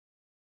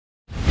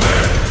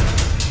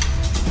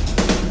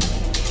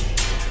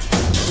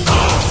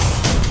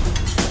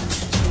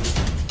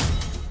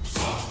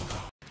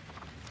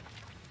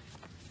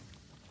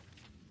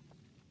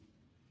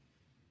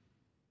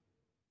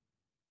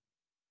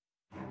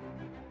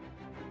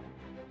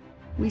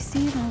We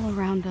see it all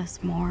around us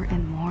more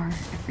and more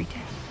every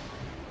day.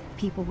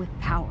 People with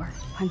power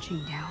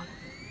punching down.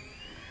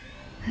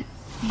 But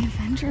the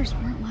Avengers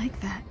weren't like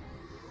that.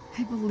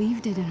 I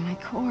believed it in my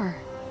core.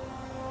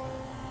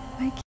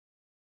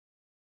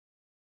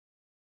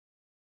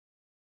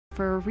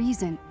 For a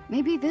reason.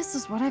 Maybe this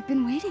is what I've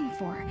been waiting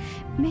for.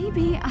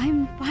 Maybe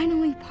I'm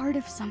finally part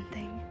of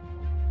something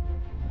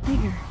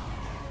bigger.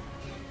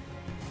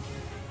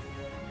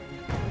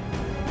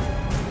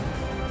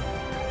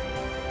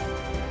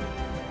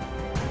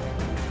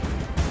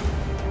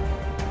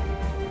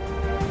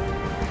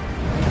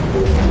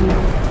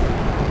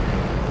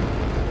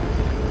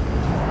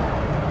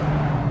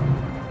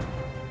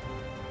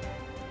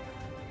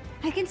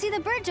 I can see the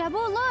bird,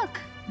 Jabu, look!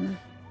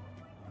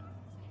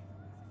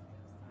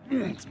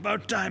 It's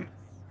about time.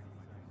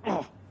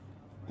 Oh.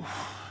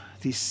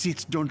 These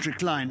seats don't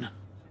recline.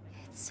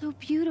 It's so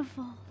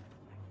beautiful.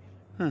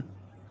 Huh.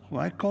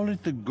 Why call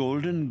it the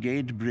Golden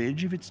Gate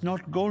Bridge if it's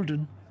not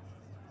golden?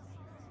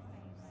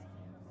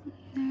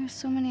 There are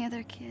so many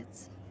other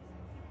kids.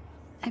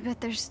 I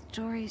bet their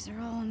stories are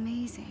all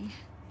amazing.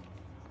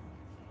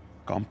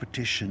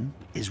 Competition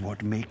is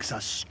what makes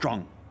us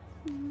strong.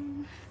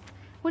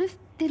 What if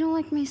they don't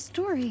like my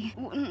story?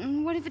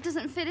 What if it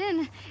doesn't fit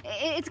in?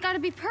 It's gotta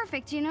be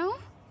perfect, you know?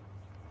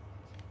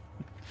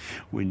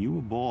 When you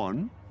were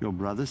born, your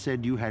brother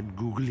said you had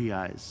googly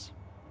eyes.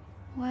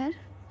 What?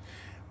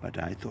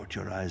 But I thought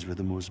your eyes were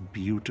the most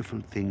beautiful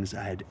things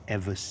I had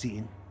ever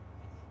seen.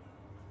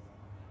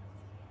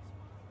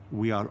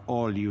 We are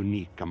all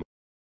unique.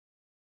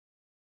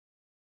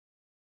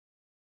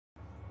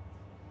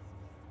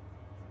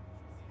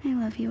 I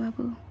love you,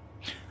 Abu.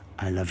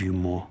 I love you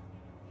more.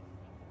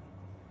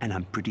 And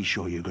I'm pretty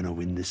sure you're gonna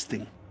win this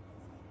thing.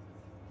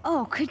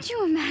 Oh, could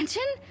you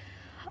imagine?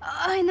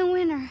 And the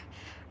winner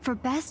for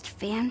best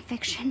fan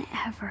fiction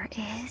ever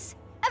is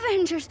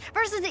Avengers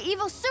versus the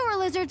Evil Sewer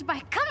Lizards by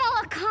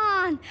Kamala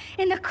Khan.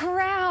 And the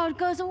crowd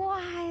goes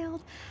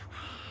wild.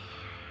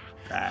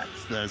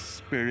 That's the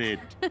spirit.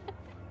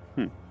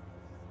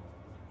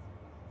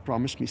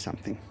 Promise me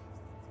something.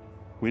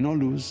 Win or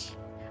lose.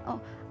 Oh,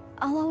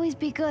 I'll always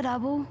be good,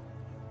 Abu.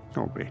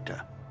 Oh,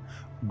 Beta.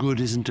 Good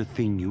isn't a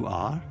thing you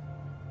are.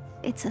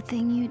 It's a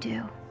thing you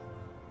do.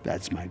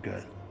 That's my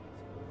girl.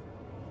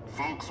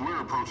 Folks, we're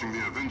approaching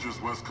the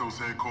Avengers West Coast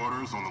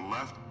headquarters on the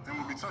left, and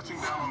we'll be touching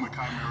down on the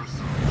Chimera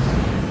Suit.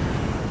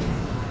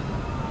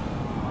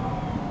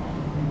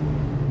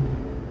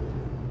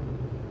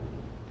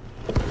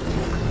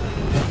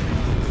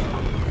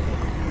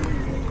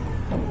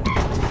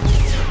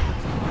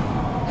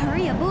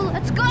 Hurry, Abu,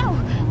 let's go!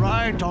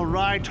 All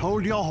right,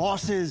 hold your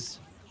horses.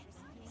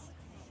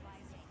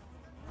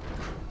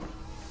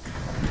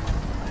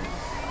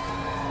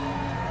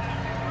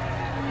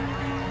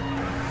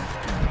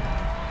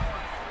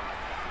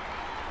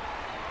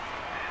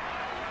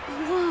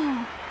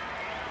 Whoa.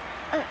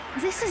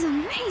 This is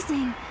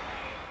amazing.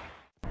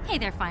 Hey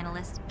there,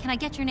 finalist. Can I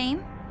get your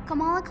name?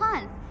 Kamala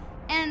Khan.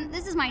 And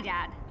this is my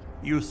dad.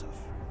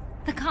 Yusuf.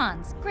 The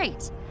Khans.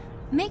 Great.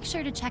 Make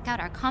sure to check out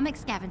our comic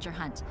scavenger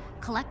hunt.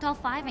 Collect all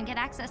 5 and get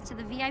access to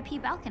the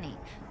VIP balcony.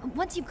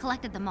 Once you've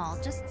collected them all,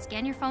 just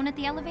scan your phone at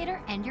the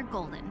elevator and you're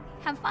golden.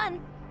 Have fun.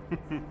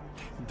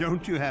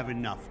 Don't you have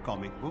enough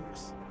comic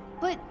books?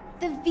 But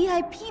the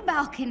VIP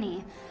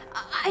balcony,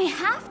 I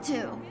have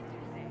to.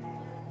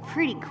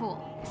 Pretty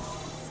cool.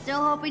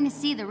 Still hoping to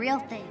see the real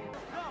thing.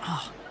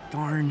 Oh,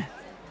 darn.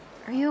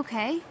 Are you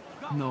okay?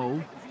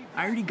 No,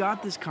 I already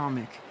got this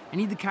comic. I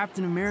need the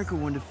Captain America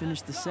one to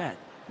finish the set.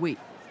 Wait,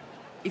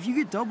 if you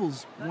get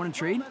doubles, want to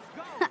trade?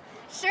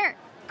 Sure.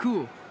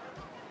 Cool.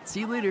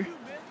 See you later.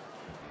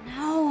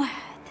 No,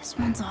 this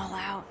one's all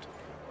out.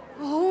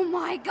 Oh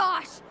my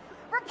gosh!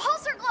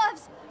 Repulsor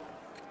gloves!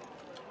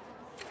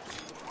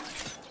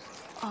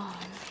 Oh,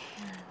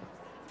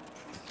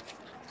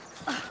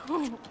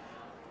 man.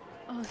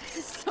 Oh, this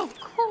is so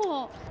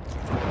cool.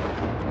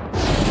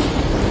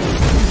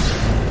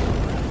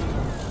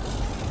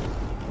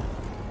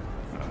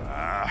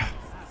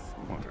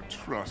 What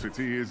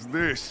atrocity is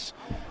this?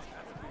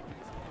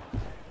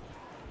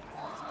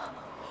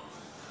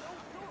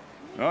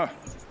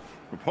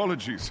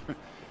 Apologies.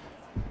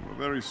 We're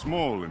very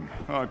small and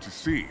hard to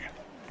see.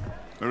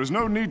 There is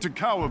no need to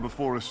cower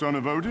before a son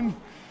of Odin,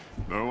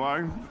 though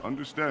I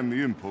understand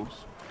the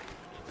impulse.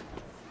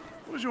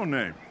 What is your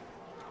name?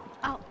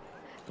 Oh,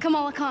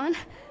 Kamala Khan.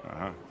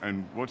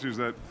 And what is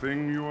that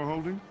thing you are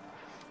holding?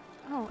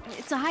 Oh,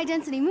 it's a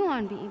high-density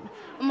muon beam.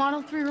 A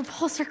Model 3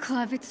 repulsor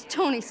glove. It's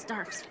Tony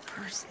Stark's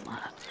first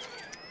love.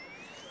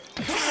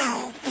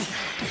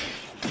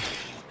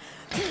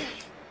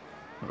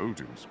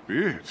 Odin's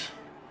beard.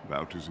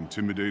 About as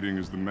intimidating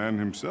as the man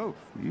himself,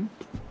 hmm?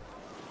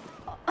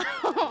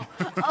 Oh,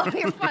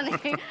 you're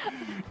funny.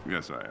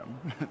 Yes, I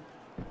am.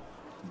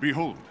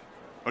 Behold,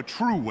 a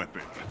true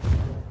weapon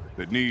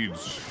that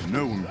needs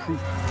no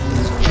improvement.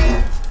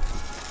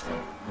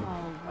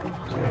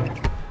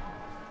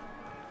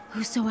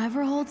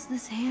 Whosoever holds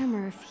this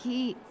hammer,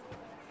 if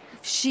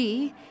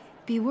she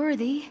be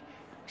worthy,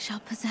 shall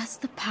possess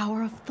the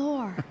power of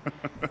Thor.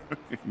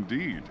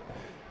 Indeed.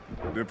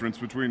 The difference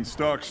between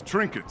Stark's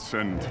trinkets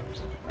and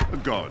a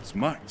god's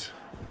might.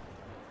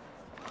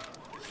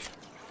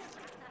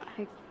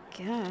 I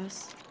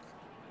guess.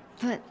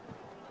 But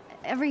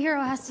every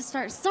hero has to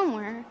start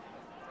somewhere,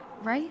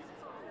 right?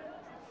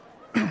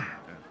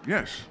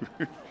 Yes,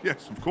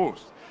 yes, of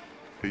course.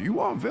 You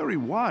are very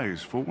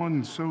wise for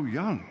one so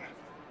young.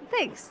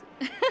 Thanks.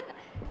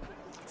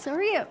 So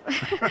are you.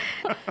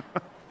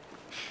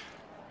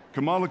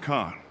 Kamala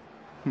Khan.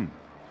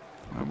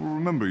 I will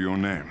remember your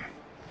name.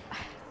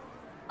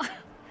 Oh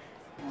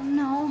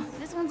no,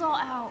 this one's all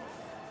out.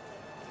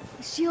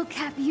 The shield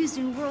cap used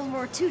in World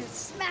War II to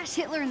smash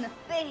Hitler in the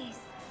face.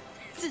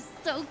 This is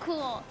so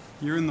cool.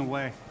 You're in the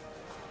way.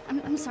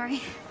 I'm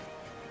sorry.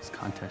 This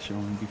contest should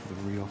only be for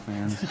the real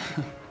fans.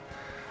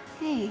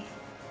 Hey,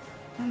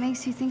 what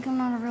makes you think I'm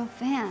not a real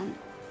fan?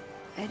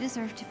 I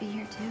deserve to be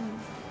here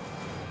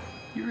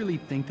too. You really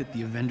think that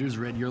the Avengers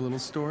read your little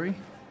story?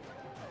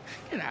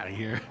 Get out of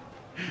here.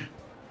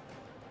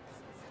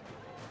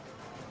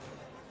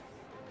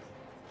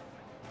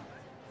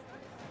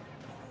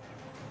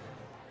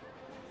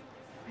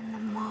 And the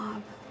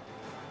mob,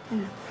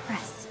 and the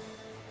press,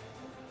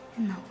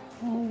 and the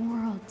whole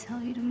world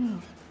tell you to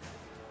move.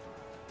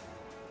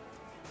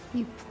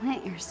 You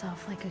plant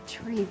yourself like a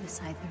tree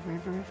beside the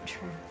river of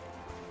truth,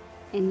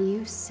 and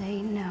you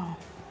say no.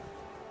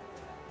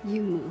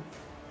 You move.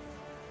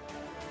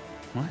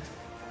 What?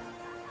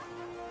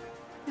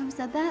 Who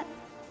said that?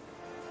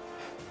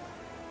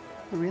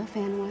 A real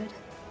fan would.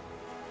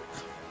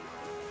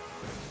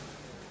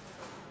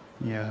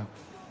 Yeah,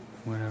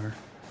 whatever.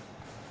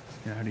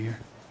 Get out of here.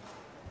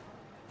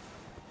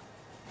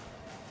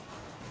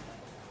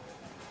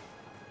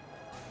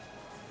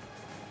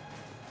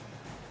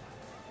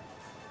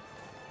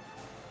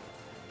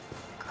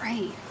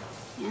 Great.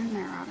 And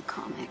they're out of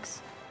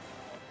comics.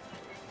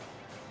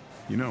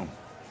 You know,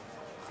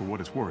 for what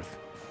it's worth,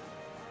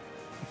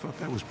 I thought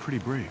that was pretty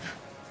brave.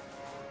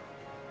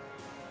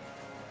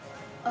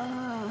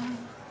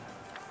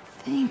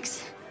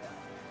 Thanks.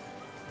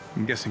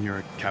 I'm guessing you're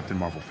a Captain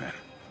Marvel fan.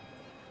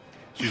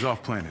 She's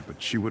off planet,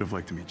 but she would have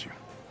liked to meet you.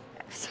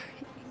 Sorry,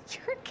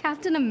 you're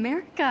Captain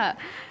America.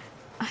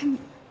 I'm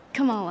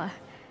Kamala.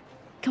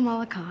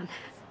 Kamala Khan.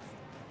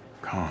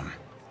 Khan.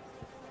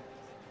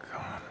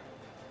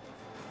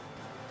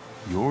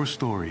 Your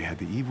story had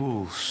the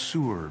evil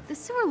sewer... The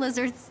sewer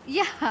lizards,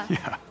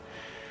 yeah.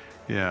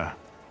 Yeah.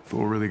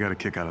 Thor really got a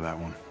kick out of that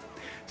one.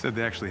 Said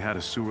they actually had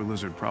a sewer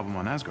lizard problem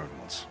on Asgard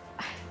once.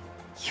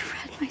 You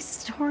read my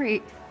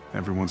story.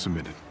 Everyone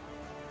submitted.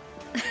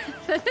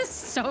 That is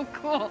so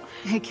cool.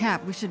 Hey,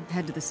 Cap, we should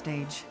head to the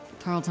stage.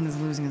 Tarleton is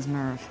losing his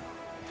nerve.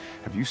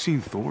 Have you seen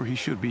Thor? He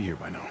should be here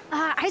by now.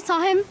 I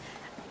saw him.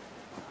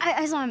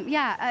 I saw him,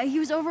 yeah. He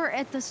was over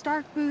at the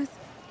Stark booth,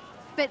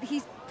 but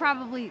he's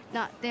probably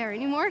not there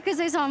anymore because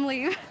I saw him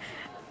leave.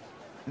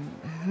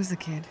 Who's the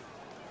kid?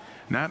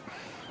 Nat,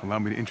 allow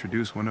me to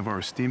introduce one of our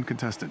esteemed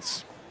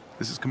contestants.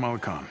 This is Kamala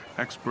Khan,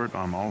 expert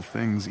on all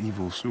things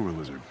evil sewer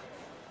lizard.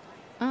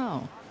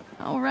 Oh,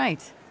 all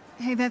right.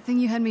 Hey, that thing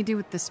you had me do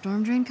with the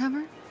storm drain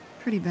cover?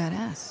 Pretty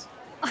badass.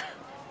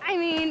 I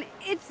mean,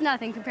 it's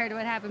nothing compared to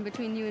what happened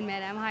between you and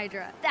Madame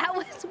Hydra. That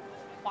was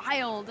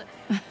wild.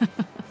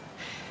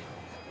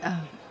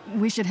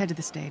 We should head to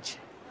the stage.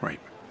 Right.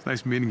 It's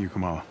nice meeting you,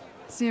 Kamala.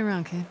 See you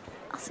around, kid.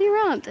 I'll see you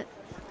around.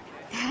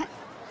 That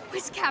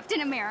was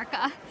Captain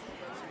America.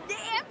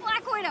 And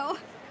Black Widow.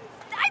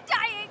 I'm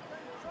dying.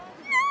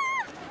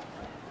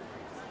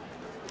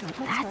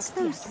 No! That's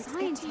those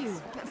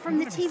scientists from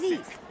the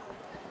TV.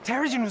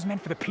 Terrigen was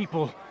meant for the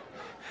people,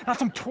 not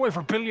some toy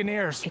for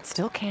billionaires. It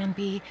still can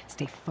be.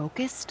 Stay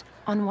focused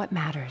on what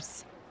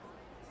matters.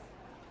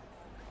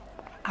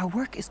 Our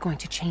work is going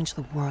to change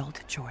the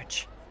world,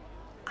 George.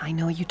 I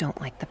know you don't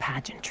like the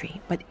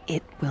pageantry, but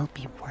it will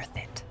be worth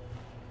it.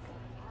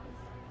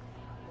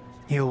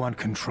 He'll want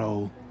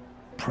control,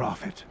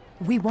 profit.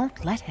 We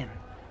won't let him.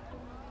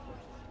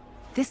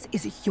 This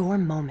is your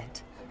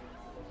moment.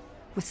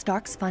 With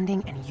Stark's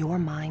funding and your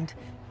mind,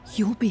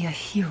 you'll be a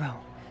hero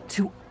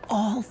to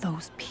all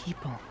those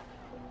people.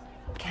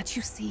 Can't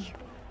you see?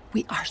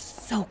 We are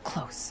so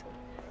close.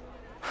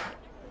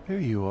 There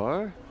you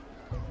are.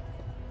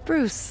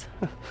 Bruce.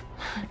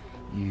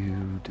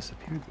 You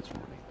disappeared this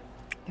morning.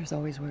 There's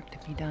always work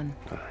to be done.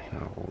 I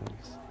know,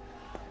 always.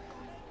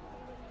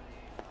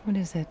 What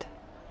is it?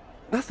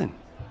 Nothing.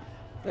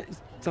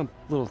 It's some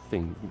little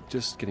thing.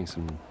 Just getting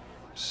some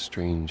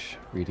strange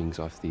readings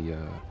off the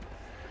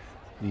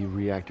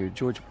reactor.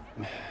 George,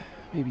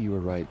 maybe you were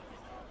right.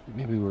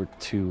 Maybe we were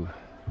too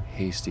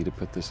hasty to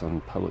put this on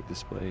public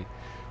display.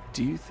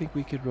 Do you think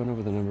we could run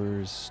over the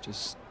numbers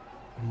just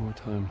one more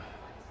time?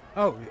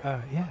 Oh,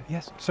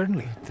 yes,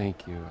 certainly.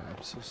 Thank you.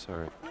 I'm so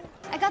sorry.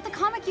 I got the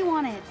comic you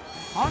wanted.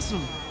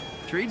 Awesome.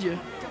 Trade you.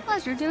 It's a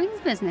pleasure doing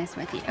business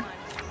with you.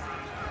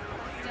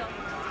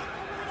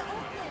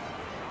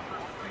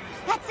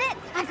 That's it.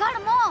 I got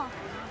them all.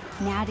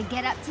 Now to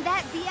get up to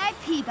that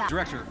VIP balcony.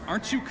 Director,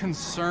 aren't you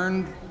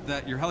concerned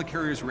that your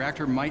helicarrier's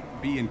reactor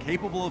might be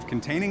incapable of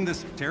containing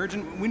this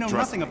Terrigen? We know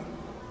nothing of...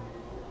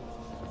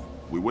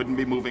 We wouldn't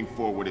be moving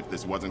forward if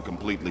this wasn't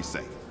completely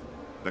safe.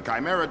 The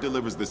Chimera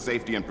delivers the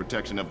safety and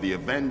protection of the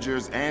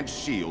Avengers and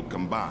S.H.I.E.L.D.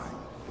 combined.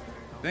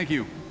 Thank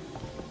you.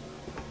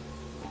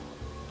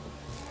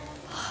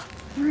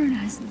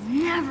 Bruno's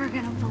never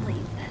gonna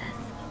believe this.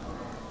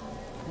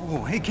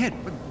 Oh, hey kid,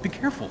 be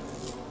careful.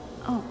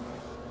 Oh.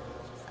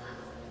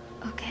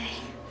 Okay.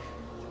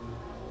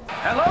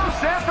 Hello,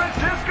 San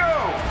Francisco!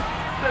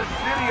 The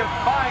city of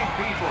fine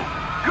people,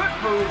 good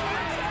food,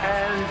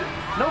 and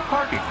no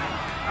parking.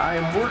 I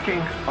am working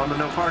on the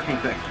no parking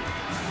thing.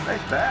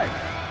 Nice bag.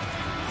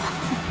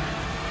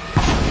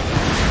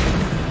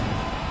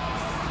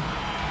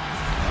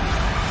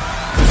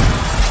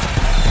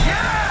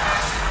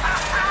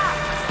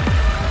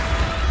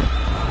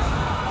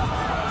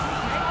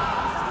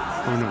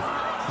 Oh no,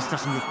 this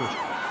doesn't look good.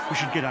 We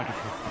should get out of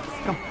here.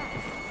 Come.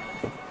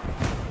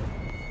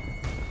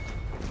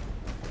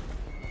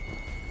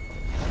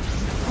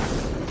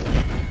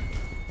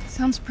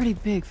 Sounds pretty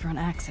big for an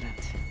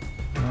accident.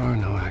 There are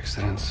no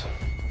accidents.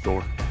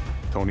 Thor,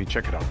 Tony,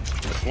 check it out.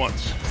 At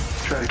once.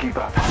 Try to keep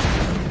up.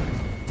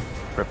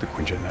 Prep the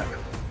Quinjet net.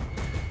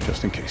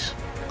 Just in case.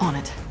 On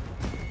it.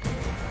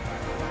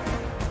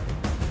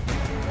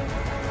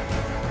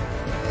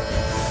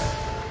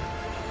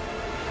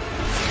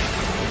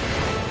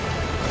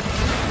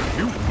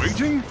 You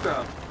waiting?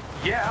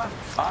 Yeah,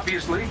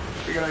 obviously.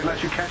 Figured I'd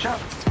let you catch up.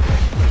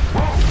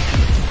 Whoa!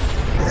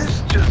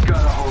 This just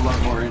got a whole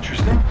lot more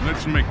interesting.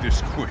 Let's make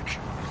this quick.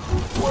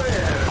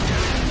 Where?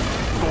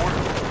 Thor,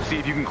 see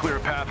if you can clear a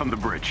path on the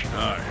bridge.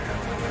 Aye.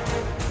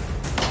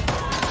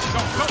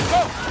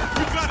 Go!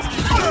 We gotta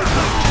leave!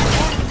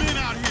 All the men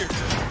out here!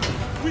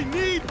 We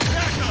need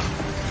backup!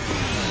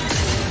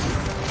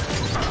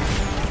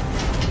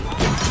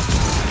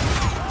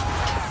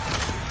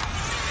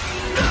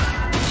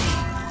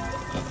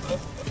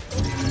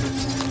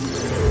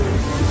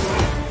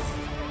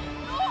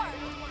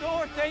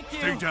 Thor, thank you!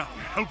 Stay down.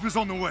 Help is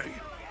on the way.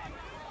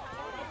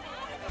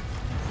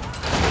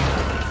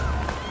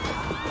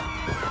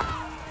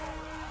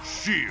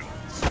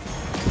 Shields.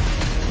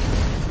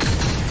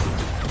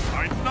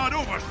 Fight's not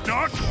over,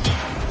 Stark!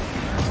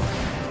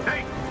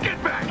 Hey,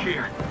 get back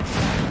here!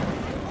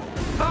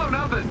 Oh,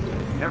 nothing.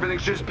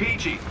 Everything's just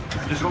peachy.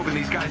 I'm just hoping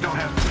these guys don't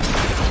have...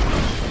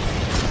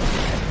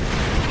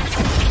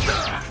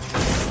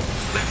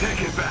 They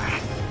take it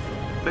back.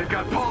 They've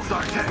got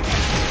pulsar tanks.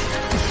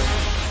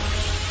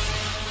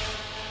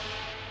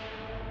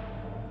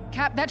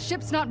 Cap, that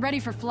ship's not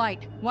ready for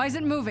flight. Why is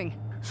it moving?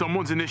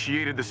 Someone's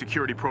initiated the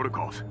security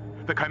protocols.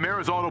 The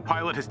Chimera's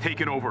autopilot has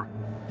taken over.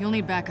 You'll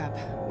need backup.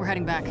 We're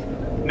heading back.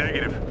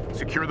 Negative.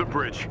 Secure the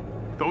bridge.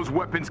 Those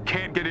weapons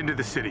can't get into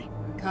the city.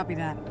 Copy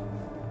that.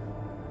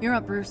 You're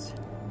up, Bruce.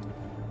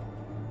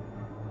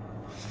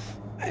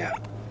 Yeah.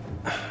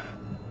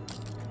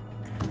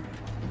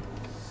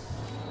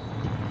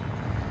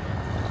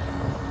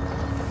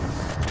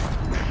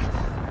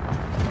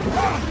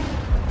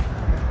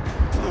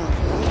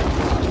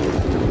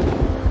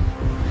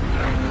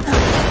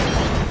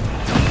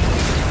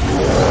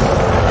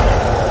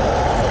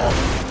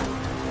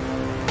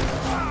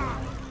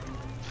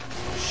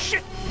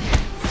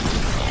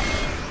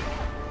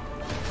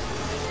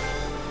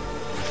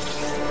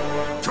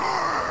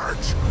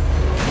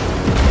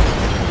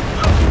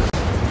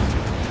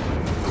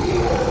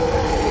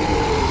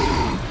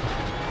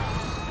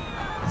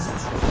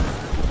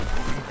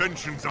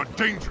 Inventions are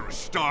dangerous,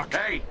 Stark.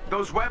 Hey,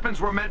 those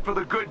weapons were meant for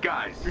the good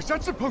guys. Is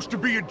that supposed to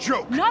be a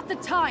joke? Not the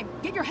time!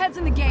 Get your heads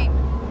in the game!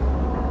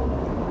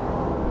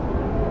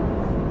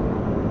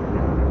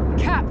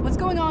 Cap, what's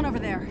going on over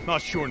there?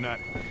 Not sure, Nat.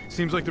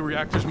 Seems like the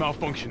reactor's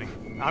malfunctioning.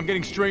 I'm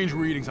getting strange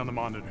readings on the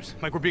monitors,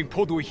 like we're being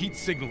pulled to a heat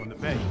signal in the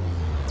bay.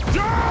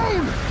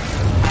 Down!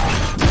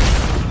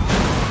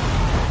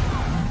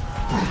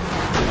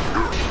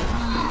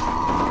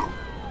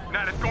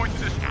 Nat, it's going to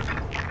this...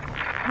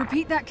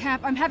 Repeat that,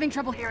 Cap. I'm having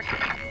trouble hearing.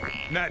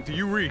 Nat, do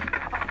you read?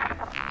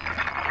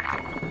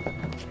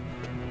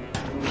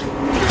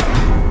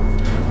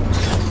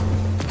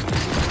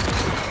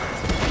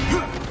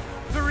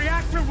 The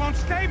reactor won't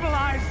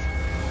stabilize!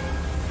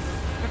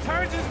 The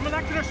Terrigen's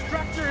molecular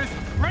structure is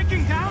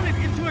breaking down it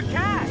into a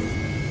gas!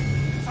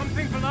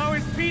 Something below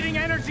is feeding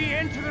energy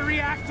into the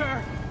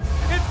reactor!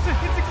 It's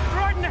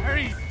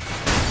extraordinary!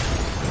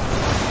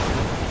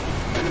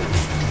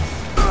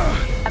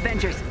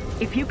 Avengers,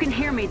 if you can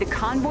hear me, the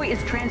convoy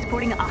is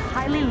transporting a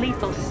highly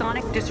lethal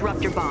sonic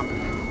disruptor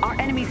bomb. Our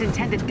enemies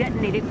intend to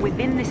detonate it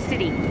within the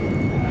city.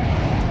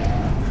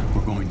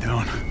 We're going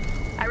down.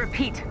 I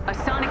repeat, a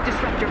sonic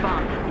disruptor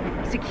bomb.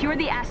 Secure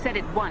the asset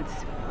at once.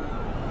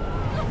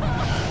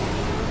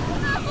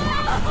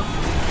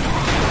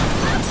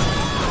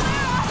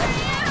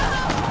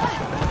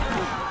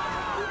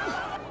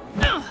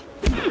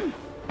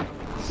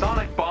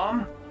 Sonic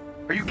bomb?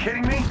 Are you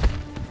kidding me?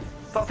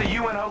 Thought the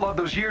UN outlawed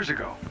those years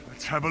ago.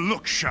 Let's have a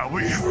look, shall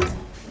we?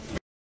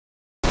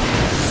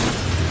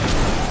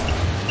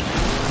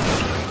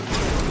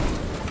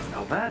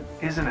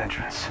 is an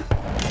entrance.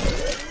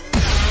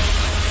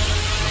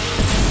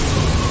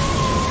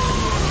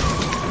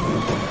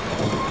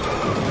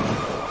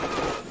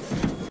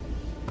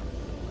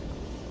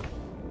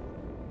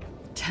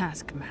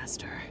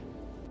 Taskmaster.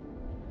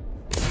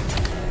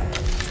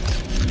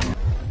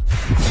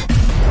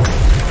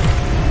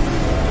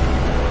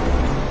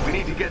 We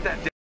need to get that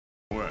down.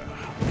 Well,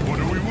 what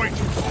are we waiting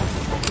for?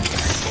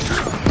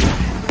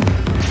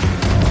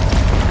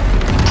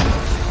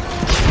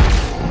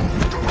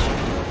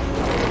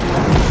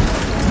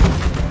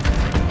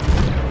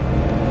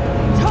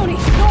 Tony,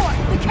 Thor,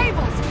 the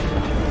cables!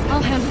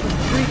 I'll handle the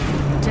freak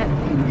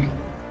detonator.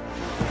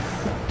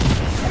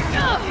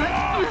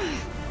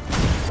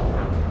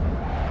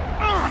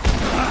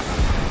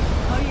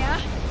 Oh yeah?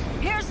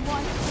 Here's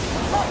one.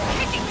 Oh,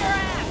 kicking your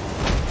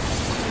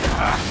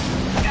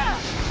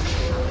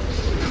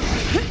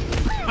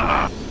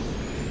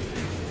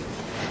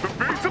The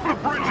base of the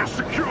bridge is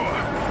secure.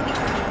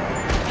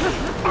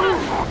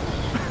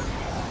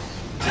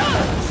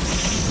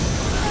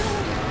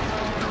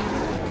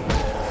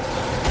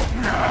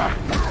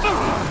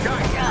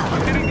 Guys,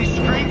 I'm getting these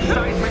strange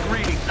seismic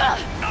readings.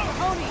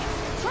 Tony,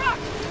 truck!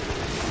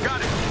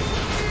 Got it.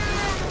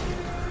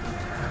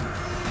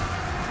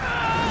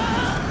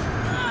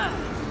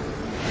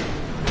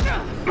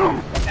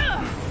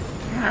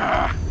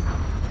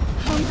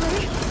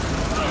 Hungry?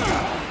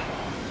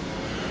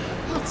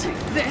 I'll take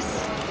this.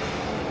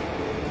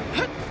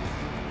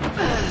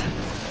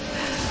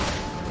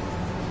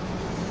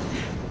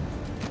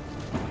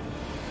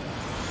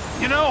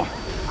 You know,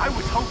 I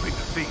was hoping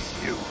to face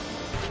you.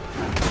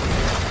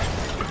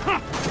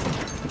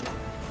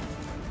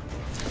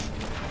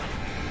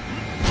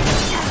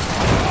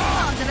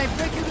 Oh, did I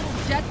break your little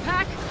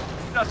jetpack?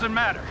 Doesn't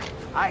matter.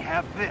 I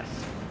have this.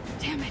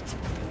 Damn it.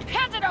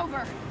 Hand it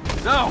over!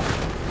 So,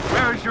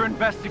 where has your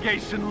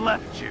investigation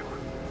left you?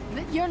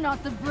 That you're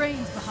not the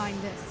brains behind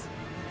this.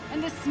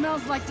 And this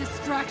smells like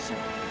distraction.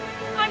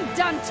 I'm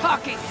done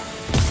talking!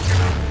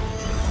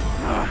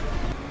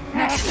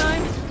 Next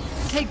time,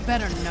 take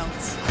better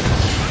notes.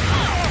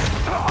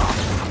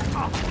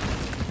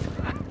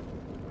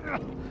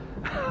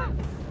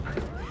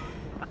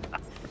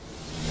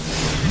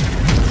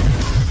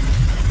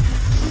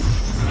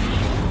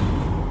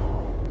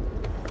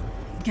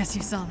 Guess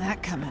you saw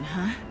that coming,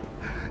 huh?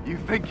 You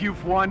think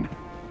you've won?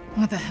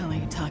 What the hell are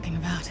you talking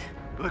about?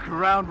 Look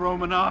around,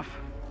 Romanoff.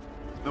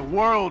 The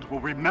world will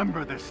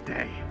remember this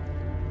day.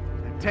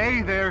 The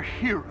day their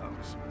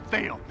heroes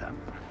failed them.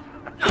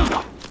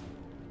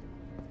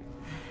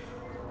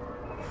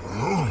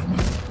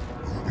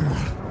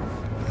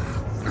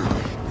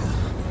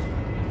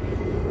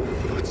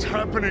 What's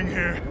happening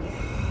here?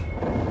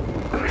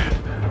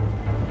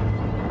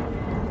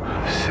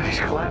 The city's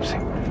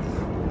collapsing.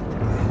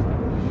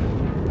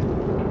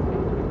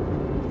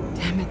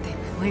 Damn it, they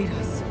played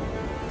us.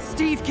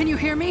 Steve, can you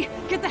hear me?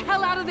 Get the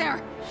hell out of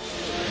there!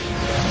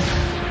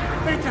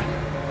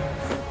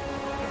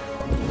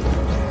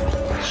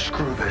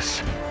 Screw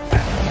this.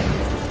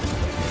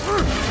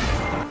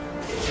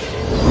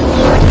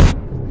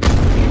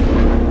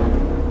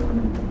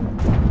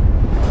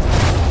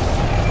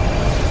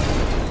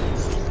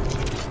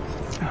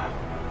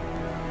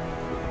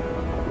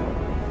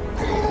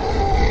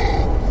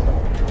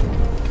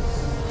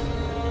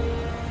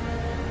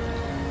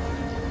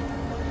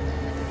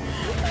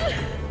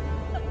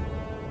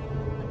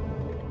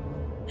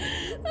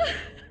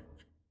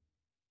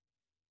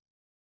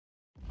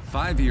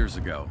 Years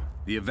ago,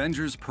 the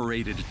Avengers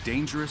paraded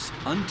dangerous,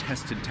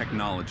 untested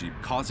technology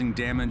causing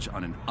damage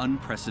on an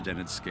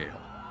unprecedented scale.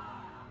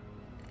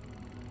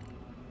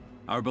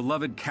 Our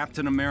beloved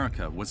Captain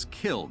America was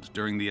killed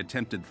during the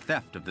attempted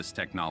theft of this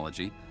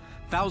technology.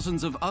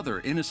 Thousands of other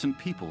innocent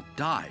people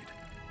died,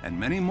 and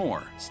many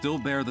more still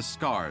bear the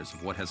scars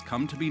of what has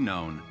come to be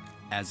known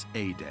as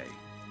A-Day.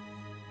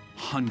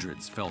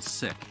 Hundreds fell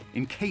sick,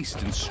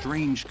 encased in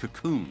strange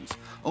cocoons,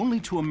 only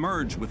to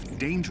emerge with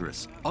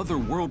dangerous,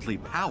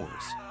 otherworldly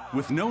powers.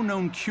 With no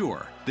known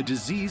cure, the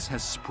disease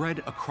has spread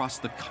across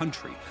the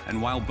country,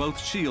 and while both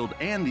S.H.I.E.L.D.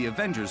 and the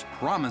Avengers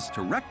promised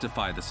to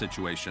rectify the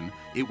situation,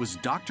 it was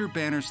Dr.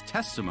 Banner's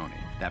testimony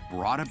that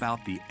brought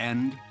about the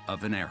end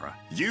of an era.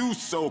 You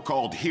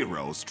so-called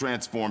heroes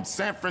transformed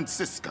San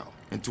Francisco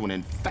into an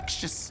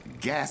infectious,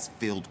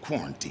 gas-filled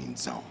quarantine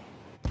zone.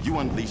 You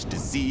unleashed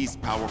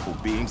diseased, powerful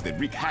beings that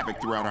wreak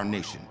havoc throughout our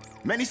nation.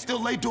 Many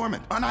still lay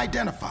dormant,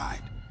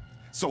 unidentified.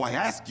 So I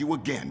ask you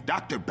again,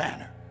 Dr.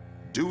 Banner,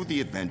 do the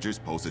Avengers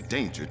pose a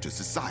danger to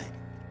society?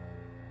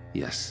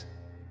 Yes.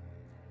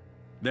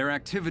 Their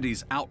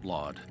activities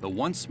outlawed, the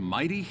once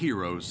mighty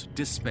heroes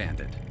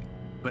disbanded.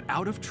 But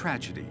out of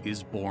tragedy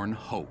is born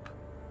hope.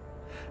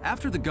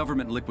 After the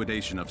government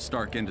liquidation of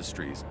Stark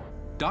Industries,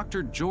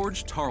 Dr.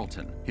 George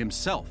Tarleton,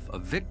 himself a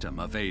victim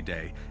of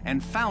A-Day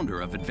and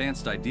founder of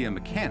Advanced Idea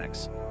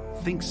Mechanics,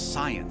 thinks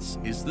science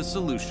is the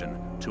solution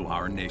to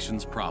our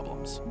nation's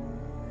problems.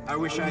 I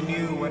wish I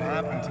knew what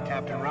happened to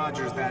Captain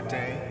Rogers that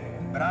day,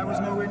 but I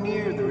was nowhere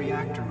near the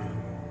reactor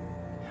room.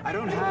 I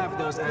don't have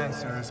those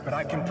answers, but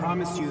I can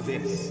promise you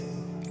this.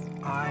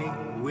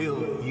 I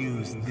will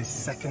use this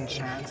second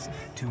chance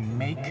to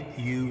make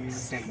you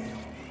safe.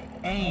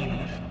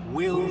 AIM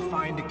will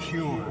find a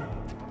cure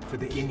for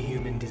the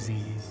inhuman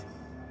disease.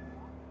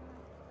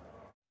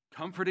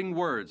 Comforting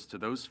words to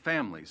those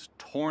families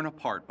torn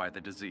apart by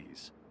the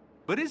disease.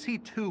 But is he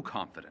too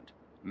confident?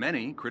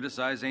 Many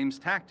criticize AIM's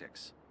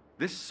tactics.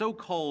 This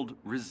so-called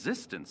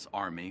resistance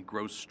army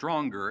grows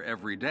stronger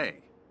every day.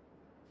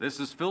 This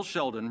is Phil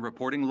Sheldon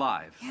reporting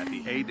live at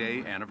the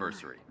A-Day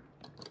anniversary.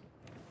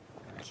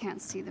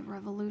 Can't see the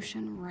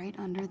revolution right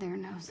under their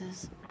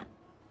noses.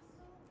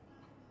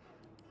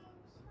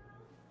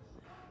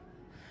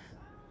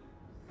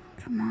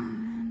 Come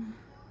on.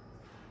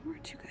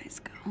 Where'd you guys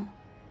go?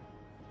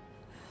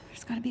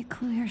 There's gotta be a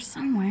clue here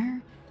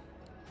somewhere.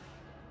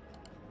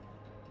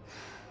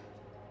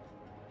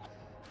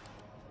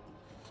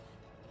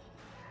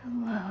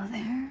 Hello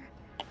there.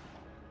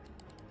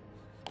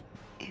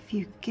 If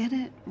you get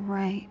it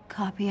right,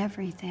 copy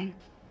everything.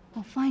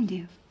 We'll find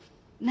you.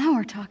 Now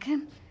we're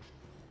talking.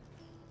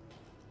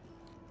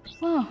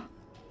 Whoa,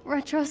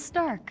 Retro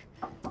Stark.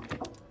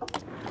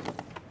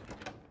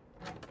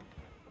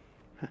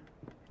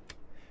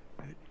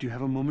 Do you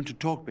have a moment to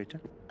talk, Beta?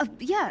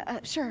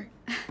 Yeah, sure.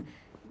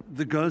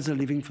 The girls are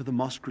leaving for the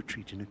mosque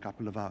retreat in a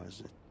couple of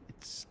hours.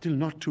 It's still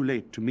not too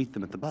late to meet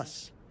them at the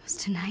bus. It was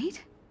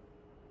tonight?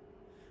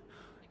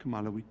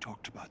 Kamala, we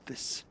talked about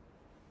this.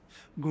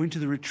 Going to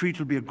the retreat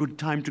will be a good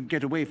time to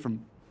get away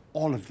from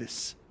all of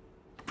this.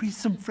 Breathe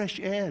some fresh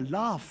air,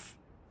 laugh.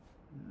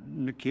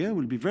 Nakia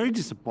will be very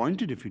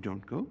disappointed if you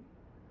don't go.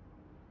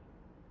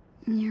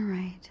 You're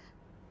right.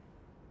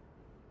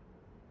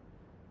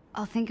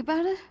 I'll think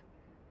about it.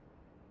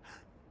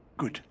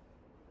 Good.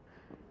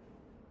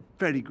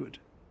 Very good.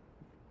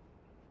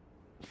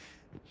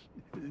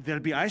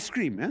 There'll be ice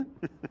cream, eh?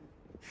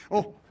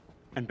 Oh,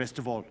 and best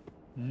of all,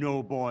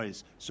 no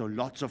boys, so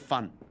lots of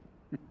fun.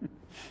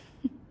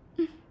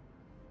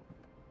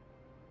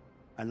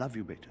 I love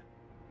you, Beta.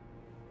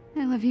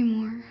 I love you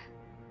more.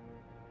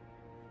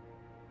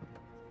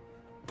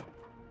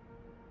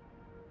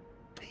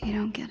 But you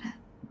don't get it.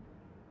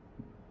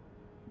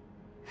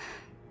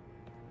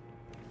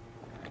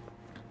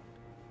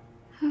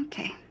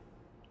 Okay,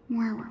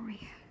 where were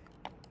we?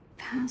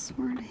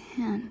 Password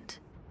hint.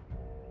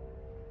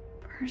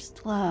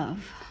 First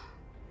love.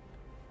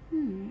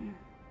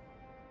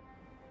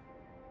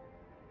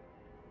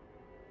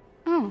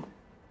 Oh.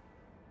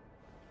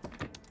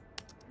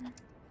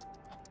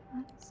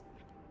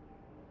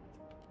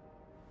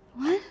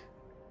 What?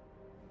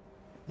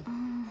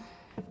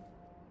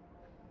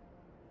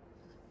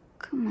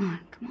 Come on,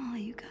 Kamala,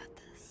 you got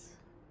this.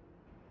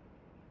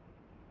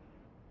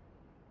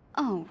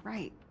 Oh,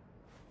 right.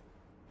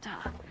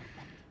 Duh.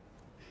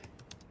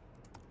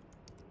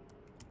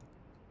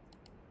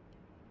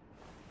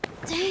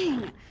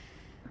 Dang!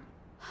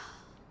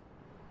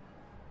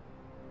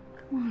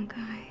 Come on,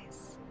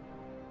 guys.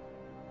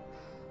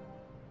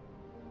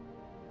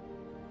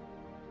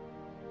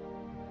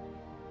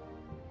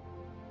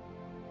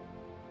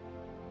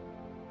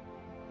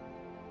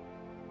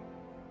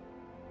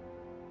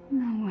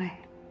 No way.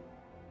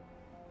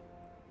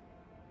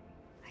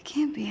 That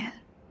can't be it.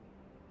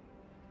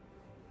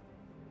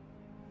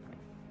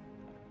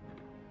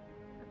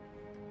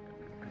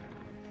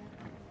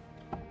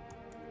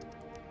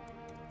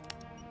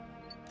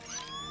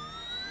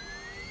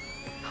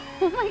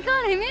 Oh my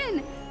god, I'm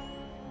in!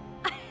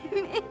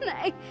 I'm in!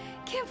 I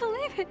can't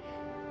believe it!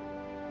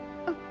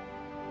 Oh,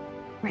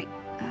 right.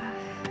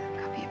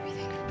 Copy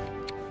everything.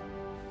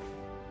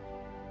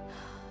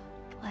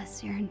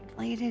 Bless your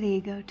inflated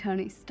ego,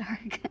 Tony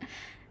Stark.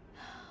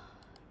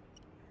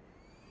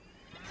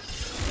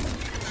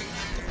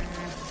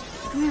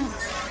 Come on.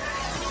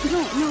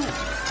 No.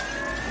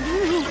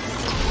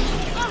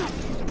 Ah,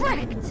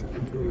 bricked!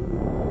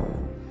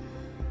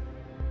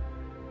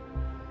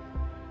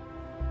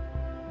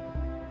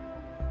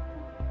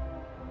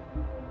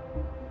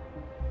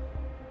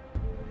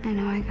 I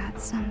know I got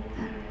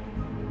something.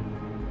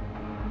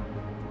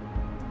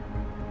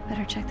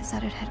 Better check this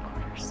out at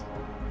headquarters.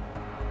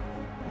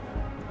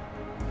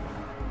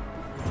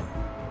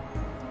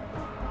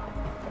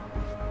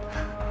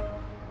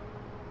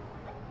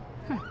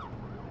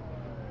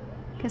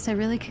 Guess I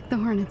really kicked the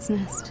hornet's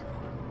nest.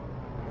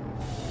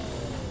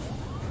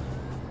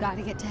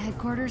 Gotta get to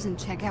headquarters and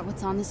check out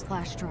what's on this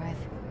flash drive.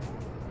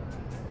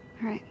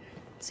 Alright,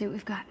 see what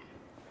we've got.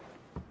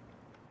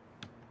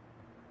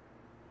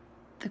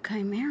 The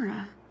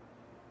Chimera?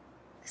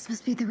 This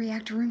must be the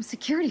reactor room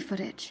security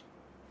footage.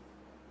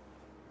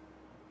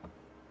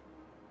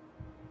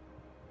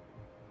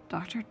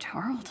 Dr.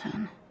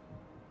 Tarleton.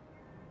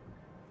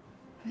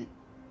 But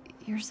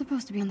you're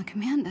supposed to be on the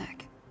command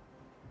deck.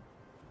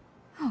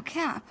 Oh,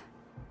 Cap.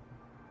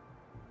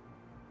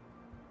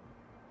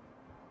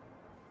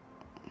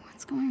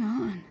 What's going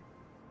on?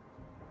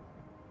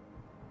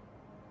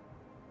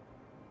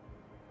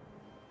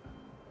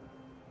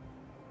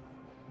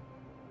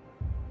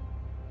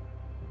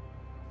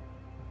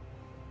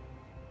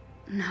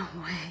 No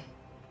way.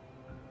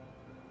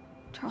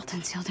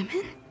 Tarleton sealed him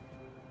in?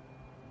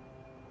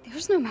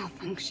 There's no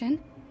malfunction.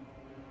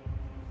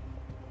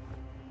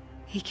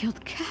 He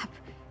killed Cap.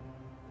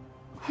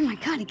 Oh my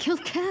god, he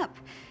killed Cap.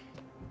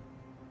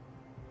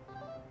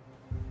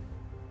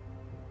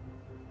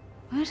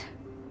 What?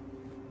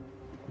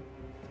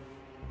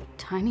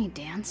 Tiny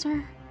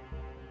Dancer?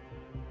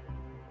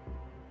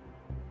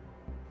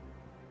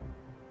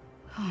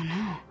 Oh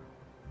no.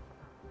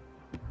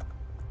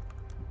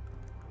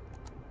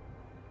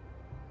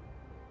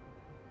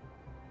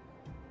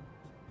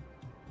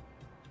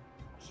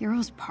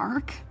 Heroes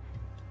Park?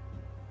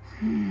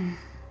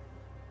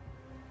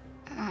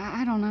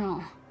 I don't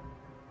know.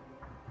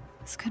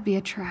 This could be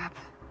a trap.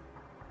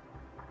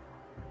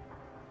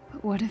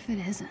 But what if it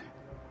isn't?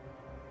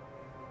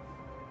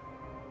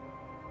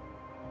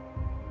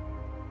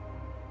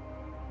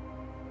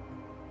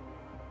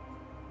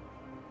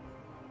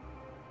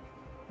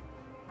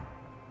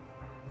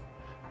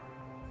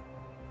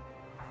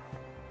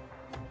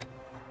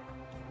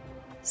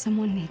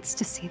 Someone needs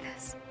to see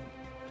this.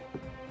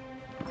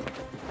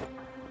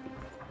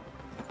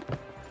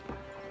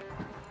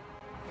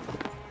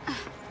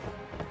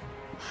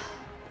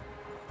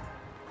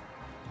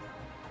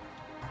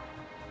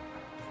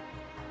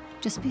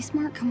 Just be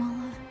smart,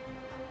 Kamala.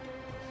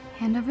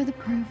 Hand over the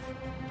proof,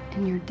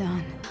 and you're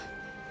done.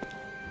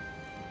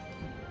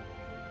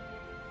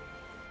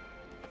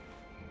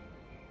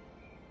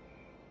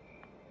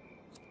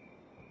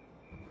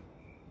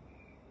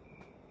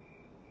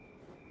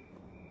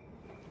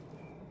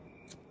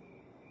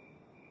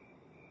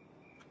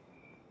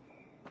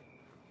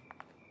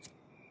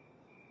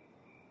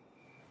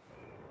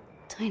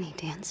 Tiny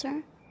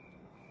Dancer?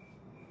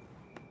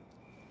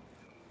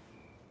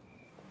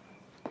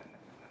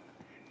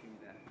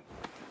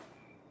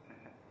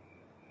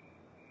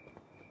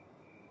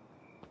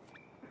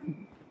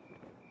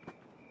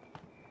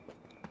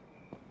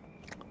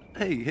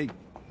 Hey.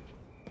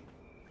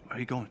 Where are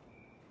you going?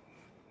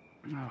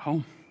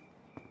 Home.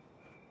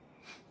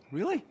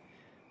 Really?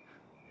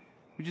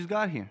 We just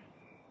got here.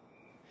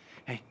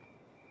 Hey,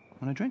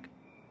 want a drink?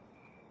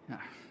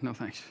 No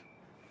thanks.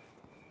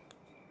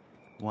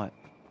 What?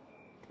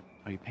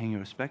 Are you paying your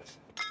respects?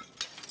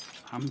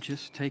 I'm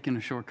just taking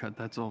a shortcut,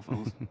 that's all,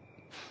 fellas.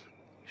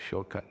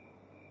 Shortcut.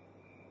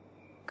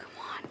 Come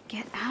on,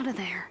 get out of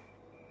there.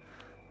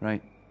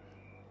 Right.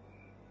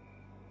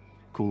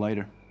 Cool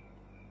lighter.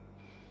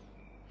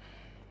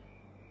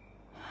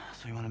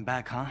 So you want him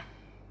back, huh?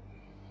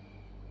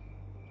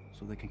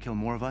 So they can kill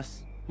more of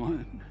us? What?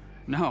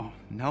 No.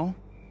 No?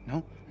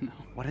 No? No.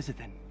 What is it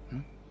then?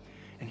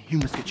 And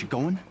humans get you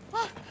going?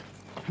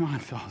 Come on,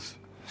 fellas.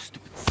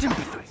 Stupid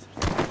sympathizer.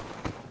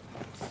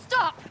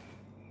 Stop!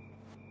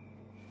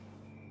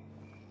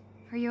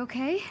 Are you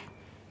okay?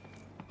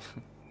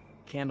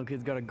 Candle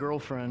Kid's got a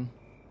girlfriend.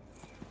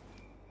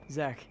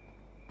 Zach,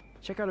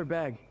 check out her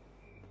bag.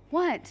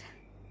 What?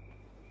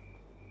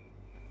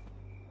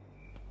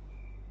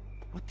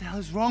 What the hell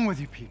is wrong with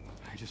you people?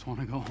 I just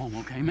want to go home,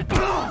 okay, man?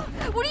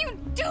 What are you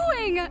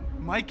doing?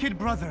 My kid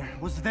brother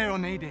was there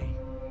on A-Day.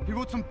 He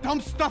wrote some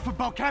dumb stuff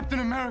about Captain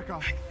America.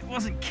 It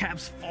wasn't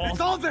Cap's fault. It's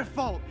all their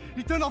fault.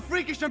 He turned all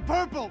freakish and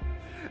purple.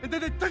 And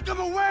then they took him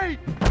away.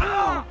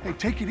 Hey,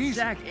 take it easy.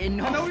 Zach,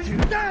 enough, I know he's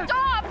dude. dead.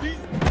 Stop! He's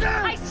dead.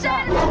 I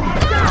said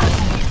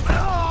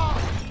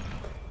stop!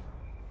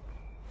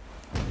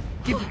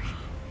 Give her.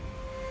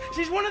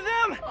 She's one of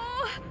them!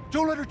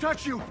 Don't let her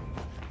touch you.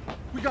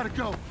 We gotta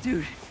go.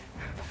 Dude,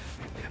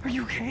 are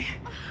you okay?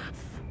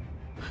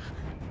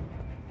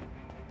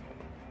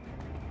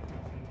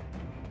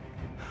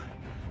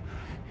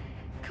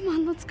 Come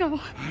on, let's go.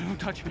 Don't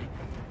touch me.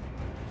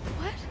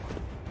 What?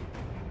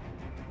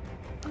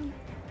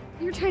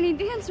 You're Tiny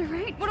Dancer,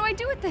 right? What do I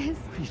do with this?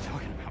 What are you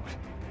talking about?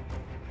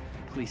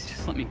 Please,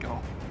 just let me go.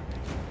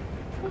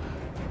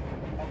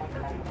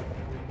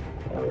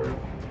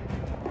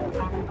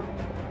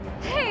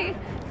 Hey!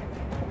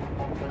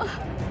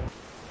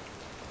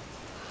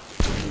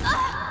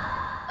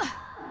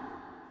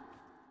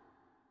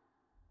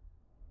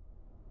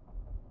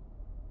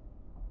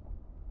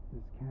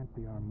 This can't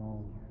be our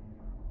mole.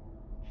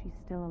 She's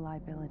still a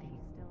liability.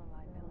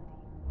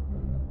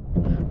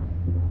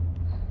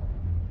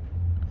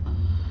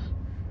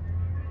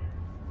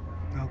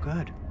 Oh,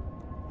 good.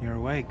 You're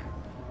awake.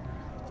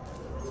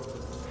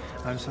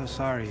 I'm so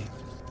sorry.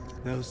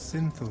 Those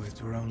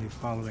synthoids were only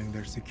following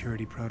their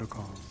security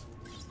protocols.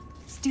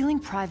 Stealing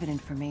private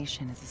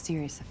information is a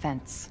serious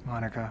offense.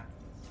 Monica,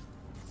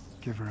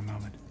 give her a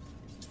moment.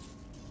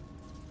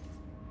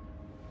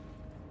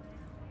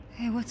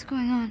 Hey, what's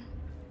going on?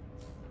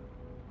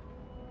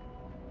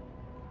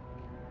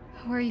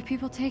 Where are you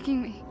people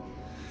taking me?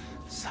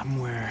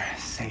 Somewhere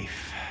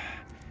safe.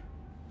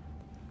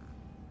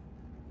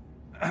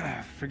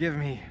 Forgive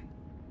me.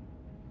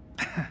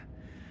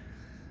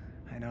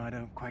 I know I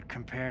don't quite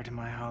compare to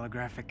my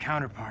holographic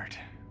counterpart.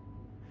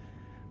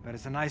 But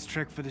it's a nice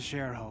trick for the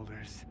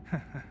shareholders.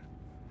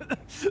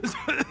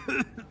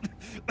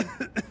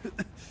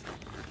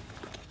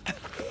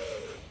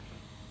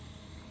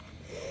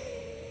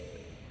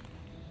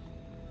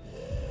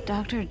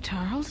 Dr.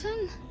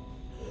 Tarleton?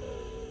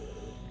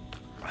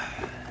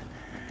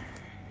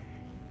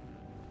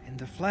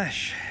 into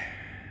flesh.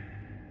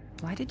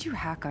 Why did you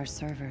hack our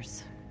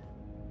servers?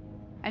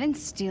 I didn't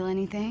steal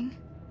anything.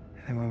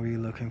 Then what were you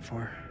looking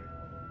for?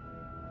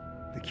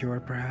 The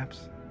cure,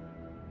 perhaps?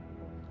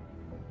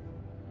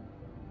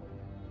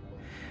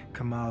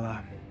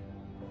 Kamala,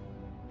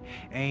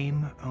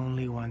 AIM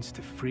only wants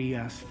to free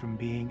us from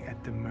being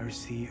at the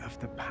mercy of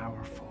the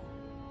powerful.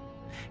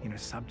 You know,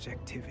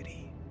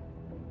 subjectivity.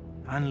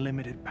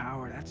 Unlimited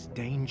power, that's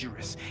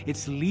dangerous.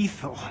 It's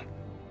lethal.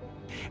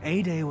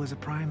 A-Day was a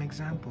prime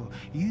example.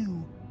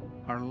 You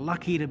are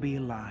lucky to be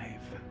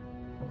alive.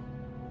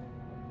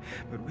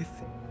 But with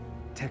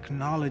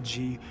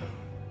technology,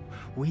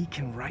 we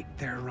can right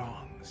their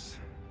wrongs.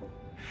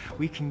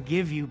 We can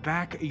give you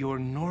back your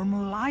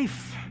normal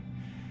life.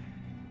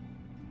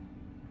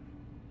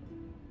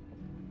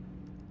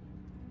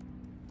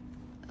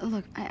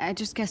 Look, I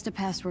just guessed a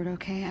password,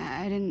 okay?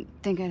 I didn't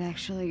think I'd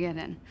actually get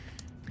in.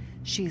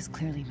 She is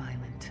clearly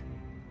violent.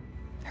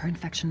 Her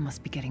infection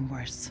must be getting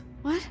worse.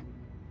 What?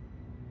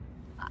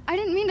 I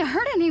didn't mean to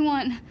hurt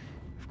anyone.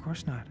 Of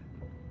course not.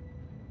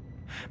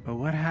 But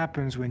what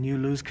happens when you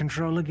lose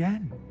control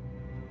again?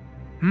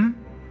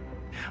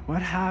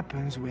 What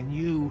happens when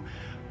you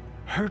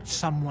hurt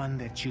someone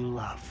that you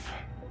love?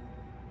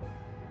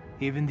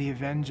 Even the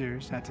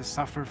Avengers had to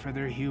suffer for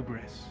their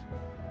hubris.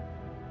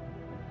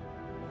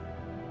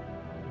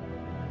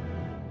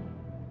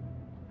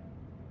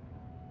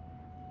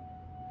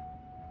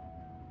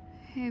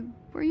 Hey,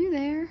 were you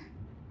there?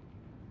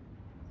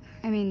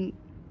 I mean,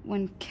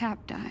 when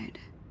Cap died.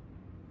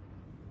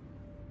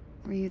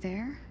 Were you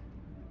there?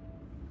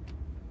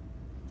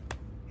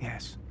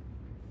 Yes.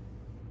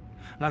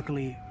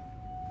 Luckily,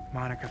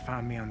 Monica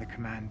found me on the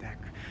command deck.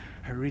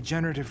 Her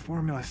regenerative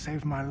formula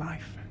saved my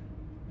life.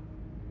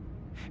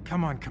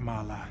 Come on,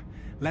 Kamala.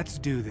 Let's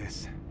do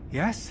this.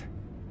 Yes?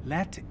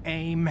 Let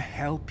AIM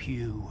help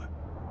you.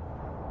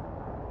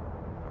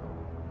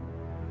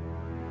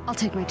 I'll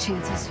take my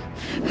chances.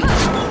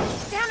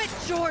 Damn it,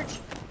 George!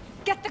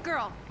 Get the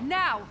girl,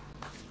 now!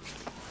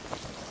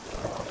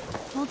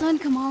 Well done,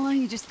 Kamala.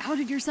 You just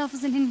outed yourself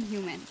as an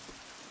Inhuman.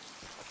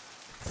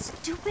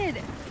 Stupid.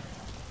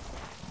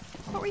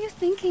 What were you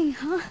thinking,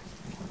 huh?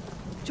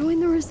 Join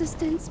the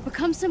Resistance?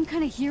 Become some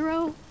kind of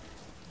hero?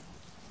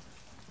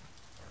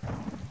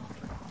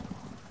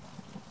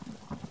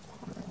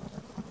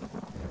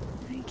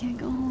 I can't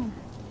go home.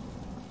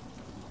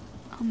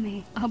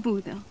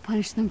 Abu, they'll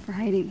punish them for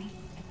hiding me.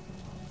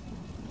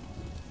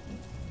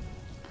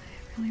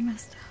 I really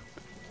messed up.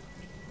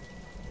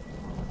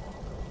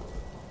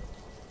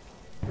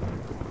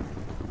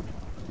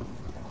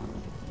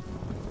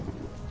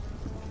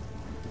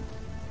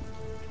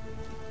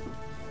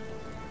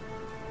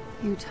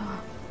 Utah.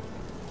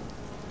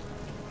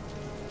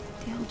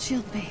 The old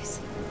shield base.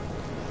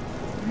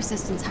 The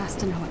Resistance has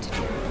to know what to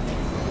do.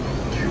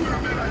 You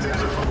have been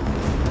identified.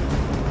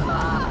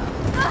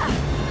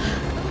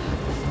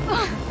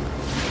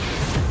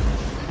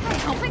 Is that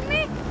helping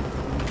me?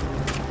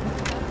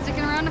 Not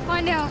sticking around to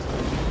find out.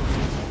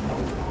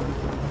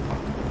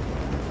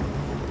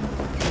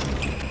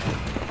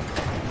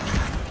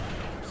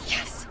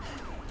 Yes!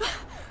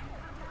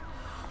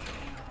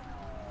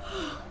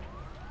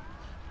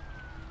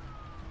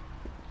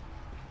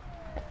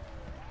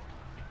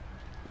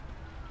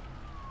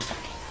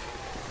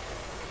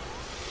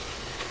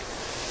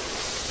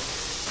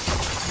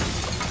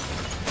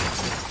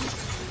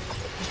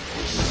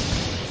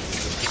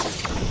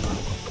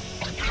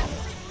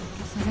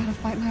 I gotta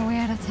fight my way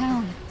out of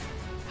town.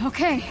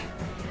 Okay,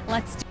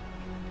 let's do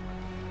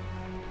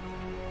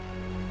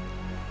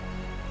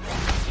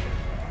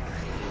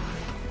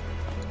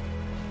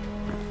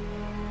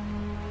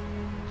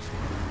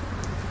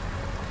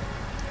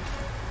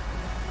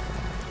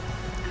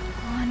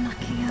Come on,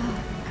 Nakia.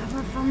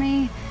 Cover for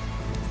me.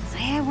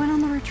 Say I went on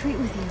the retreat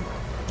with you.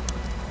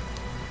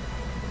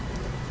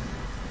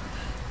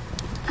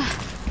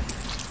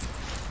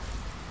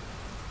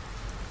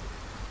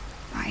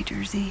 Bye,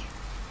 Jersey.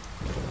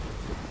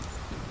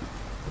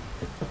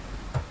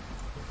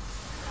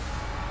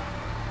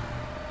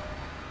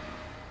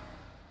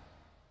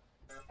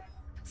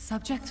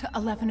 Subject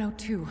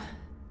 1102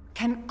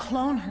 can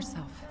clone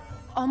herself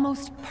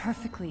almost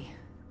perfectly,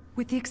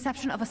 with the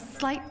exception of a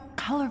slight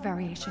color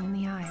variation in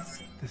the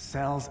eyes. The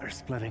cells are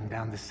splitting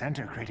down the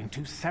center, creating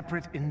two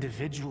separate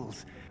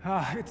individuals.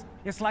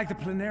 It's like the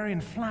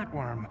planarian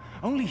flatworm,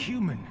 only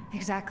human.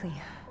 Exactly.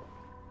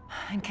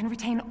 And can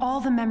retain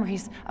all the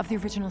memories of the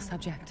original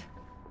subject.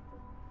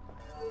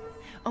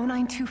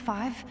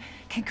 0925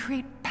 can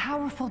create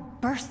powerful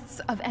bursts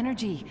of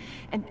energy,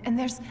 and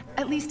there's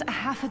at least a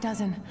half a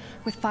dozen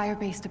with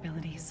fire-based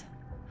abilities.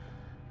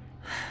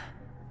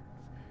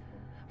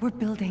 We're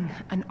building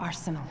an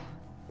arsenal.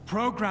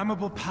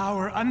 Programmable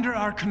power under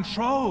our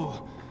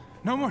control.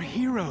 No more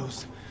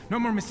heroes, no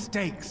more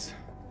mistakes.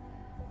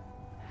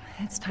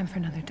 It's time for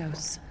another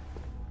dose.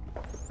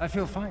 I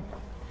feel fine.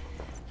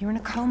 You were in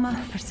a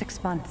coma for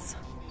 6 months.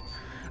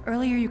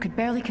 Earlier, you could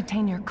barely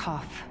contain your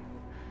cough.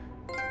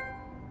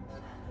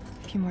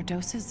 A few more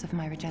doses of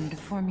my regenerative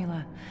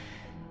formula,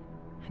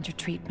 and your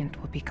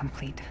treatment will be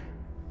complete.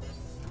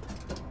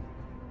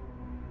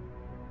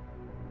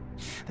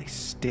 They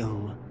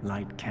still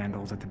light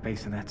candles at the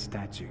base of that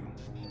statue.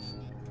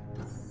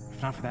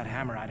 If not for that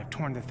hammer, I'd have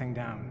torn the thing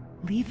down.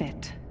 Leave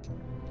it.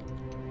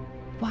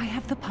 Why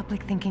have the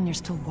public thinking you're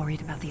still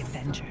worried about the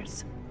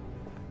Avengers?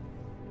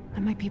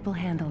 Let my people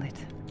handle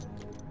it.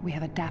 We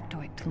have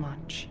Adaptoid to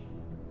launch.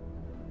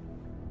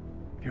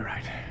 You're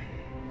right.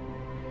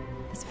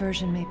 This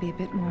version may be a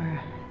bit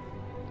more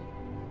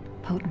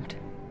potent.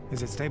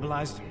 Is it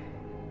stabilized?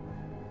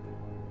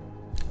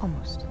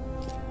 Almost.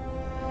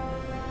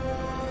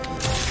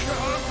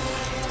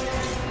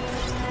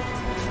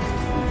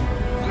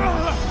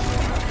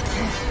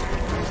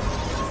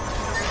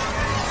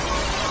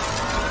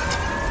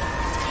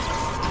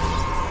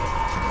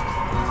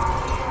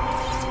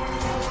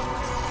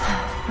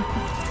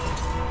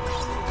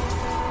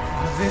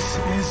 This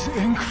is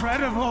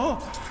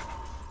incredible!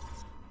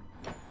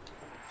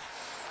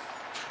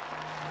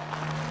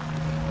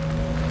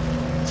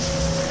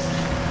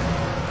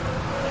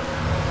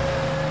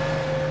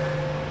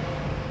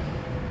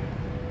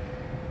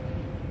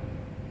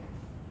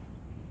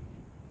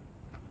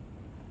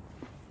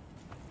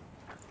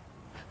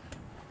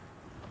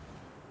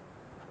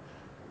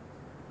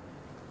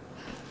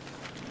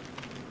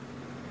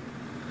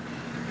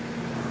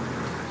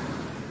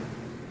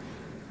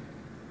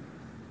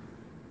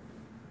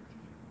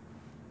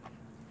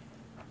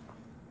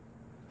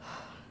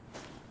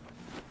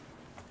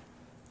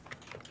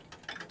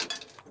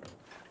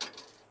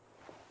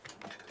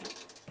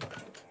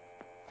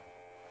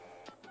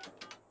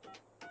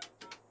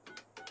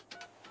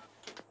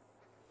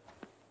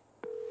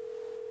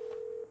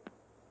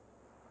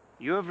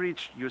 You have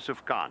reached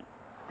Yusuf Khan.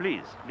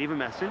 Please, leave a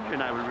message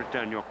and I will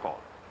return your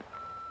call.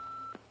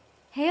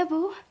 Hey,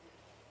 Abu.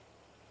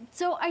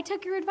 So I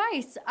took your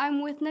advice.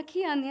 I'm with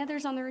Nakia and the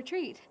others on the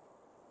retreat.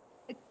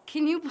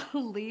 Can you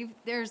believe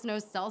there's no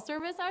cell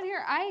service out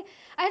here? I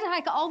had to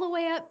hike all the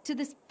way up to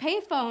this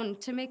payphone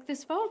to make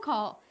this phone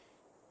call.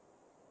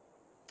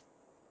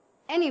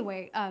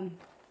 Anyway,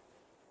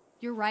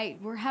 you're right.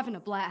 We're having a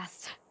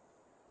blast.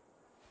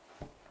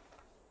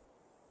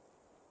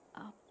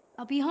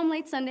 I'll be home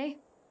late Sunday.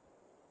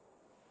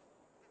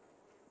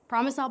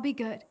 Promise I'll be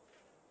good.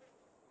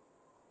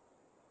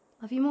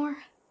 Love you more.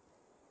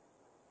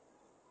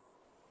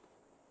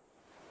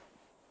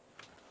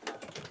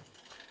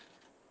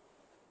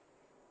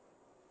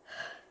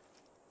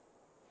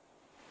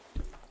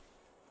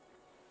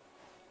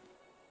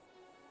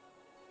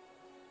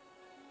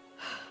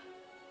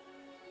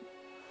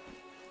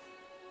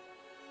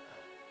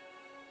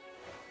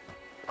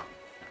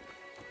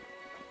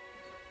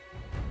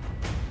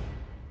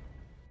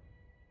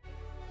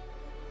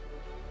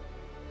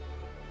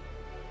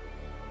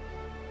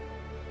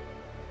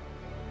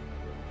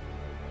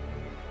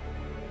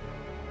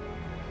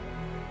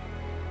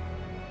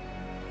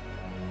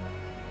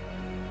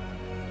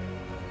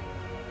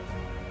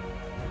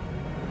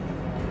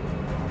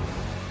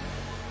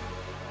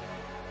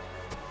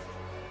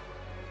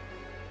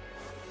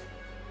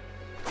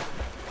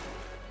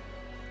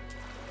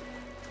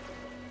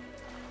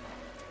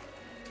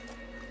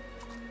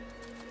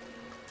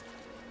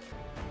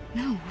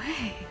 No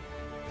way.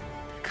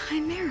 The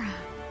Chimera.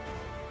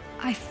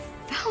 I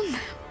found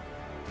them.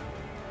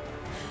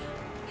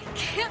 I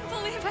can't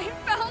believe I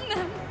found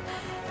them.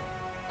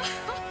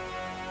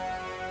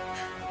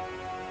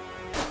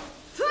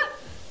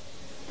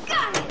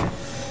 Got it.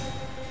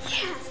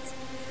 Yes.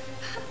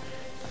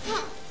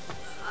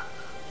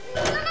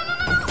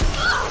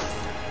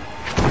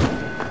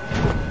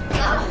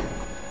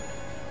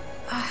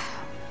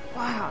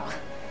 Wow.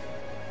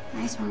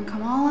 Nice one,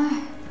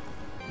 Kamala.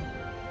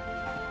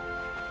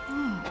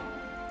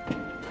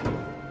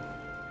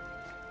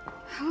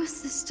 How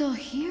is this still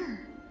here?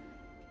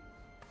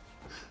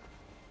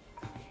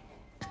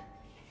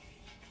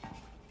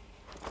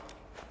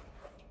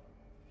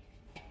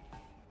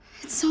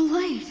 It's so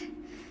light.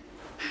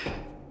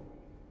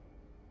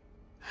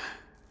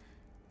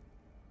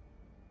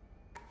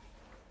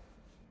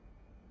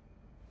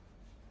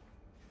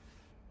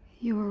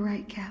 You were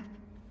right, Cap.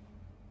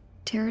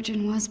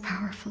 Terrigen was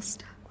powerful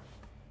stuff.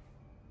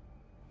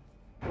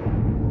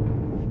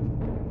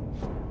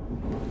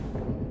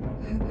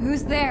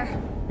 Who's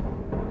there?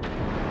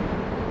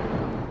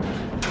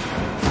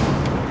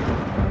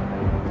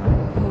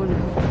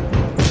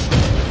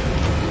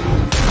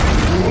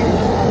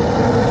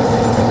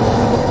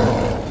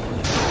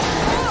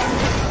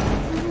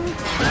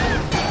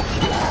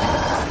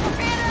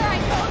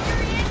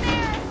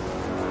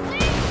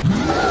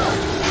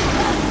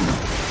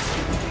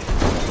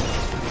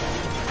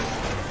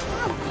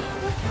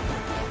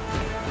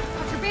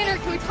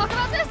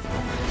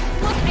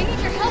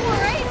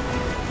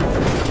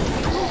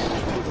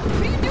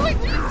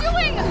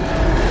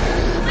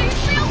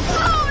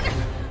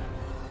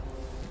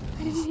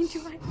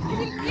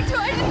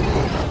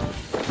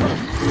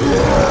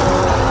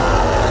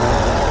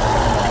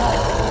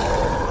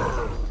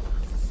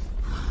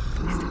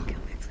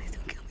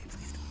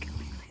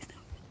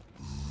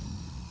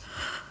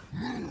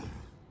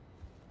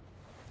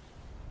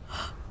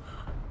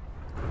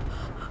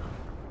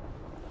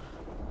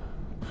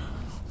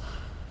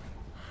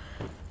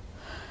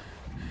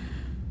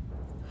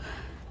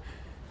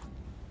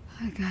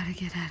 gotta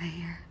get out of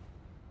here.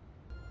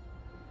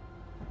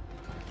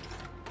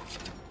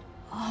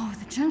 Oh,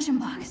 the junction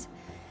box.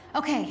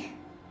 Okay.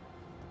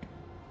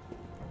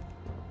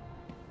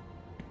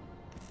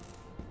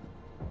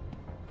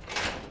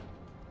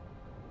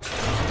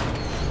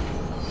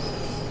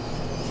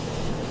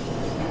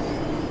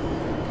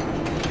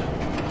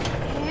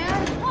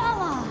 And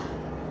voila!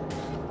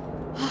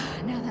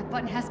 Now that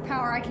button has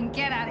power, I can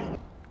get out of here.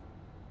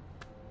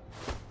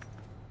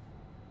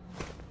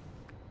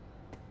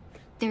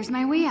 There's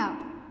my way out.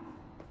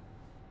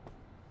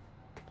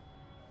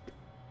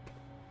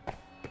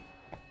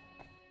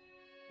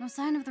 No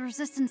sign of the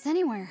resistance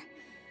anywhere.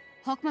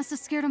 Hulk must have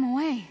scared him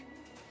away.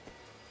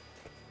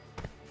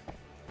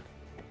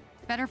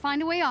 Better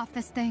find a way off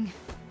this thing.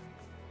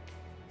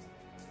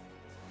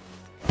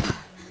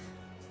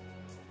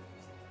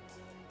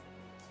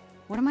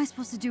 What am I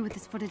supposed to do with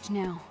this footage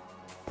now?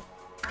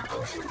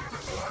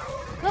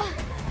 Ah!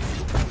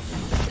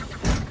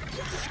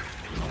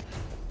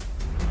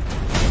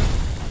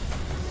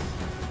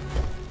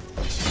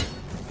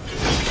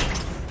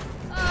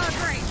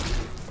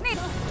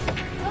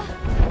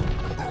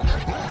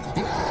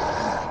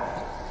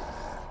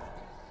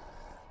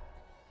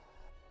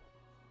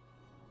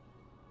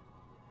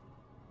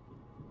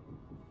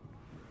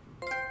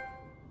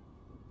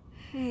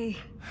 Hey,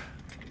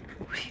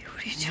 what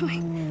are you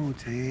doing? Oh,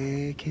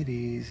 take it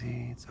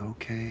easy. It's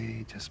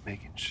okay. Just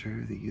making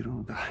sure that you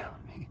don't die on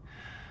me.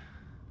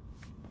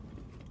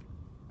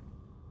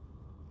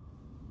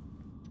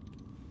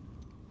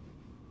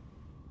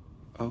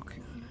 Okay.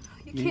 No.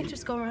 You can't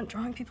just go around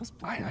drawing people's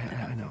blood.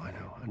 I know.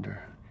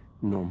 Under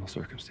normal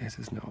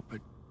circumstances, no,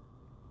 but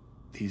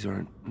these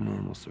aren't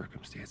normal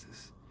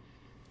circumstances.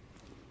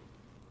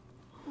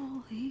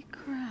 Holy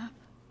crap.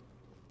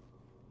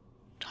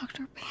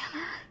 Dr.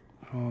 Banner?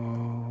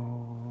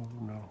 Oh,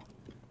 no.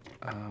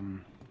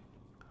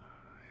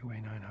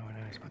 Highway 9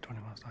 is about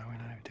 20 miles to Highway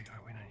 9. If you take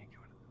Highway 9, you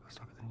go to the bus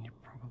stop, and then you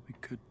probably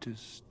could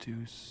just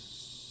do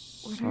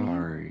What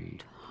are you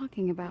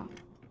talking about?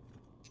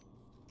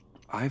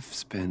 I've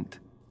spent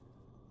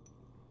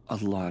a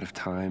lot of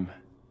time,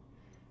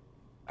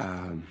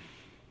 as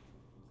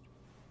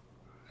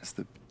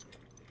the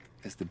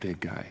big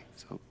guy,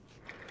 so.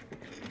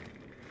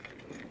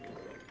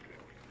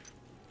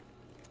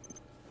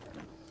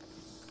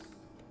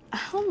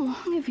 How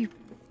long have you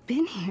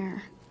been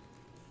here?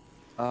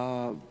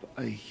 A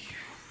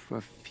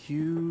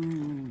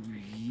few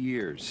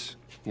years,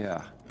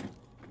 yeah.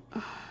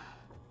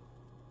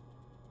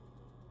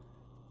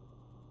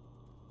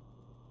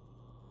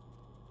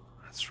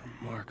 That's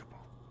remarkable.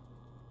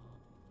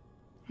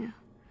 Yeah.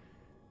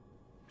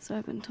 So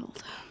I've been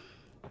told.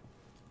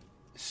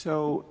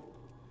 So,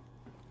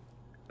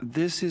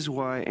 this is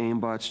why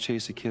aimbots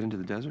chase a kid into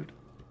the desert?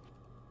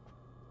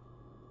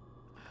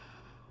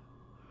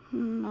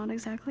 Not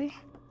exactly.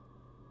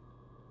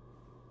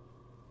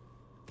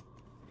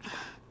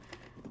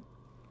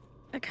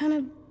 I kind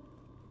of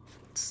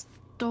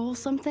stole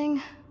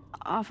something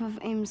off of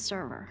AIM's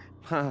server.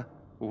 Huh?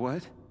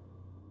 What?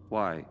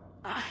 Why?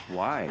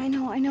 Why? I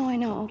know,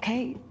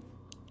 okay?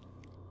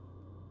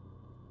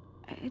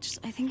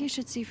 I think you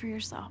should see for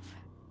yourself.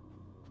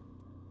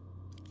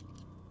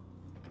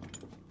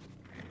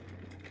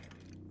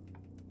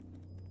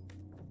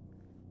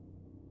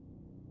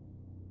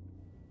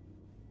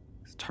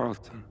 It's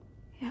Tarleton.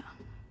 Yeah.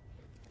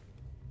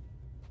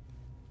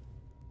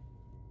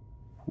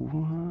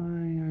 Why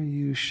are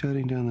you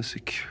shutting down the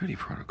security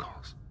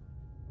protocols?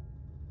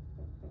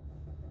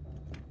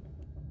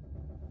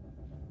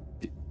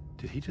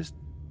 Did he just...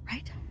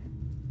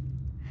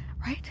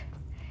 Right?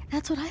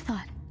 That's what I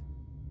thought.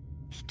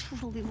 He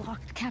totally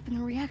locked Cap in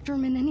the reactor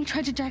room and then he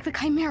tried to jack the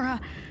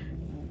Chimera.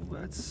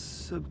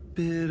 That's a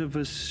bit of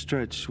a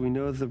stretch. We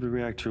know that the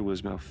reactor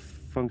was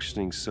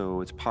malfunctioning,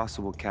 so it's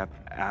possible Cap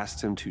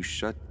asked him to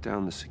shut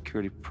down the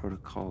security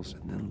protocols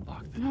and then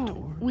lock the door.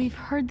 No, we've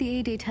heard the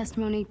A-Day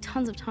testimony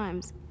tons of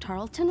times.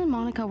 Tarleton and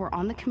Monica were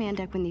on the command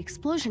deck when the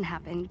explosion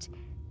happened,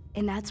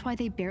 and that's why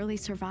they barely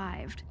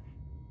survived.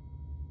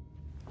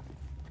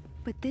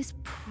 But this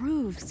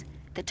proves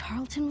that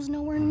Tarleton was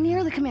nowhere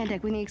near the command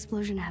deck when the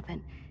explosion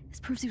happened. This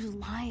proves he was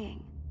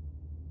lying.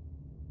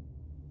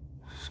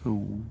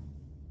 So,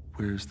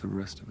 where's the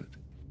rest of it?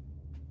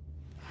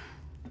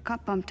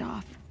 Got bumped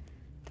off.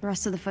 The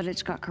rest of the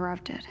footage got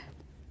corrupted.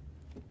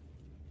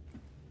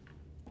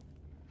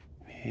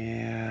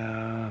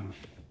 Yeah.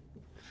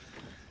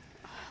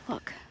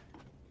 Look.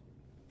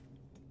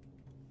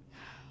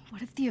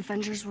 What if the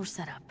Avengers were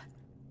set up?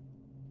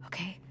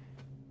 Okay?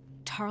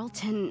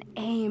 Tarleton,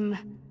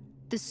 AIM,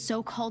 the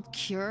so-called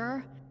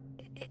cure,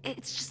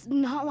 it's just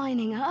not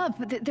lining up.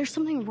 There's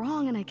something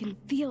wrong and I can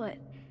feel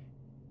it.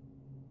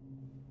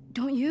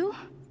 Don't you?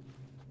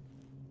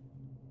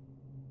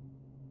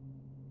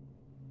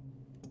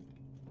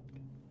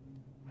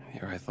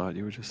 Here I thought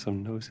you were just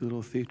some nosy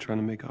little thief trying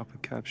to make off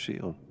with Cap's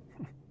shield.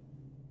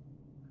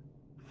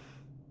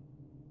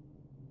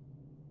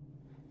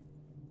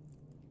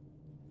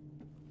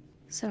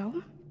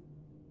 So?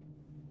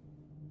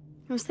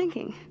 I was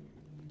thinking.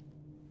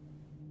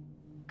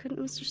 Couldn't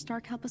Mr.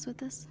 Stark help us with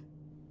this?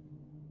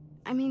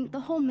 I mean, the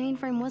whole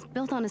mainframe was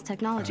built on his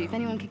technology. If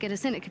anyone could get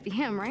us in, it could be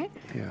him, right?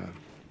 Yeah.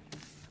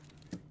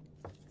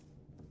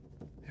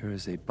 There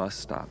is a bus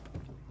stop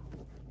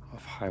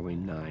off Highway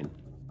 9.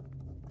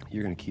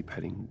 You're gonna keep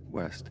heading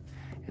west,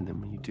 and then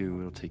when you do,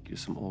 it'll take you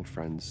to some old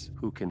friends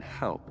who can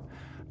help.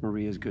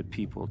 Maria's good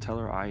people. Tell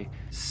her I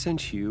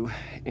sent you,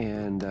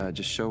 and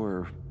just show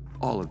her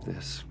all of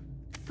this.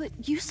 But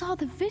you saw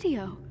the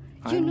video.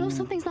 You know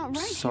something's not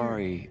right here.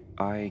 Sorry,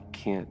 I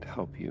can't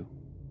help you.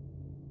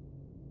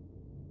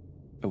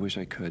 I wish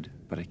I could,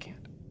 but I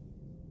can't.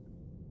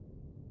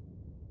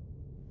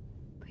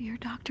 But you're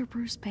Dr.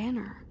 Bruce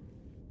Banner.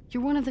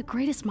 You're one of the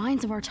greatest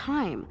minds of our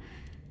time.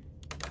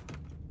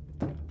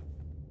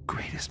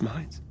 Greatest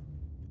minds?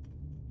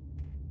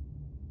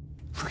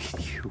 Look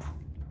at you.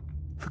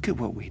 Look at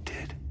what we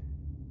did.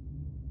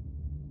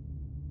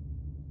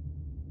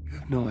 You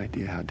have no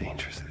idea how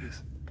dangerous it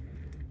is.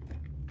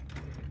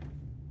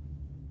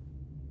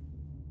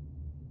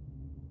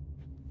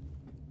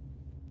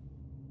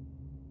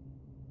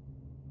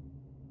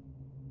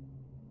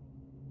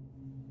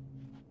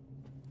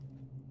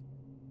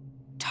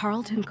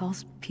 Tarleton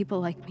calls people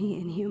like me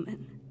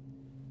inhuman.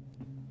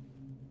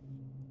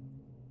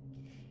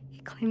 He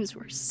claims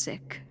we're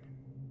sick,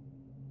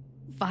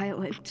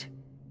 violent,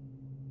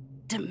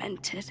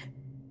 demented.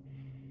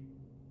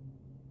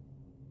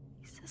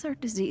 He says our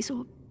disease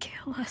will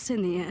kill us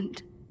in the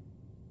end.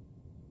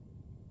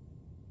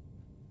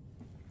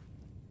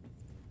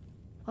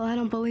 Well, I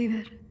don't believe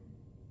it.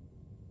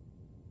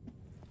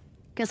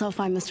 Guess I'll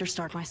find Mr.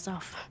 Stark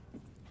myself.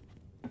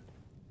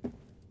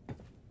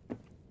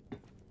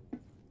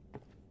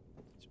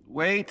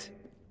 Wait.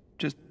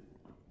 Just...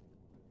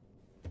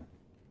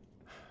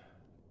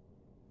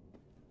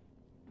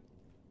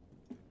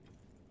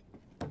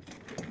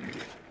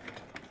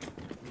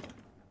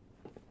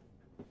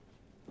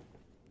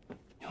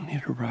 You'll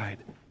need a ride.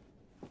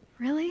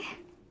 Really?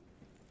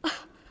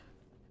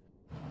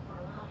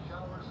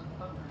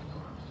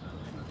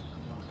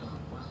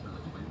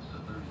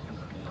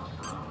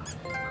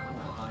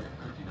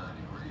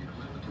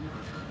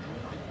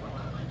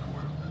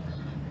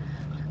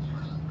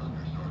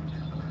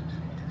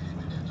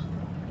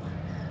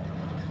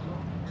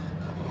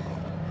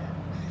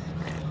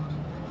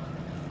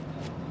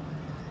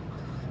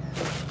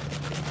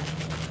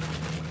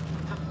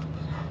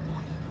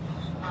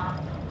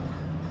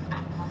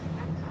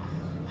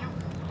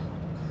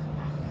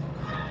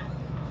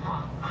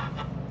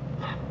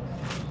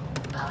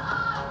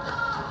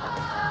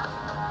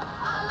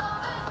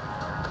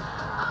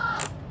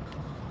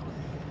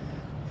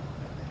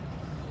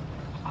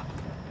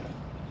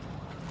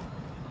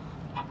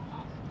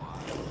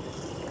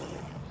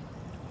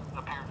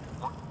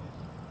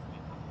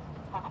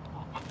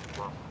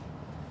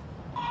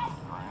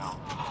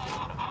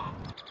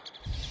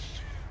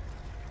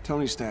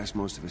 Tony stashed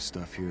most of his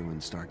stuff here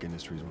when Stark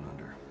Industries went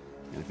under.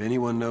 And if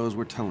anyone knows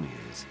where Tony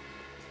is,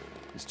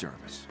 it's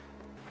Jarvis.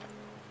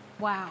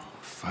 Wow.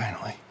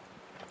 Finally.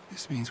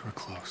 This means we're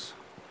close.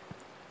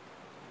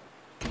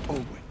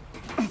 Oh,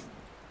 wait.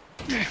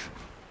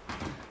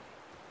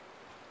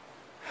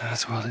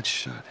 That's well it's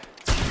shut.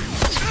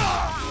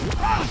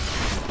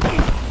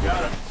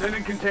 Got him. Send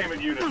in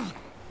containment units.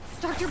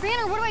 Dr.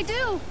 Banner, what do I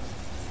do?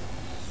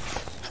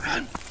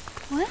 Run.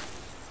 What?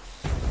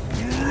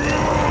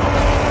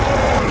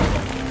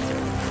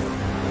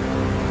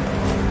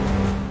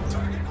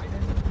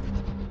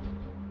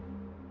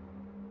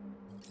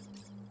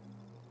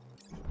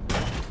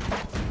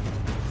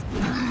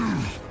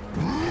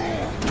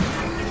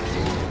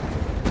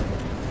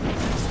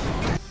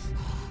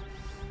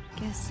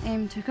 Guess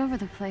AIM took over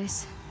the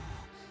place.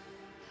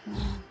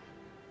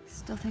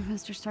 Still think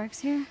Mr. Stark's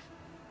here?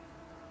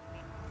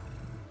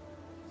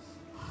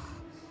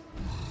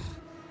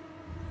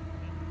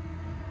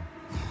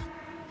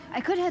 I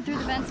could head through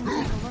the vents and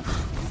take a look.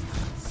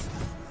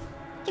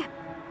 Yeah,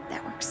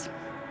 that works.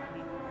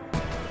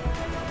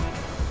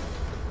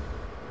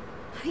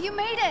 You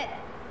made it!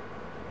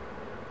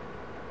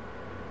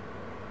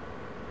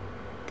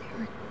 They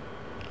were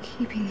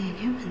keeping the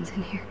Inhumans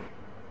in here.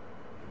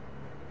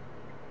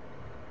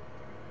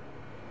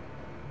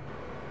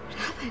 What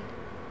happened?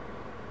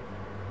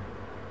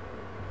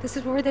 This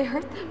is where they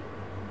hurt them.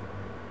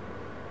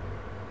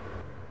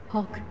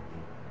 Hulk.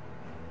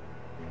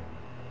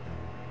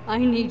 I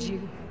need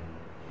you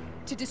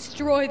to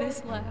destroy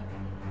this lab.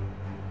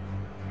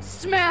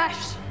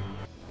 Smash!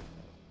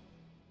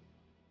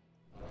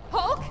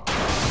 Hulk?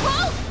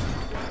 Hulk!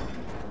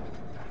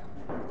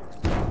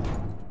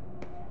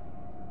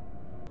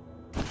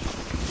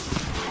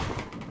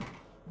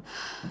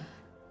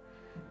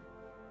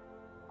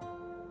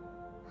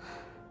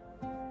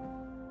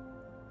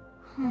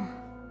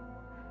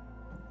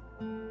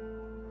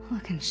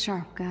 Looking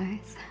sharp,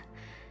 guys.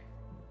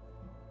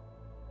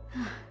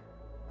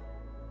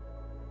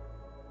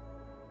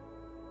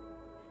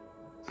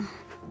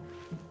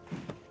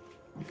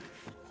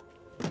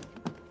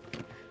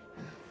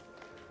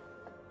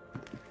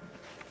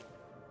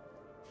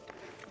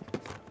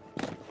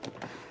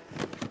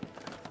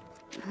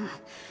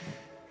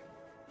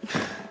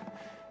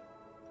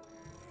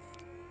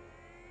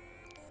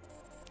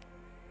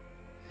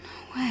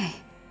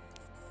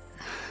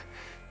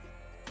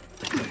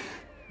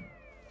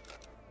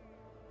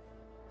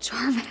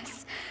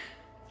 Jarvis.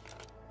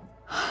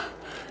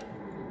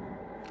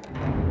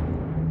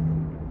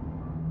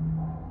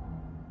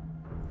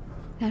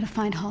 Now to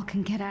find Hulk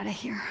and get out of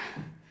here.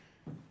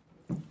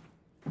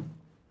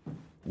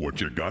 What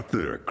you got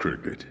there,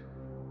 Cricket?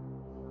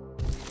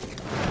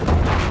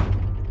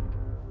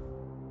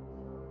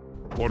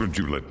 Why don't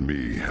you let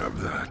me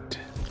have that?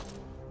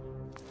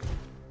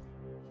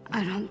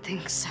 I don't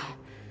think so.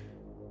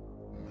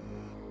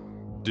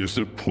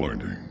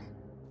 Disappointing.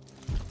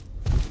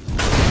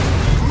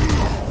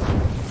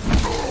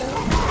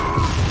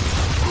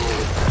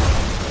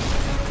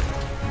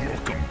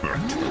 Welcome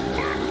back to the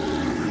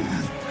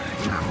planet.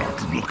 You're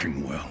not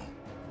looking well.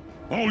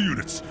 All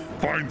units,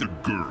 find the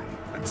girl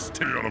and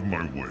stay out of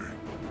my way.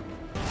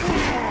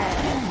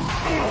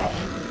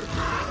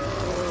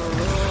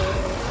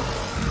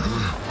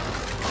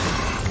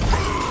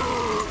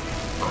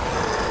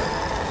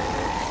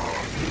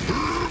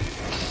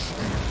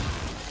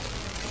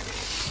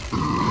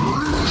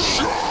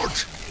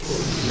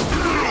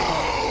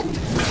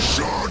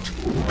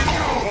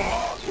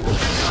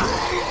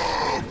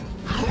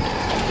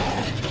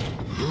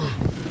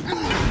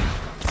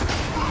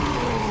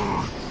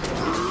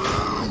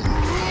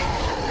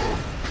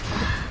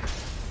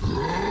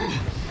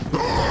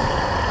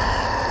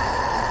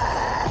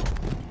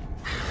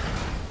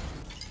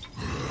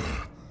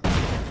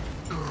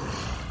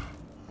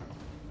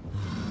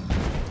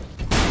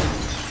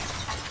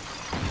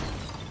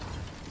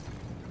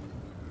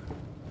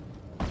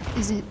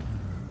 Is it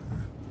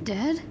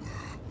dead?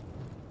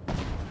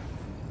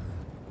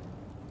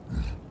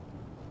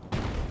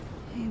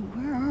 Hey,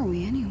 where are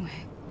we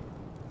anyway?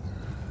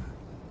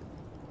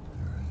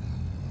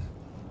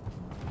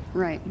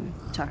 Right, I'm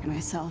talking to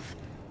myself.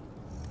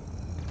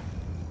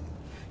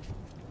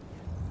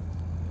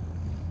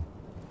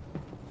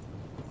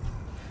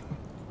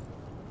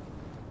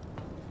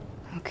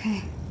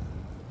 Okay.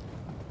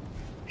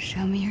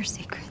 Show me your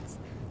secrets.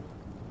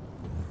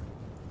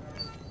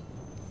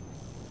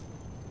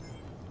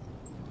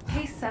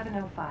 Case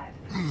 705.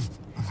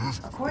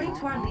 According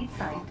to our lead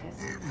scientist,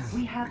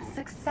 we have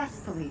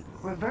successfully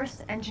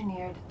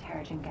reverse-engineered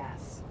Terrigen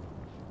gas.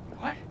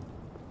 What?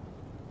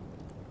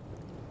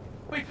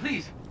 Wait,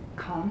 please.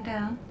 Calm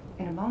down.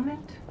 In a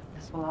moment,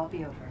 this will all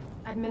be over.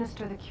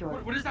 Administer the cure.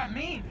 What does that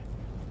mean?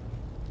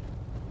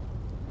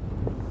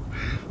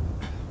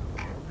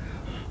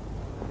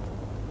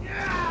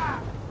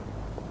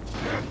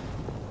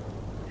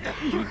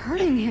 You're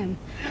hurting him.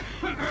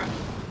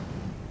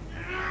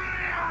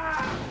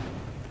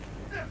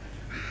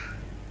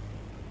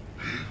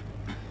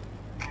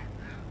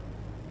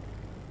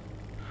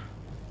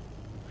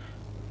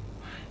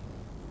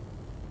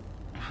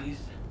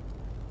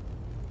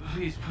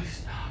 Please. Please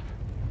stop.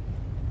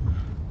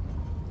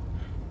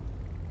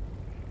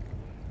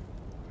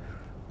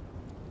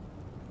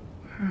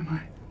 Where am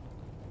I?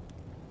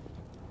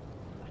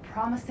 A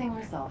promising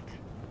result.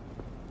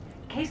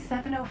 Case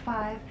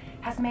 705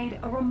 has made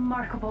a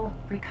remarkable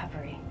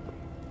recovery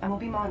and will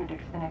be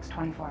monitored for the next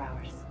 24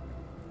 hours.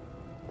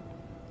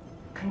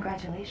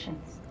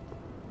 Congratulations.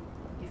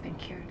 You've been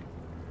cured.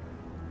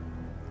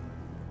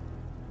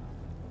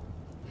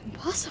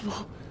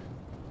 Impossible.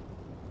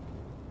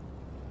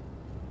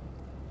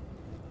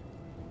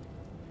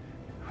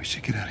 We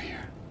should get out of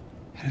here.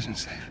 It isn't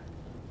safe.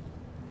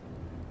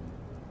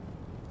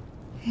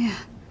 Yeah.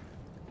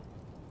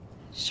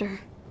 Sure.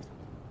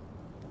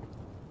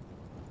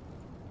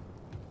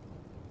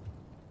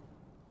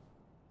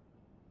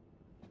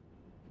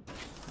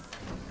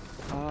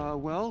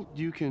 Well,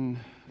 you can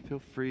feel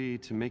free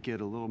to make it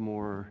a little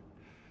more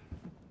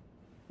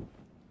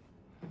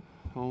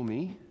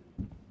homey.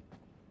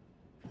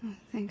 Oh,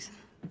 thanks.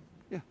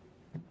 Yeah.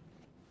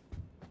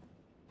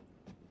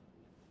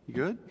 You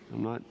good?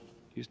 I'm not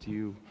used to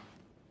you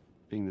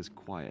being this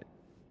quiet.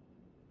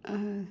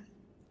 Yeah,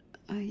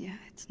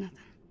 it's nothing.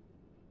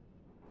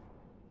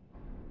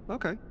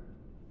 Okay.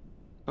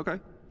 Okay.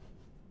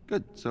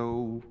 Good.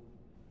 So,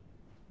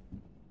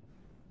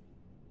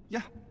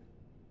 yeah.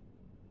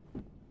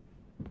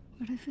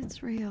 What if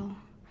it's real?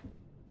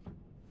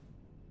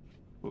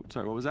 Oh,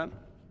 sorry, what was that?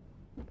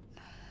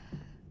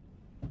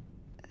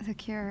 The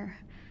cure.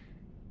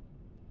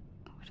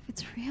 What if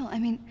it's real? I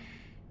mean,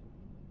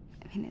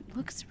 it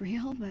looks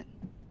real, but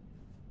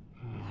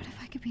what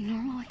if I could be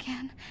normal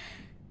again?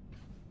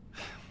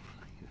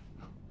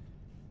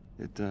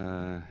 It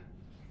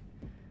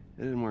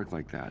didn't work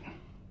like that.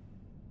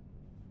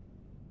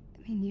 I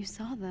mean, you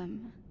saw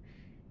them.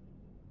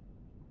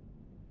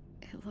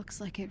 It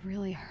looks like it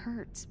really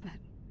hurts, but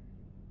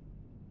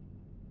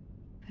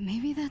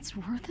maybe that's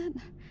worth it?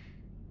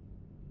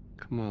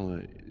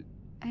 Kamala...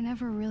 I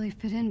never really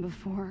fit in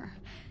before.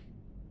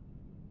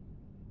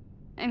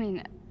 I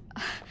mean,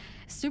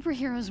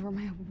 superheroes were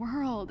my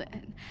world,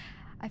 and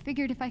I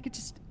figured if I could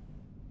just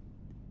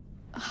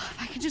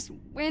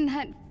win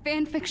that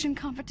fan fiction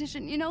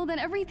competition, you know, then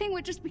everything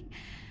would just be...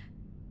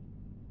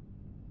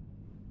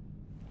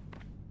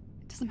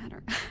 It doesn't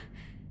matter.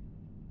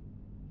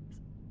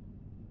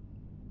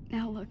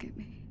 Now look at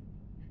me.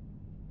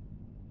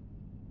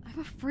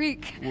 I'm a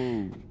freak.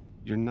 Whoa,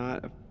 you're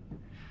not a...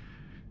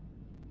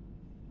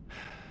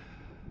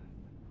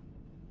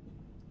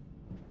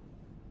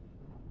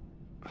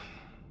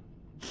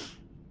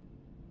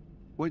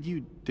 What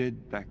you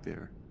did back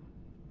there.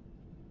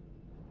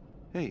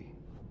 Hey.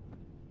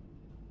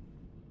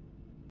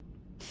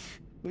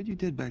 What you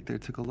did back there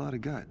took a lot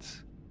of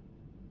guts.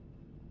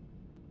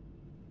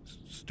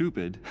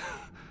 Stupid.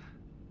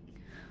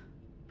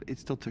 But it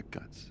still took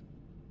guts.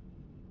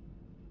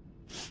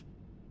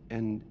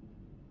 And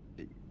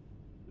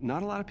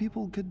not a lot of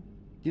people could,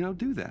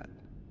 do that.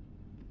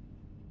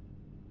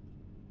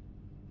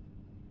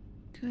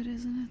 Good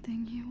isn't a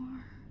thing you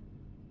are.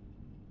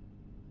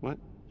 What?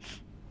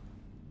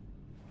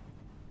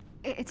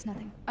 It's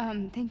nothing.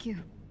 Thank you.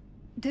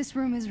 This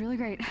room is really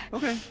great.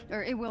 Okay.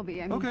 Or it will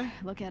be. I mean, okay.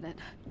 Look at it.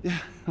 Yeah,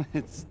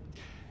 it's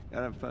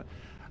kind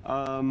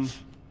of,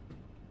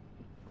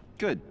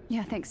 good.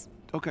 Yeah, thanks.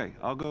 Okay,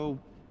 I'll go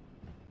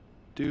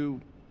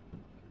do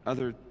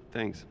other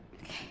things.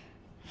 Okay.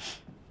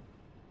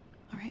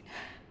 All right.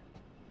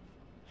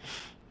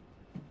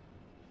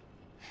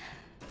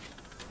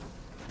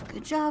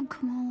 Good job,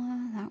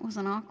 Kamala. That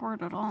wasn't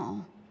awkward at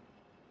all.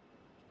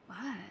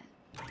 What?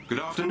 Good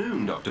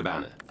afternoon, Dr.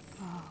 Banner.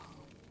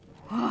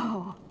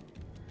 Whoa.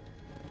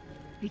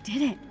 We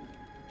did it.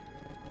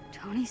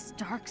 Tony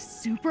Stark's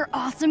super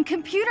awesome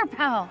computer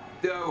pal.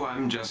 Oh,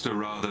 I'm just a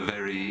rather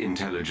very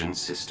intelligent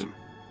system.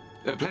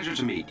 A pleasure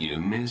to meet you,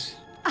 Miss.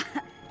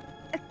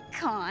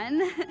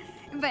 Khan.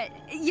 But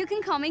you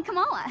can call me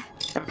Kamala.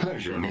 A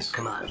pleasure, Miss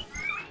Kamala.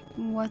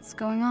 What's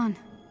going on?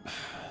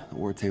 The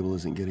war table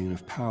isn't getting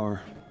enough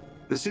power.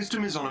 The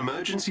system is on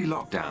emergency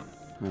lockdown.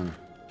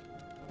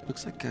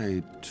 Looks like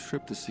I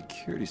tripped the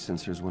security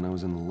sensors when I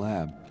was in the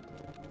lab.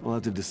 We'll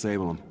have to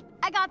disable them.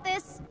 I got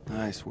this.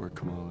 Nice work,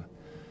 Kamala.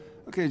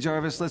 Okay,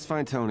 Jarvis, let's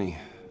find Tony.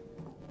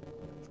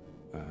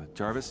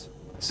 Jarvis?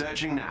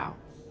 Searching now.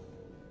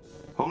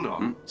 Hold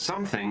on.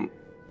 Something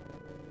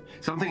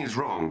is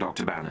wrong,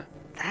 Dr. Banner.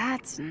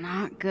 That's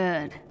not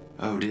good.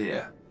 Oh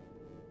dear.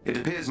 It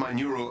appears my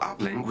neural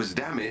uplink was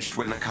damaged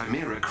when the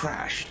Chimera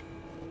crashed.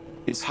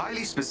 It's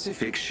highly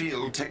specific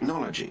SHIELD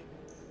technology.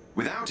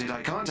 Without it,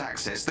 I can't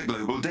access the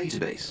global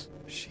database.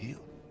 SHIELD?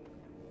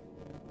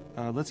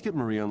 Let's get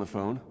Maria on the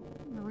phone.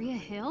 Maria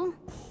Hill?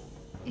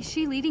 Is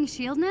she leading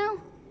SHIELD now?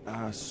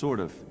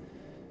 Sort of.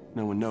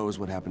 No one knows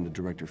what happened to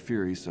Director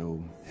Fury,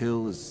 so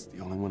Hill is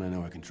the only one I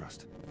know I can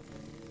trust.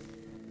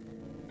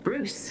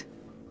 Bruce,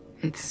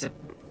 it's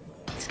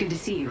good to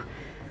see you.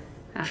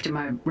 After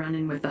my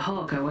run-in with the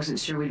Hulk, I wasn't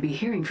sure we'd be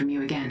hearing from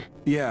you again.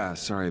 Yeah,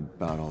 sorry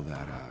about all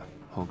that.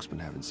 Hulk's been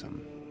having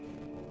some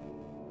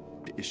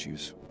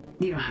issues.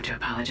 You don't have to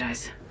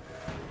apologize.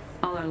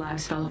 All our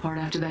lives fell apart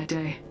after that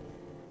day.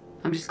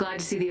 I'm just glad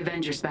to see the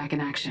Avengers back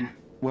in action.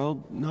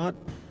 Well, not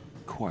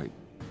quite.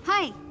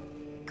 Hi,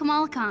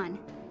 Kamala Khan.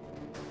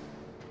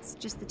 It's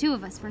just the two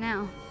of us for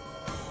now.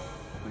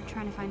 We're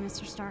trying to find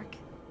Mr. Stark.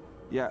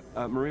 Yeah,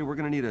 Marie, we're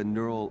gonna need a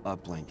neural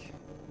uplink.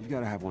 You've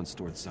gotta have one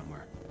stored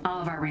somewhere.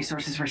 All of our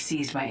resources were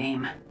seized by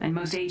AIM, and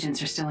most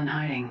agents are still in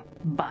hiding.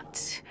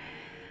 But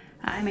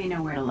I may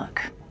know where to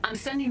look. I'm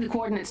sending the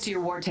coordinates to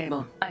your war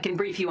table. I can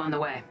brief you on the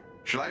way.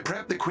 Shall I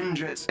prep the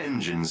Quinjet's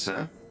engine,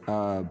 sir?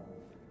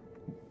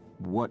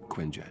 What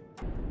Quinjet?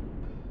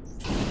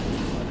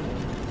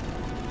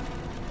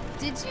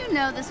 Did you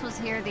know this was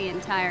here the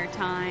entire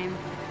time?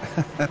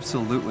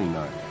 Absolutely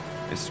not.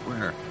 I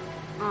swear.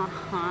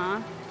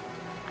 Uh-huh.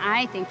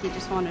 I think you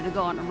just wanted to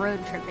go on a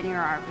road trip in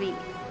your RV.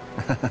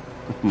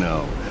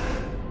 No.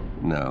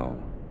 No.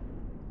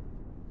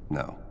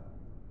 No.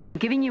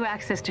 Giving you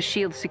access to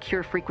SHIELD's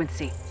secure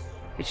frequency.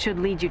 It should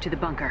lead you to the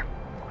bunker.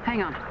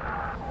 Hang on.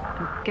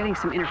 I'm getting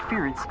some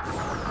interference.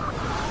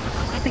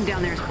 Something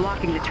down there is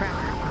blocking the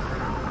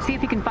tracker. See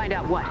if you can find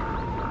out what.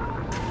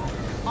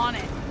 On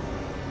it.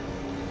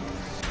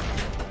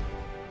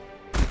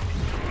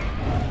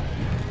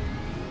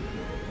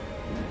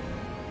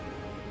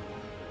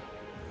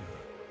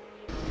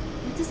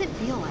 What does it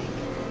feel like?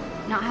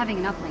 Not having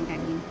an uplink, I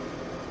mean.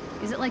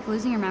 Is it like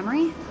losing your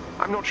memory?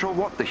 I'm not sure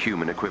what the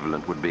human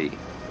equivalent would be.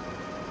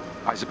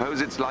 I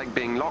suppose it's like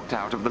being locked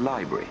out of the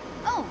library.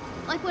 Oh,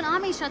 like when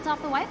Ami shuts off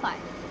the Wi-Fi.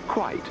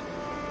 Quite.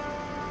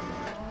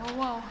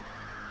 Whoa.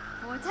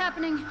 What's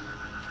happening?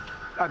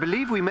 I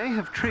believe we may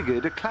have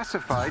triggered a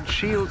classified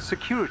SHIELD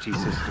security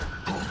system.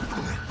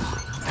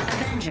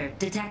 Avenger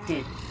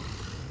detected.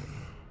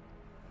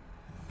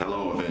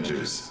 Hello,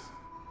 Avengers.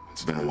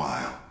 It's been a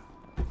while.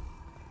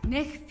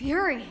 Nick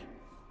Fury.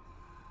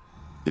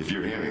 If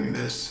you're hearing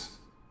this,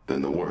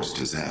 then the worst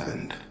has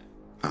happened.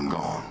 I'm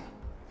gone,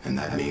 and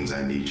that means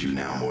I need you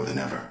now more than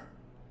ever.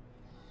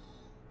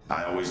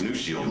 I always knew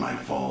SHIELD might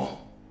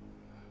fall,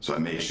 so I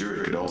made sure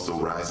it could also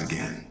rise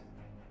again.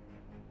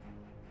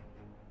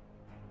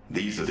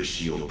 These are the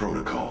SHIELD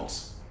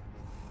protocols.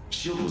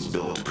 SHIELD was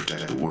built to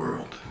protect the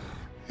world.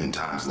 In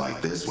times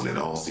like this, when it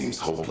all seems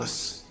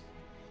hopeless,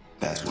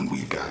 that's when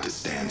we've got to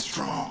stand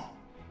strong.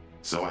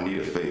 So I need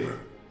a favor.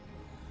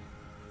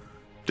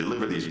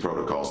 Deliver these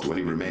protocols to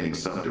any remaining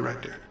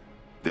sub-director.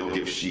 They'll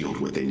give SHIELD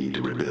what they need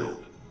to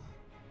rebuild.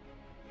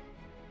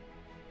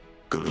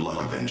 Good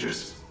luck,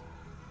 Avengers.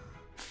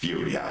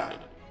 Fury out.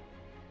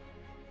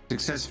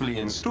 Successfully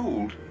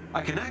installed,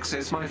 I can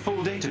access my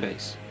full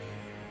database.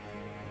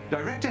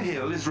 Director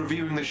Hill is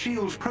reviewing the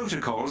SHIELD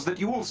protocols that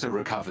you also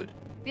recovered.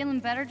 Feeling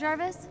better,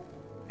 Jarvis?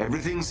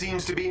 Everything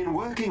seems to be in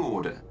working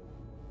order.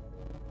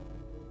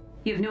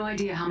 You have no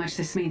idea how much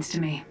this means to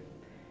me.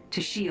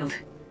 To S.H.I.E.L.D.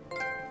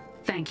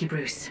 Thank you,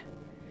 Bruce.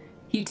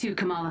 You too,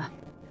 Kamala.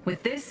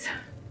 With this,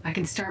 I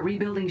can start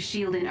rebuilding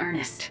S.H.I.E.L.D. in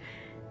earnest.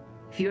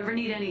 If you ever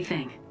need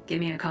anything, give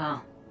me a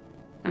call.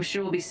 I'm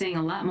sure we'll be seeing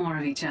a lot more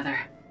of each other.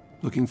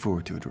 Looking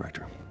forward to it,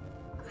 Director.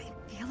 I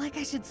feel like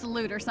I should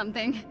salute or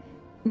something.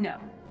 No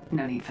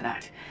need for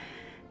that.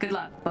 Good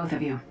luck, both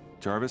of you.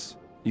 Jarvis,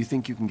 you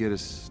think you can get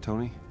us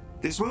Tony?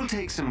 This will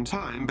take some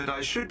time, but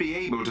I should be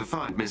able to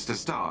find Mr.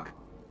 Stark.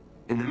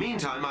 In the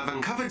meantime, I've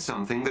uncovered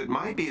something that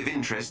might be of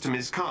interest to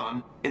Ms.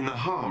 Khan in the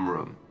harm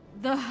room.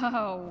 The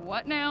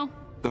what now?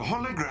 The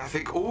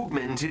holographic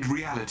augmented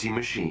reality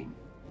machine.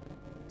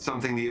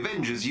 Something the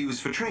Avengers use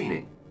for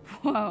training.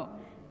 Whoa,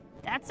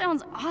 that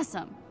sounds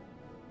awesome.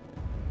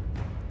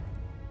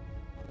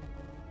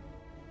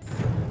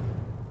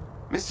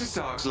 Mr.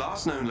 Stark's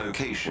last known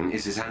location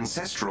is his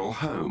ancestral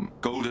home,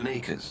 Golden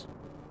Acres.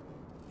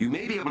 You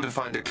may be able to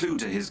find a clue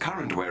to his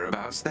current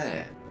whereabouts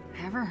there.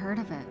 Never heard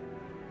of it.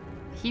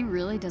 He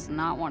really does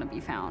not want to be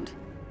found.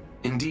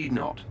 Indeed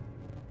not.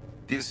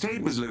 The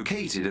estate was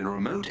located in a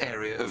remote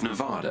area of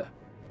Nevada.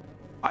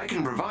 I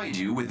can provide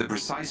you with the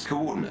precise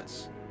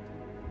coordinates.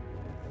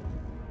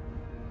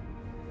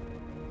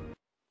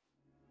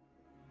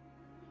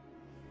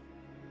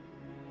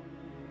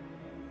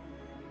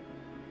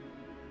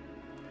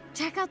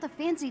 Check out the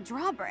fancy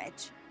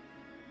drawbridge.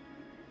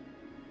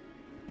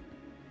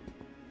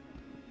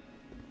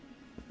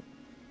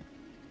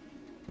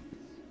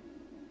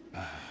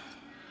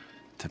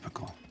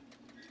 Typical.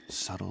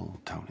 Subtle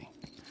Tony.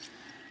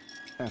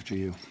 After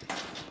you.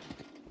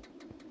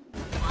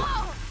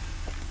 Oh!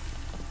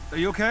 Are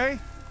you okay?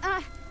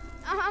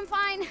 I'm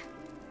fine.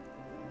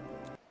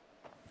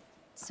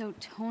 So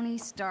Tony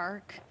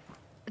Stark,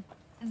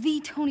 the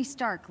Tony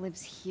Stark,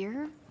 lives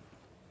here?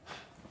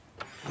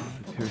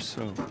 It appears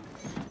so.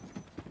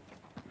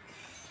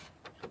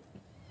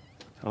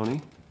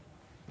 Tony?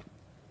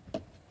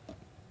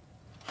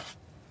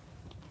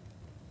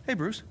 Hey,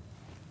 Bruce.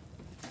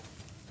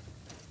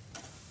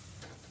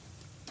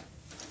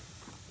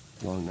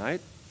 Long night?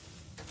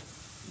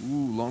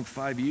 Ooh, long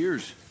 5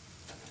 years.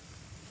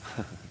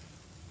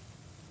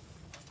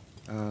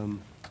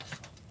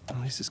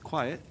 At least it's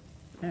quiet.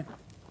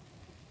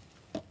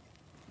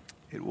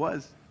 It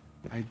was.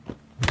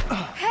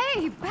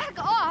 Hey, back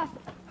off!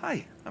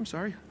 Hi, I'm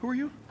sorry. Who are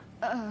you?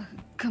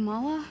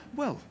 Kamala?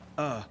 Well,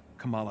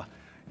 Kamala,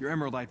 your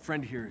Emeraldite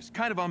friend here is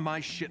kind of on my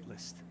shit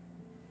list.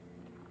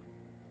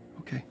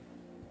 Okay.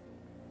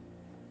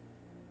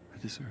 I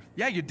deserve it.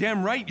 Yeah, you're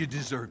damn right you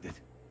deserved it.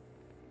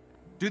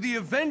 Do the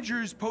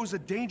Avengers pose a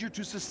danger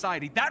to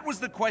society? That was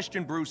the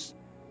question, Bruce.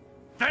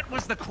 That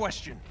was the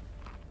question.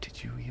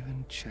 Did you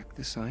even check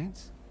the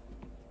science?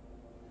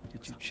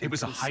 Did you check It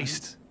was a the heist,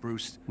 science?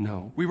 Bruce.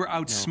 No. We were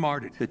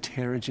outsmarted. No. The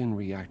Terrigen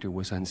reactor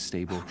was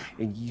unstable,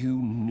 and you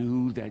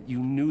knew that. You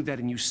knew that,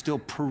 and you still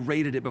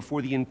paraded it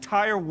before the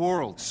entire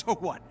world. So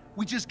what?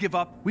 We just give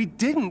up? We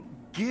didn't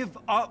give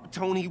up,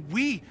 Tony.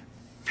 We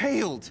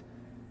failed.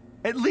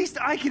 At least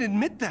I can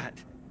admit that.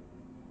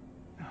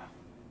 No,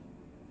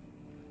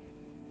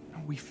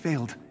 we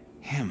failed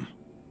him.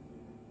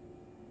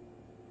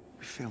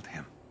 We failed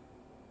him.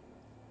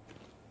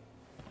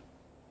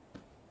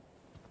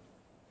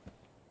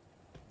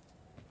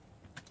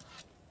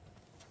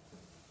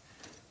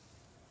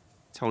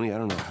 Tony, I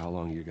don't know how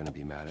long you're gonna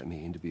be mad at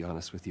me, and to be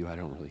honest with you, I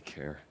don't really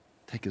care.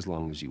 Take as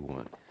long as you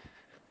want.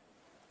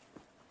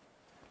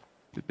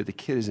 But the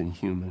kid isn't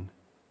human.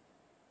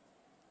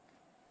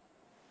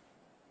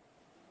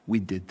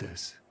 We did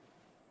this.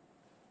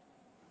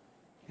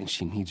 And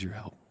she needs your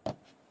help.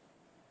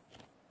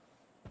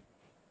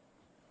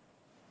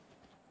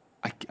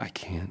 I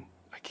can't.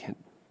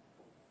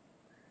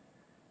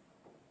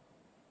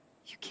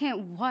 You can't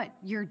what?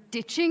 You're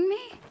ditching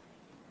me?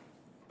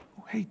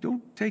 Oh, hey,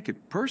 don't take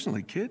it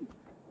personally, kid.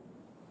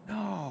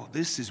 No,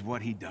 this is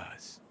what he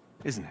does,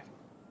 isn't it?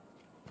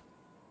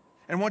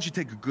 And why don't you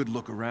take a good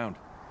look around,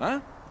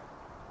 huh?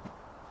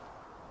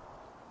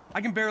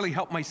 I can barely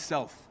help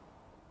myself.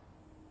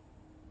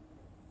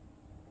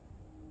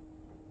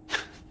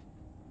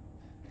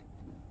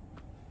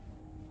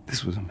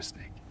 This was a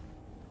mistake.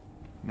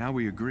 Now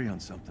we agree on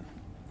something.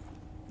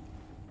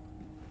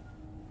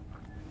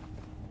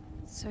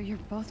 So you're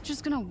both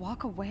just gonna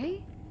walk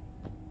away?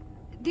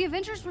 The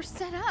Avengers were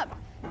set up.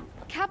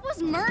 Cap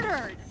was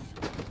murdered.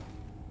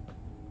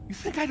 You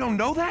think I don't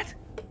know that?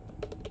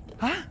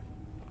 Huh?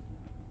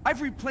 I've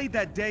replayed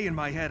that day in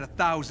my head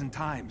 1,000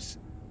 times.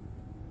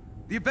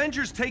 The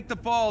Avengers take the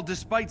fall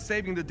despite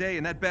saving the day,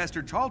 and that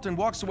bastard Charlton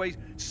walks away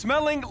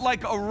smelling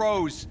like a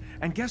rose.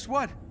 And guess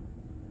what?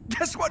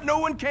 Guess what? No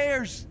one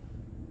cares.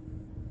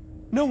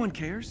 No one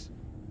cares.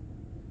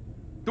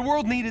 The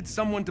world needed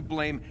someone to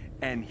blame,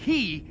 and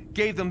he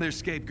gave them their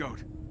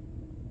scapegoat.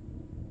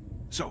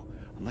 So,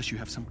 unless you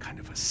have some kind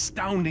of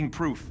astounding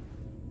proof,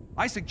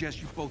 I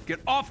suggest you both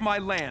get off my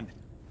land.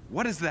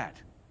 What is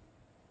that?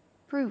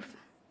 Proof.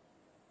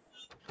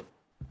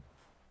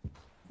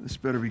 This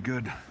better be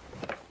good.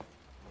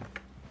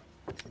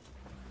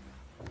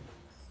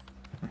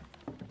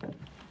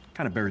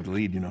 Kind of buried the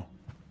lead, you know.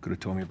 Could have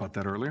told me about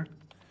that earlier.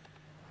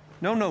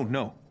 No.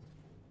 No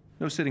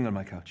sitting on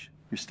my couch.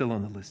 You're still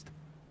on the list.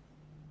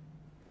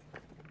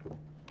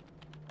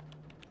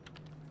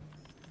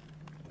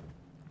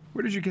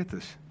 Where did you get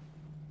this?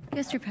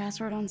 Guessed your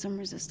password on some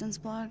resistance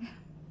blog.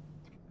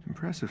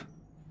 Impressive.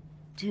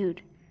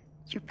 Dude,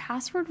 your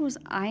password was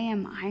I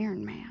am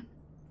Iron Man.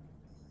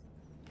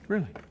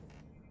 Really?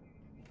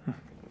 Huh.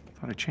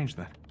 Thought I changed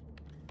that.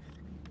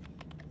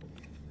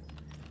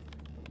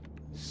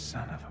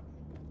 Son of a...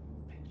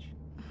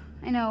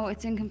 I know,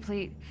 it's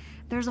incomplete.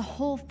 There's a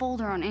whole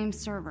folder on AIM's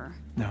server.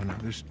 No,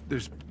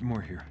 there's more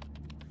here.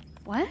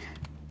 What?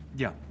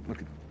 Yeah,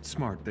 look, it's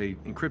smart. They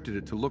encrypted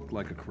it to look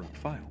like a corrupt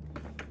file.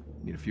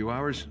 Need a few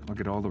hours, I'll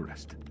get all the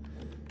rest.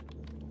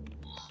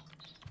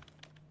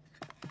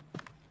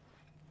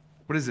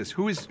 What is this?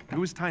 Who is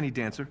Tiny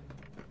Dancer?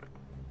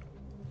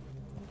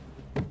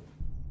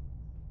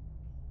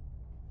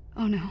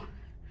 Oh no.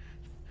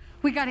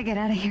 We gotta get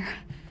out of here.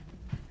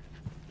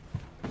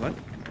 What?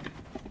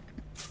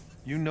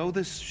 You know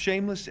this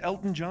shameless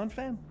Elton John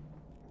fan?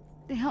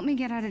 They helped me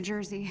get out of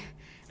Jersey.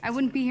 I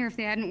wouldn't be here if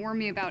they hadn't warned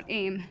me about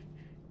AIM.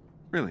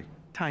 Really?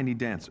 Tiny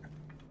Dancer?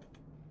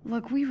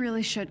 Look, we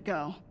really should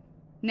go.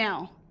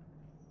 Now.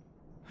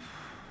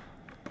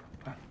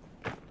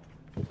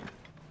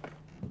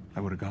 I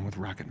would have gone with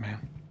Rocket Man.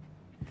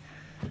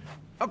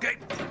 Okay.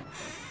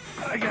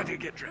 I gotta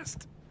get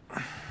dressed.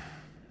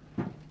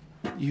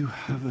 You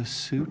have a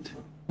suit?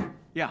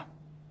 Yeah.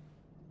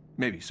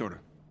 Maybe, sort of.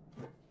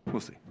 We'll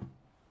see.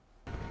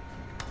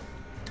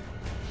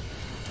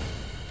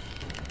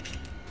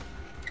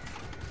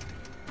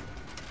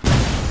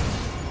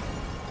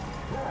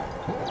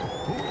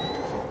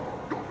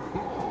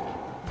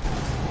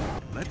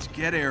 Let's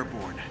get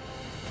airborne.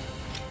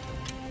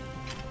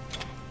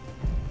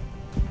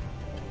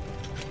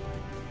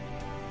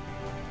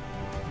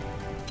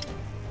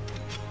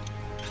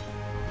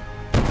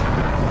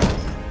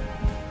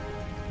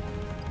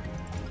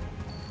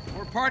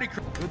 More party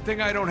crew. Good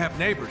thing I don't have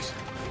neighbors.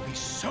 They'd be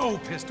so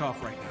pissed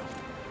off right now.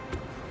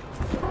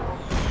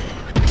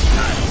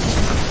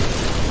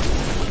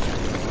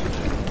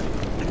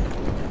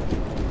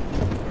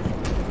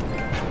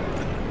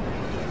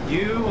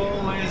 You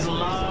always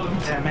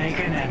love to make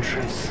an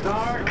entrance,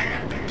 Stark.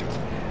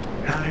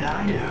 How did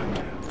I do?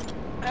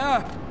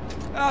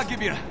 I'll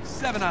give you a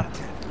 7 out of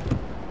 10.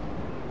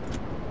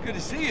 Good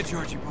to see you,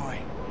 Georgie boy.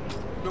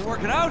 Been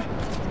working out?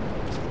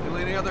 Still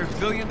any other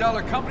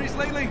billion-dollar companies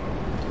lately?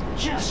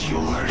 Just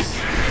yours.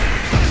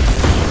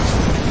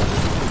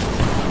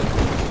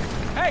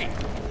 Hey!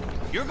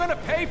 You're gonna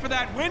pay for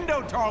that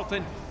window,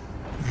 Tarleton!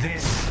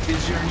 This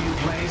is your new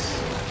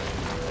place?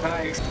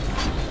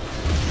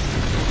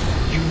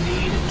 You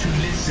need to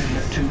listen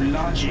to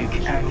logic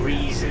and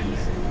reason.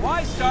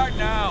 Why start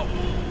now?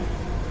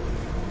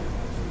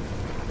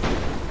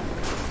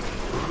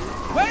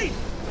 Wait!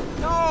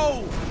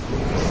 No!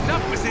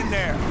 Stuff was in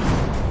there!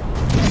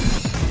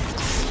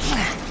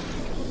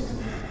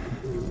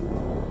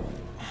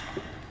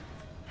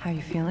 How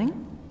you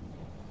feeling?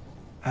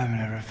 I've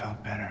never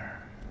felt better.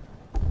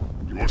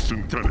 Your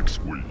synthetics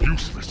were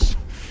useless.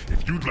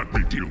 If you'd let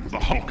me deal with the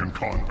Hulk and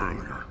Khan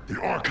earlier,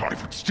 the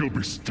Archive would still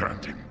be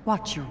standing.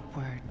 Watch your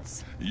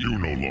words. You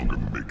no longer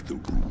make the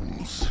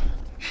rules.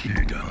 He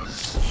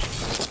does.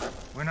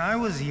 When I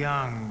was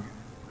young,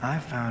 I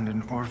found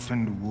an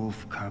orphaned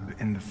wolf cub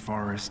in the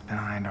forest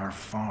behind our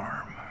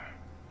farm.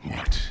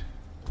 What?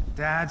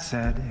 Dad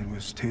said it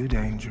was too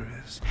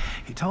dangerous.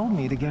 He told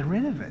me to get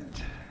rid of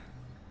it.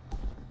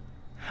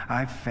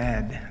 I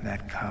fed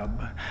that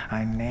cub.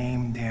 I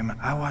named him.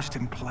 I watched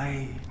him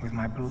play with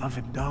my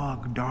beloved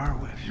dog,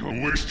 Darwin.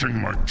 You're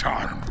wasting my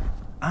time.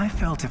 I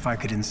felt if I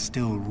could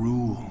instill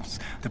rules,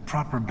 the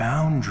proper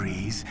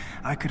boundaries,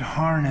 I could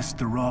harness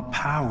the raw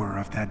power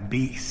of that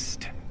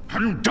beast.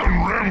 Have you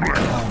done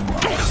rambling?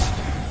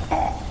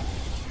 Almost.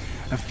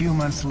 A few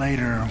months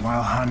later,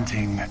 while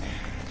hunting,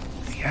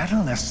 the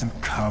adolescent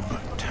cub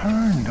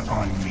turned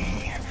on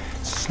me,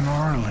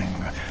 snarling,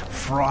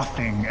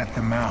 frothing at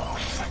the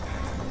mouth.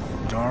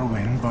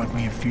 Darwin bought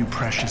me a few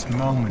precious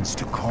moments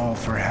to call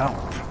for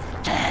help.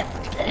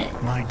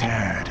 My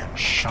dad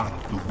shot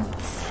the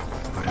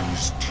wolf, but it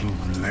was too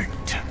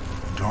late.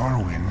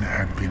 Darwin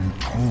had been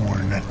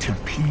torn to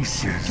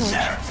pieces.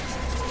 George.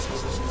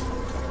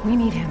 We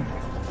need him.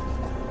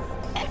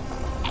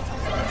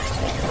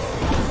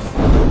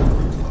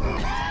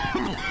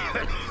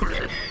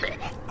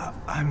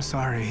 I'm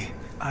sorry.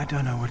 I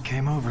don't know what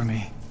came over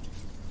me.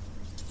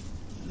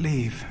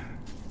 Leave.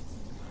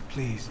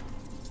 Please.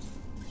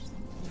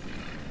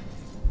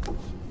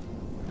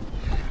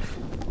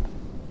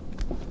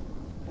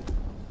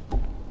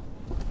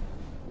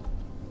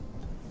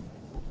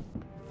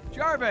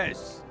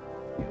 Jarvis!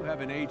 You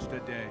haven't aged a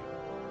day.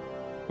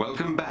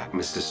 Welcome back,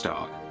 Mr.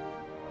 Stark.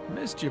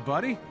 Missed you,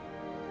 buddy.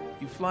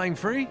 You flying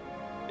free?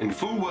 In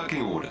full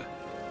working order.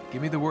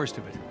 Give me the worst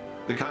of it.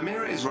 The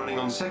Chimera is running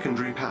on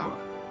secondary power.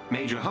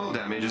 Major hull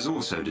damage is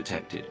also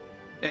detected.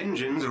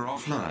 Engines are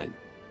offline.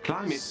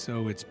 Climate...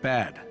 So it's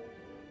bad.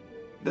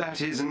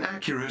 That is an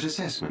accurate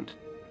assessment.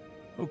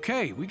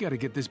 Okay, we gotta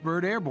get this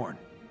bird airborne.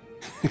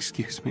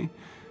 Excuse me?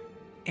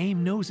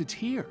 AIM knows it's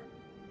here,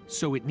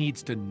 so it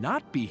needs to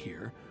not be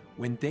here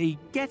when they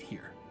get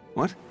here.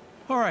 What?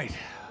 All right.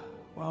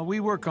 While we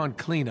work on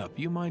cleanup,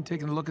 you mind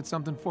taking a look at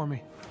something for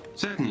me?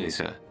 Certainly,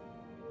 sir.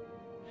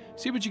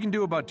 See what you can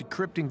do about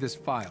decrypting this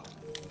file.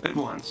 At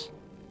once.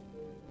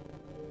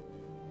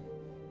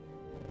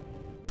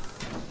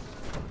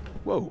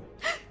 Whoa.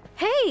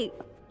 Hey!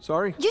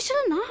 Sorry? You should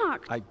have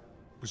knocked. I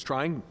was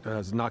trying. I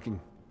was knocking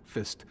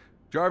fist.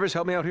 Jarvis,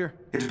 help me out here.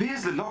 It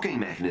appears the locking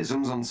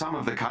mechanisms on some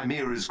of the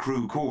Chimera's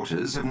crew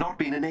quarters have not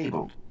been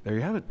enabled. There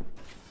you have it.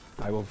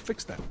 I will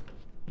fix that.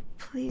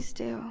 Please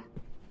do. I'm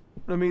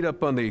gonna meet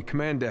up on the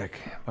command deck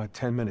about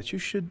 10 minutes. You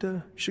should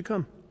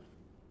come.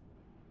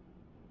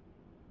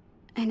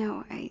 I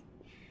know, I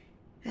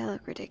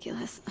look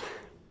ridiculous.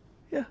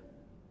 Yeah,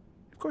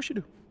 of course you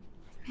do.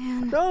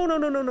 Man.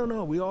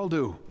 No. We all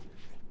do.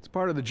 It's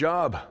part of the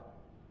job. Have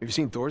you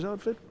seen Thor's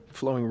outfit?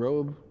 Flowing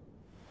robe,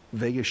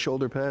 Vegas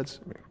shoulder pads.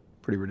 I mean,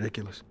 pretty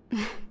ridiculous.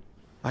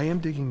 I am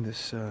digging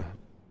this,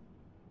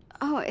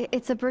 Oh,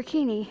 it's a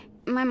burkini.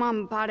 My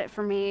mom bought it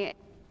for me.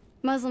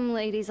 Muslim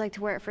ladies like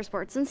to wear it for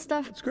sports and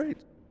stuff. It's great.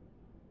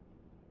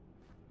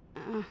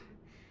 All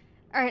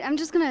right, I'm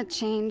just gonna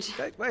change.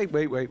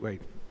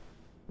 Wait.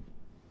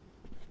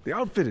 The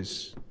outfit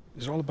is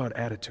all about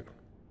attitude.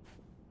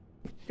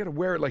 You gotta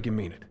wear it like you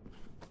mean it.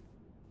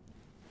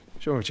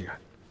 Show me what you got.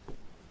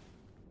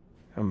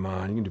 Come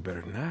on, you can do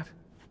better than that.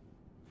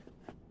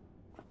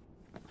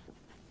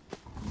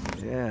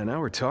 Yeah, now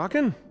we're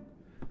talking.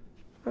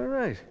 All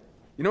right.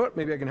 You know what?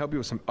 Maybe I can help you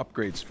with some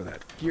upgrades for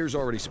that. Gear's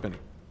already spinning.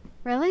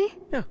 Really?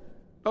 Yeah.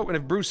 Oh, and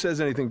if Bruce says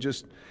anything,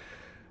 just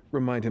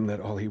remind him that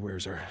all he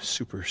wears are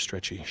super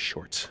stretchy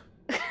shorts.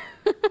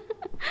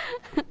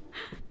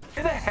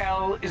 Where the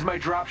hell is my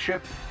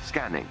dropship?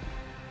 Scanning.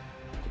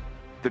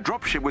 The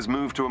dropship was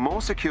moved to a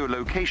more secure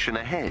location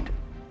ahead.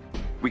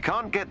 We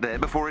can't get there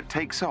before it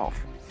takes off.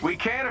 We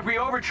can if we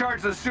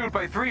overcharge the suit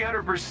by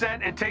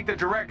 300% and take the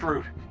direct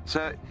route.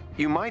 Sir,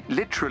 you might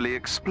literally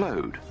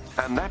explode,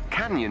 and that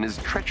canyon is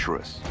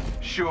treacherous.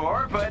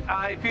 Sure, but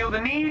I feel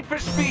the need for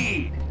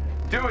speed.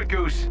 Do it,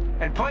 Goose,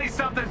 and play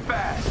something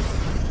fast.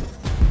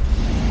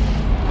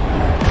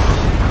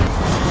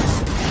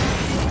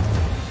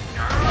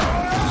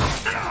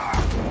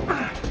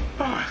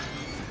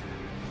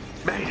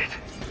 Made it.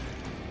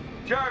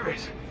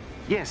 Jarvis.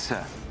 Yes,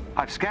 sir.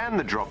 I've scanned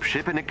the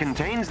dropship, and it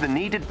contains the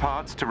needed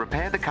parts to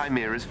repair the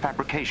Chimera's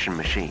fabrication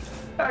machine.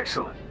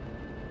 Excellent.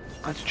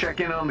 Let's check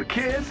in on the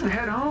kids and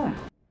head home.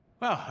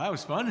 Well, that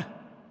was fun.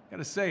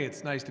 Gotta say,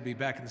 it's nice to be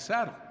back in the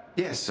saddle.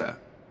 Yes, sir.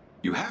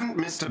 You haven't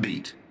missed a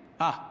beat.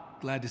 Ah,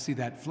 glad to see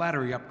that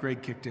flattery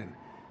upgrade kicked in.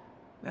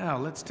 Now,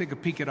 let's take a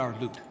peek at our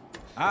loot.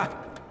 Ah,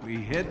 we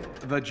hit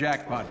the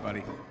jackpot,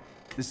 buddy.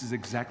 This is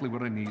exactly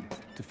what I need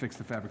to fix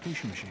the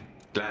fabrication machine.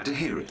 Glad to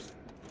hear it.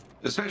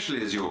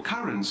 Especially as your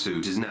current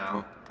suit is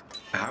now,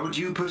 how would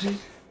you put it?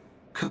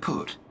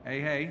 Kaput.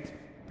 Hey,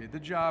 did the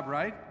job,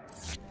 right?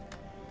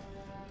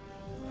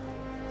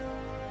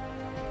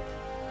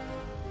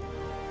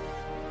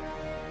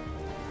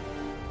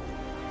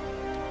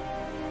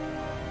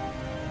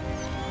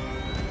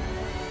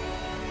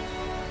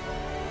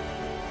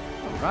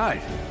 All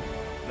right.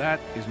 That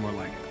is more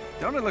like it.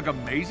 Don't it look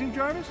amazing,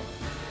 Jarvis?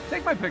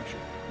 Take my picture.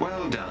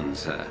 Well done,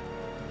 sir.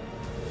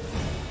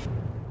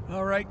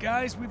 All right,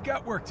 guys, we've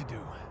got work to do.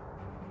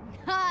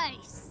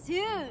 Nice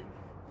suit.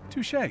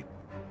 Touché.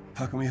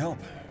 How can we help?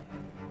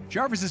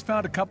 Jarvis has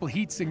found a couple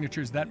heat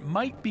signatures that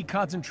might be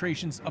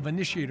concentrations of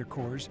initiator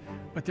cores,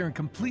 but they're in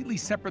completely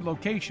separate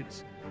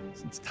locations.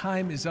 Since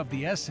time is of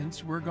the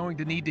essence, we're going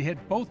to need to hit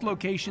both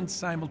locations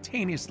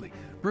simultaneously.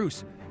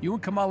 Bruce, you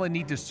and Kamala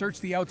need to search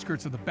the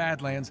outskirts of the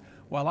Badlands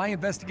while I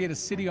investigate a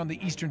city on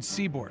the eastern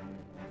seaboard.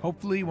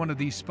 Hopefully, one of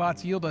these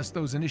spots yield us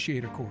those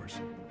initiator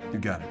cores. You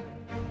got it.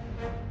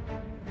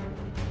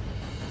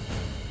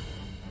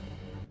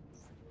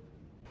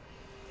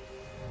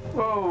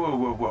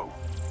 Whoa.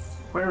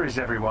 Where is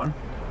everyone?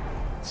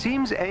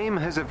 Seems AIM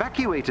has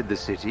evacuated the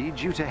city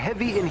due to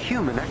heavy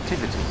inhuman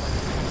activity.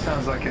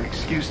 Sounds like an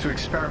excuse to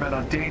experiment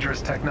on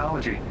dangerous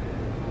technology.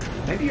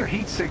 Maybe your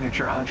heat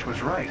signature hunch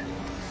was right.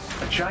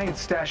 A giant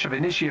stash of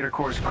initiator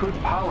cores could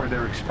power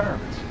their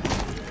experiments.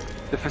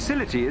 The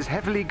facility is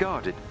heavily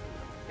guarded.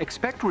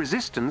 Expect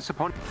resistance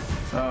upon...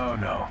 Oh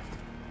no.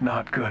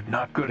 Not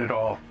good at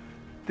all.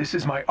 This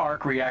is my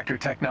arc reactor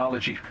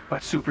technology,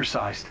 but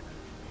supersized.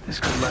 This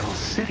could level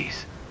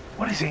cities.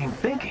 What is AIM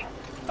thinking?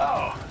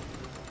 Oh.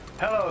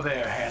 Hello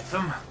there,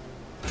 handsome.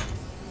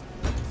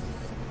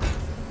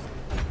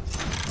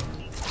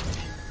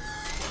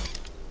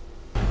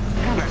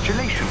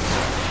 Congratulations.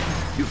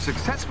 You've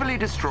successfully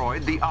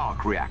destroyed the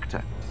arc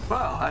reactor.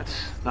 Well, that's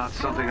not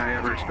something I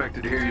ever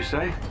expected to hear you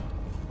say.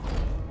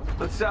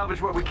 Let's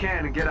salvage what we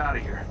can and get out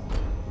of here.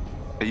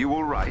 Are you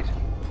all right?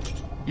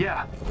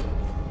 Yeah.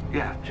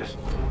 Yeah, just,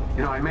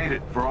 you know, I made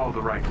it for all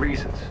the right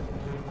reasons.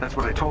 That's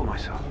what I told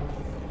myself.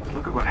 But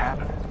look at what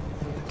happened.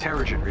 The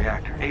Terrigen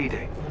reactor,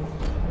 A-Day.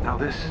 Now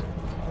this.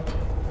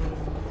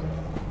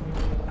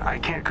 I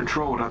can't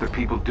control what other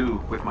people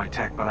do with my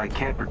tech, but I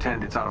can't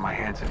pretend it's out of my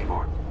hands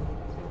anymore.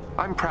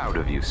 I'm proud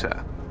of you,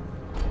 sir.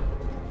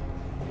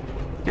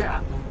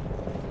 Yeah.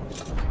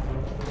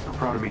 I'm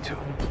proud of me too.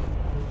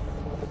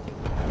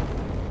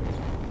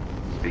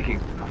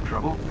 Speaking of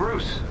trouble,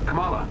 Bruce,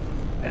 Kamala,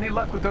 any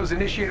luck with those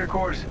initiator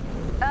cores?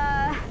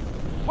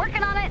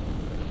 Working on it.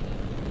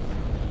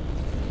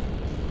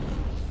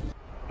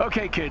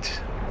 Okay,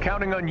 kids.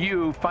 Counting on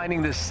you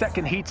finding this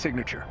second heat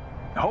signature.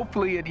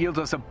 Hopefully it yields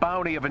us a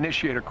bounty of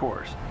initiator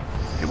cores.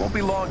 It won't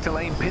be long till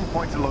AIM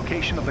pinpoints the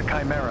location of the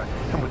Chimera,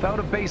 and without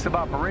a base of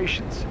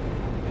operations,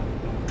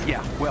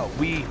 yeah, well,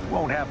 we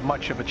won't have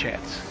much of a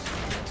chance.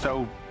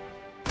 So,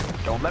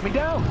 don't let me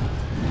down.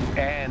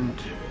 And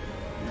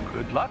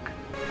good luck.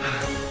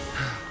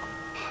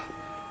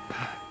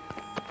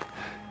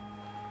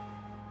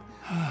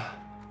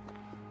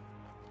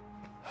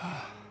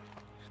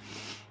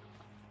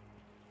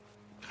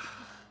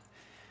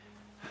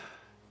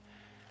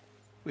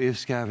 We have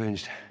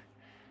scavenged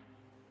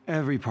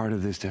every part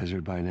of this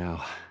desert by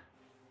now.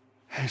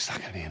 And it's not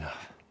gonna be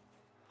enough.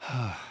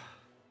 Am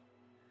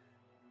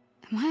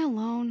I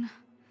alone?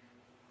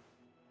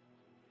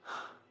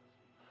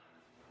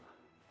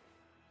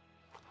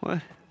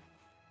 What?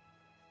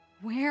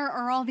 Where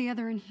are all the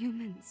other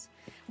Inhumans?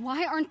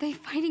 Why aren't they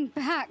fighting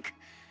back?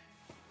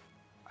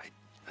 I've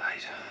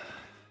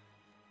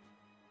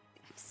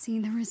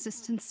seen the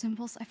resistance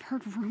symbols. I've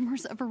heard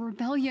rumors of a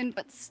rebellion,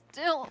 but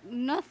still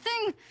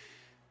nothing.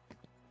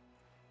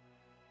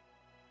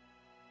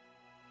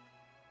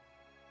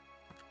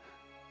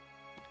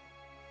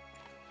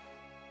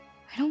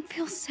 I don't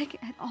feel sick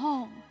at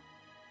all.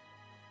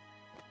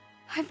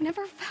 I've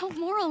never felt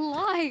more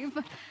alive.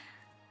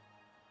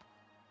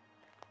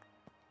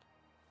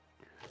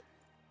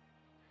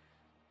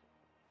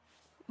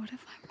 What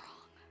if I'm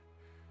wrong?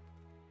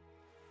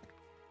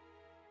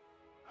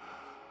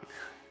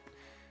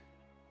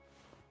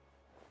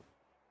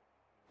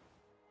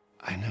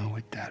 I know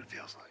what Dad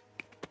feels like.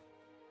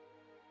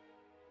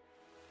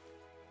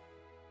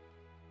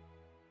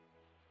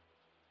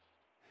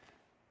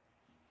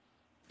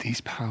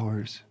 These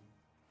powers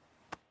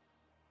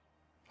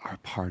are a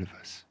part of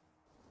us.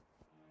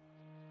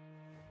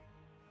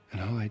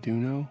 And all I do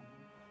know,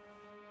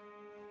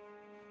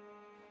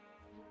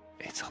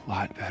 it's a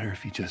lot better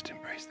if you just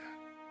embrace that.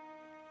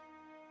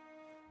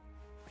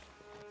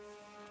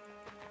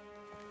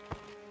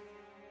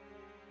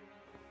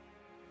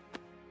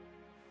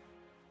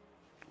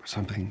 Or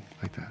something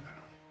like that.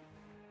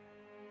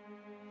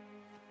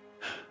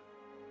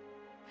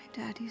 My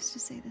dad used to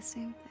say the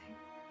same thing.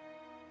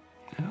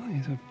 Well,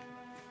 he's a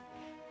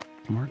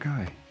smart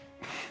guy.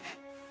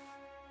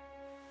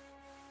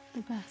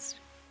 The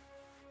best.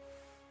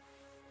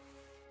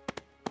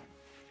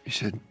 You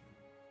should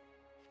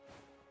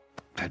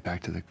head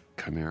back to the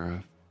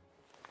Chimera.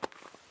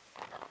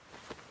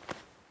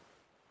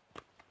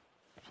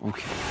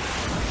 Okay.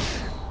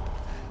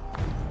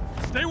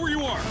 Stay where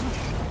you are!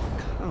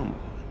 Come on,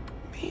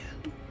 man.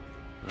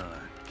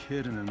 A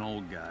kid and an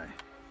old guy.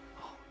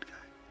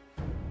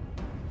 All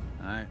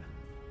right.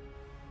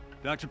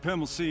 Dr. Pym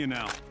will see you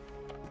now.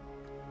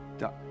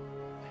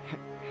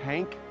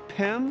 Hank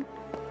Pym?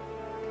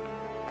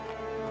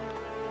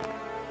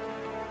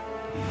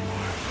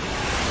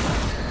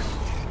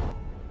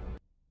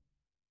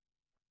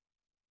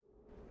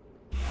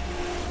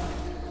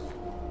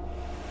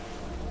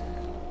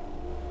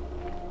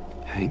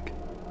 Hank?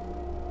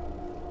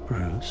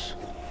 Bruce.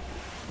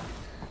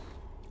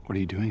 What are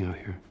you doing out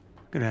here?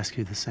 Could ask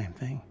you the same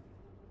thing.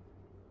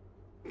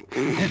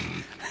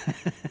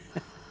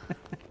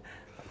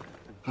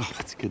 Oh,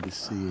 it's good to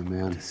see you,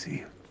 man. Good to see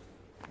you.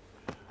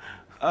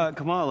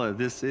 Kamala,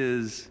 this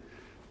is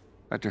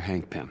Dr.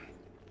 Hank Pym.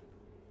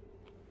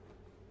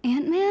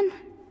 Ant-Man?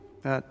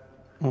 That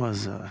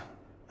was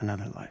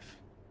another life.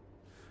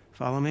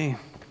 Follow me.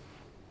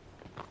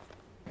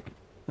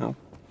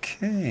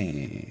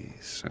 Okay,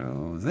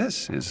 so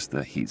this is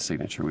the heat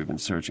signature we've been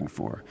searching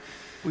for.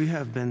 We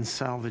have been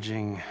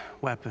salvaging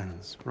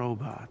weapons,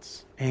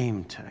 robots,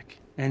 AIM tech,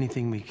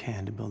 anything we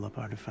can to build up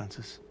our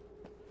defenses.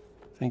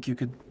 Think you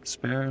could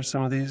spare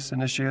some of these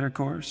initiator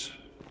cores?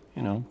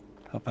 You know,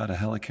 help out a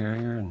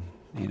helicarrier in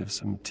need of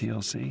some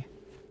TLC?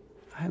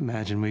 I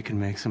imagine we can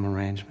make some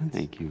arrangements.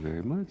 Thank you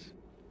very much.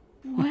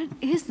 What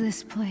is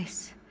this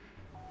place?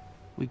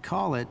 We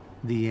call it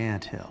the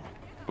Anthill.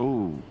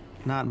 Oh.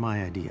 Not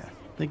my idea.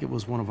 I think it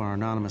was one of our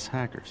anonymous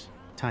hackers,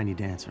 Tiny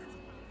Dancer.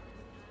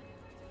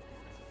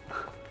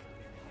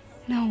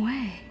 No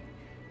way.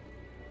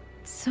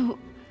 So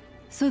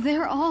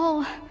they're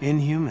all...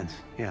 Inhumans,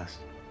 yes.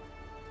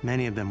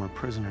 Many of them were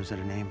prisoners at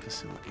an AIM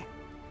facility.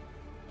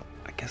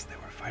 I guess they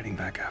were fighting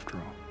back after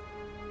all.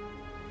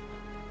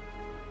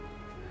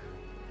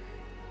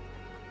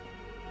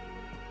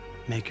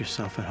 Make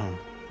yourself at home.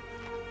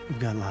 We've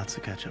got lots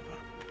to catch up on.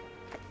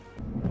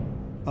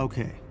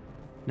 Okay,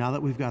 now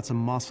that we've got some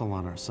muscle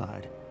on our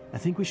side, I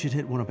think we should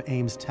hit one of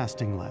AIM's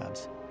testing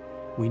labs.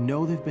 We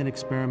know they've been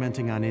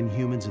experimenting on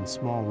Inhumans in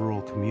small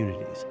rural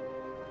communities.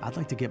 I'd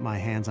like to get my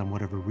hands on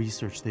whatever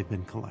research they've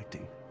been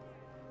collecting.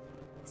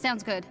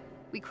 Sounds good.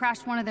 We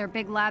crashed one of their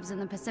big labs in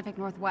the Pacific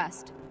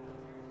Northwest.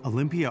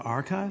 Olympia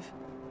Archive?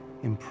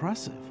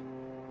 Impressive.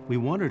 We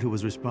wondered who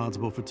was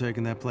responsible for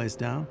taking that place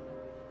down.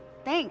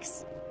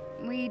 Thanks.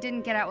 We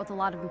didn't get out with a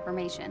lot of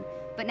information,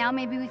 but now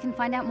maybe we can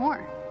find out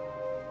more.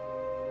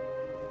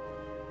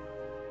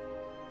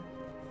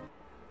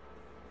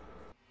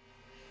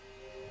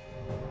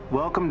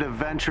 Welcome to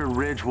Venture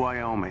Ridge,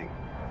 Wyoming.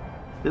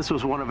 This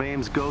was one of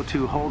AIM's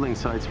go-to holding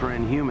sites for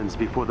Inhumans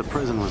before the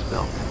prison was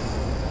built.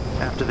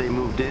 After they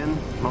moved in,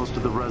 most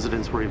of the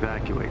residents were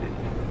evacuated.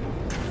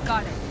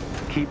 Got it.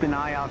 Keep an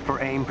eye out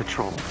for AIM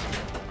patrols.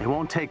 They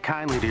won't take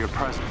kindly to your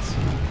presence.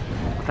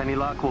 With any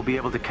luck, we'll be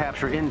able to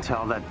capture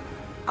intel that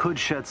could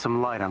shed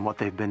some light on what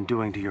they've been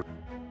doing to your...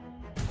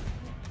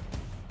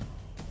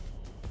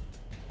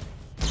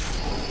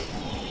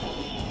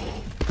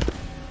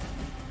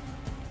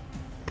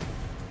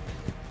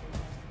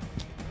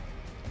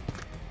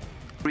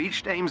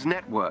 Reached AIM's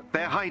network.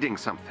 They're hiding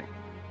something.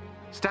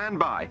 Stand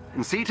by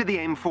and see to the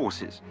AIM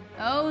forces.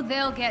 Oh,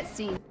 they'll get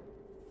seen.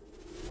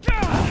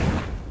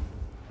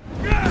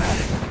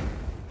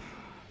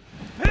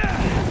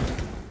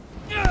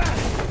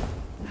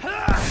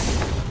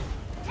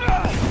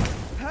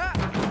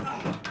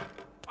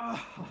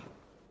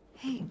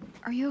 Hey,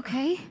 are you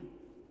okay?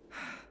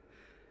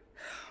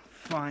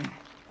 Fine.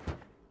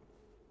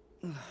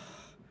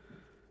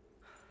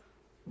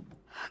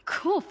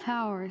 Cool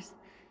powers.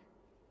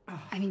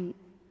 I mean,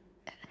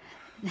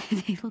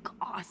 they look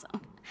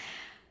awesome.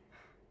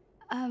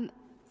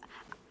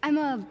 I'm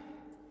a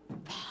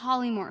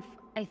polymorph,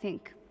 I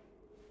think.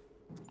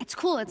 It's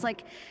cool, it's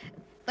like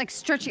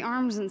stretchy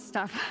arms and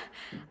stuff.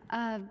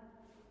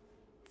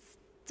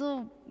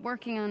 Still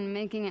working on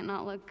making it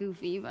not look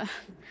goofy, but...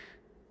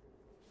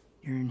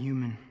 You're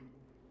Inhuman.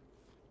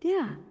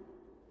 Yeah.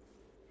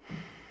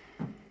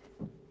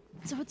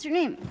 So what's your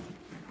name?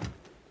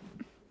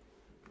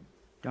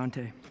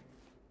 Dante.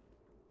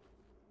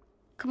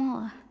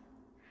 Kamala.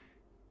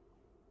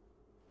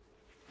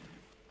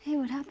 Hey,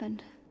 what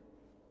happened?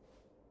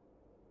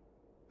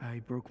 I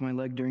broke my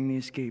leg during the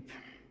escape.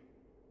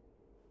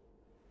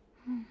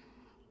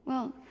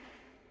 Well,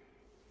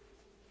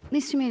 at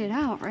least you made it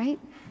out, right?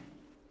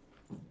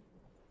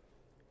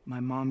 My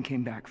mom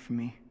came back for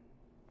me.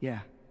 Yeah,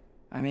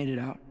 I made it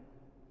out.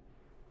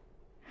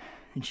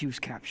 And she was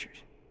captured.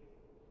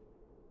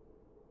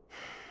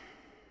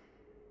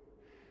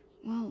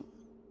 Well,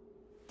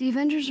 the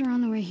Avengers are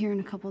on the way here in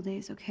a couple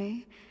days,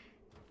 okay?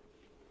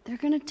 They're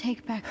gonna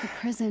take back the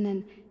prison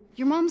and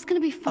your mom's gonna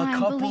be fine, A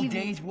couple believe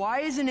me. days? Why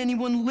isn't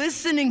anyone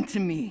listening to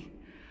me?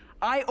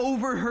 I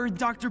overheard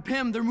Dr.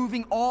 Pym. They're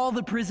moving all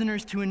the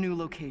prisoners to a new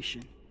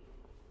location.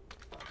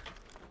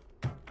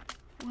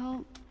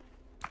 Well,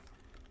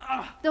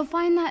 they'll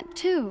find that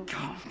too.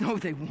 Oh, no,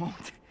 they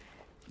won't.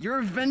 Your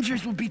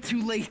Avengers will be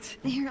too late.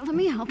 Here, let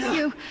me help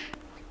you.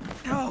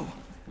 No.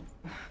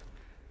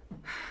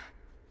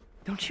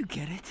 Don't you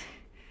get it?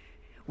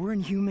 We're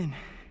Inhuman.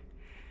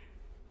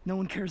 No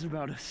one cares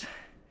about us.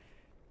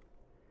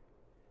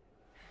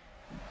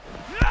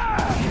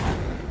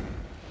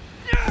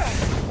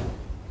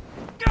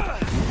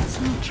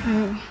 That's not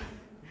true.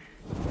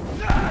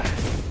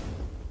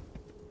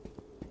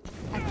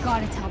 I've got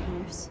to tell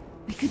Bruce.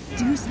 We could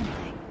do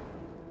something.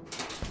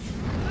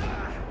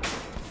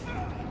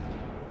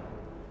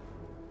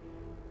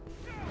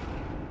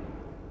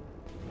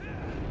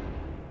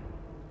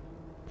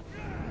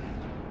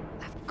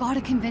 I've got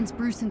to convince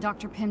Bruce and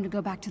Dr. Pym to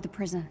go back to the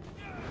prison.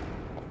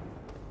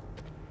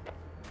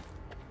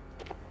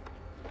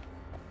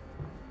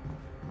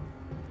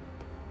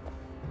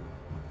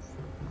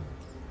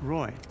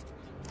 Roy,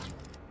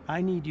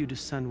 I need you to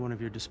send one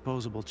of your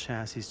disposable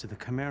chassis to the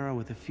Chimera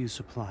with a few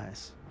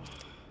supplies.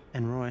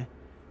 And Roy,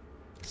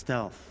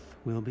 stealth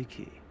will be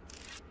key.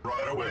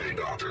 Right away,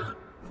 Doctor.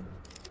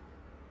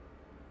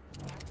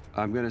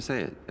 I'm gonna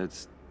say it.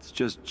 It's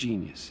just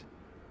genius.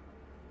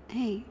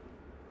 Hey,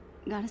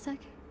 got a sec?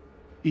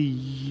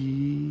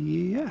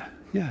 Yeah,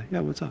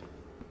 what's up?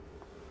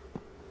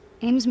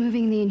 AIM's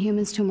moving the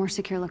Inhumans to a more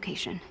secure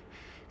location.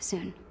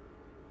 Soon.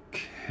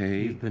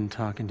 Okay. You've been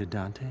talking to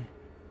Dante?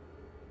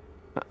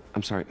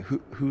 I'm sorry,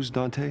 who's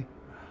Dante?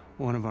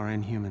 One of our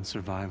Inhuman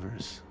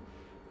survivors.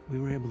 We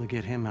were able to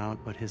get him out,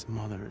 but his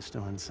mother is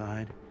still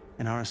inside,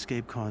 and our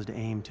escape caused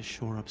AIM to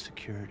shore up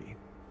security.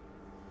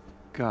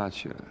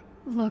 Gotcha.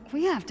 Look,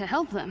 we have to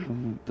help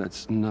them.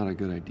 That's not a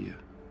good idea.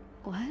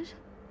 What?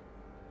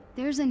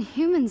 There's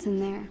Inhumans in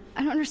there.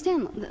 I don't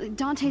understand.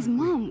 Dante's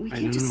mom. We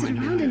can't just sit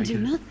around and do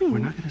nothing. We're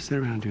not gonna sit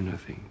around and do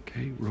nothing,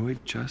 okay? Roy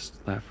just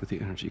left with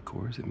the energy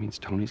cores. It means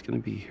Tony's gonna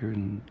be here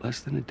in less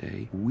than a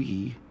day.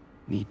 We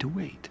need to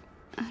wait.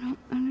 I don't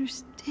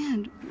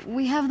understand.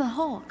 We have the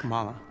Hulk.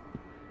 Kamala,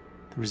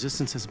 the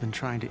Resistance has been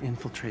trying to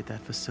infiltrate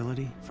that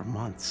facility for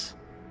months.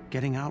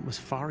 Getting out was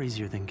far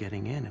easier than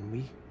getting in,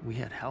 and we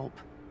had help.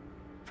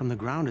 From the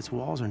ground, its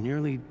walls are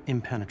nearly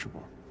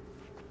impenetrable.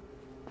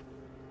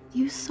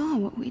 You saw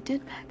what we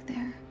did back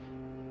there.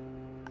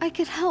 I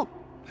could help.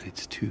 But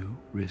it's too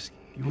risky.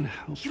 You want to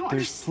help? You don't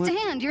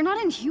understand. You're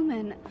not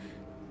inhuman.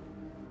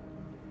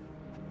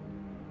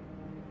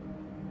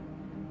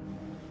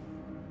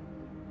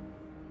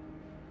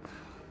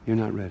 You're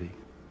not ready.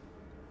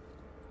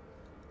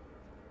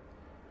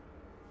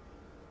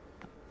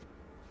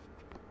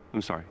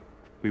 I'm sorry.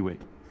 We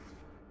wait.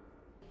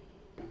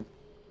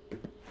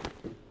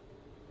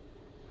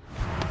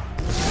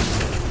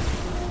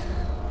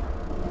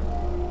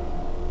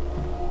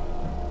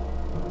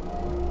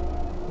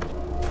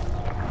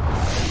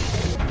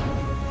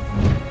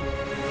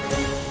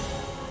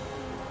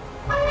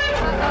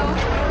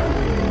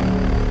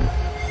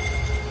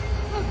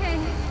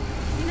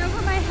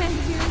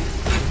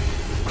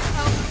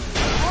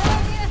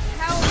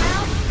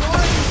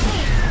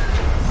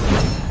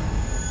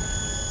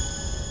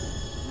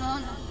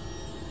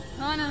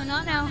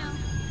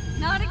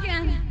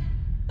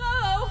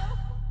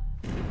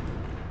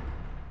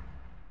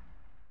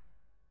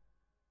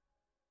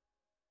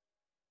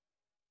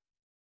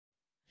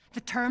 The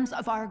terms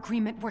of our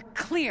agreement were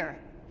clear.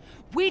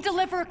 We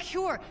deliver a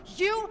cure.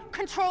 You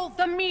control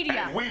the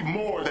media. And we've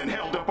more than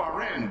held up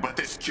our end, but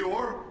this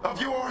cure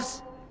of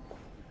yours?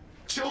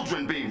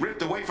 Children being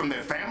ripped away from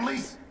their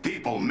families?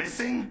 People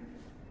missing?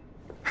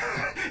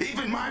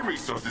 Even my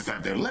resources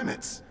have their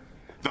limits.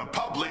 The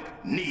public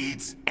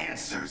needs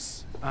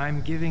answers.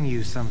 I'm giving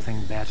you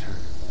something better.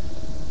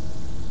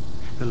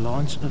 The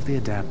launch of the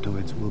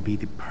adaptoids will be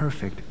the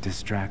perfect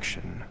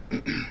distraction.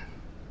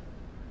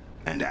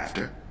 And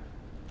after?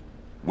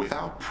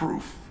 Without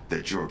proof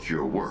that your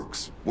cure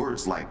works,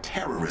 words like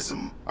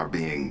terrorism are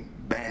being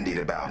bandied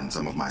about in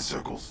some of my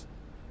circles.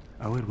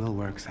 Oh, it will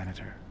work,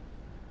 Senator.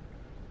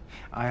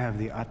 I have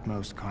the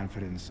utmost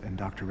confidence in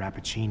Dr.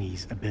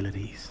 Rappaccini's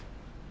abilities.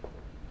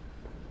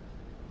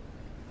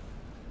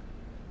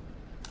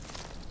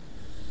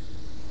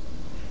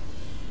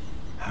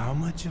 How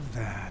much of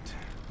that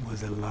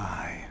was a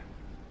lie?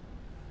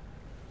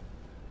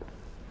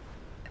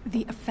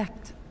 The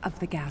effect of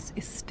the gas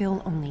is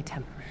still only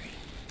temporary.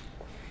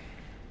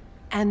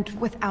 And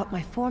without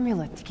my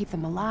formula to keep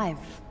them alive,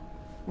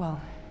 well,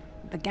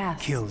 the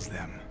gas... kills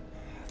them.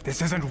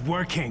 This isn't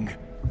working!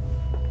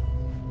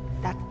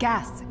 That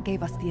gas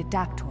gave us the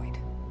adaptoid.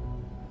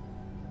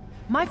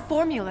 My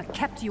formula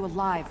kept you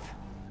alive.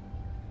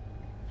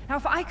 Now,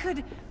 if I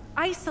could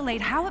isolate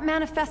how it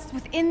manifests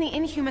within the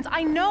Inhumans,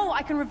 I know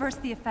I can reverse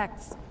the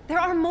effects. There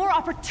are more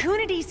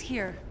opportunities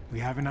here. We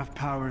have enough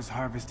powers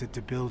harvested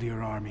to build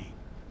your army.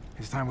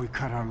 It's time we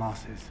cut our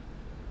losses.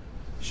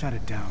 Shut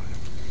it down.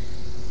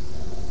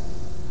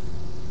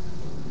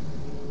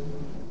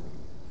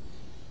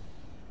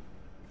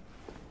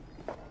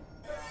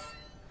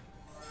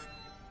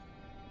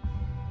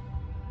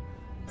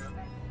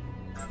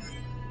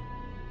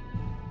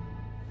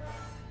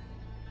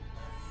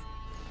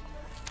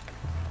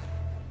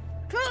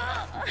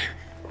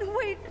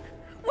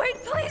 Wait,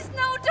 please,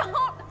 no, don't!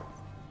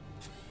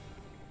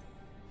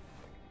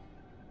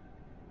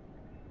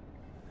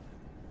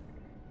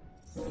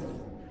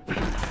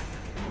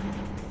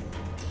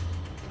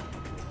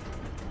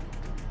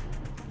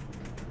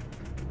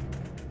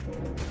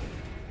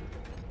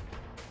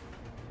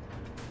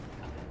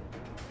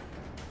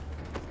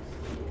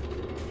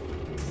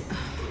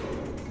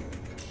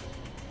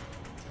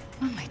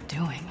 What am I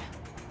doing?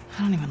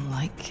 I don't even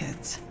like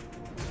kids.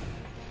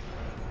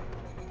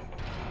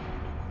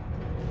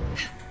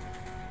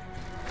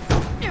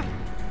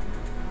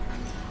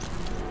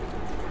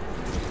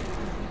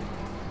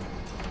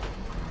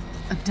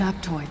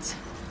 Adaptoids.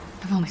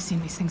 I've only seen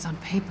these things on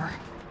paper.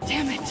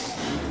 Damn it!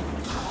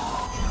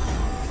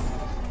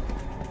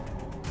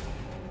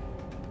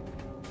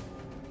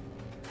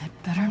 That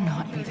better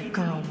not be the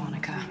girl,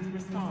 Monica.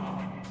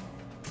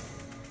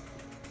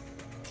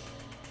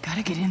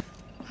 Gotta get in.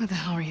 What the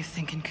hell are you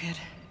thinking, kid?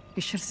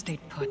 You should have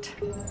stayed put.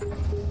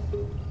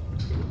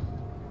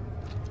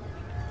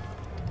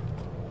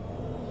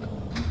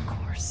 Of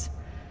course.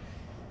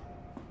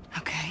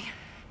 Okay.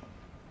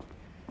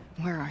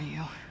 Where are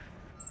you?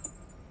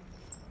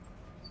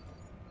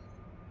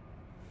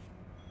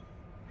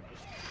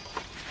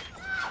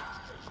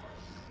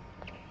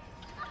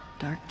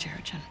 Dark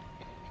Terrigen.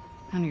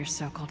 None of your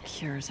so-called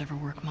cures ever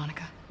work,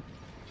 Monica.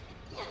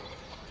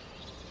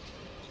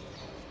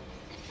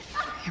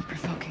 You're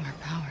provoking her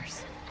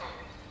powers.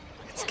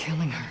 It's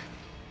killing her.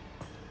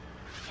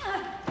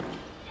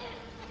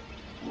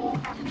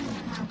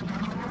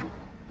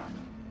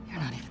 You're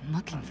not even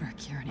looking for a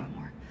cure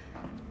anymore.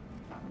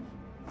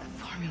 The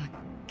formula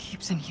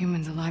keeps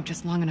Inhumans alive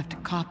just long enough to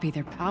copy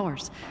their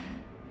powers.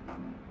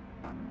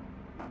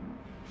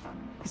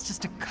 It's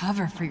just a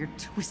cover for your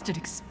twisted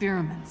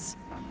experiments.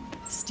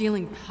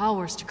 Stealing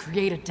powers to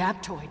create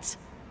adaptoids.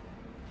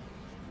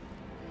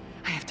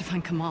 I have to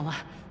find Kamala.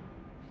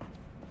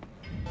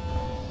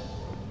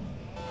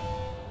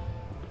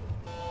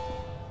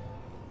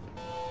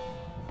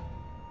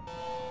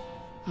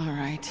 All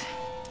right.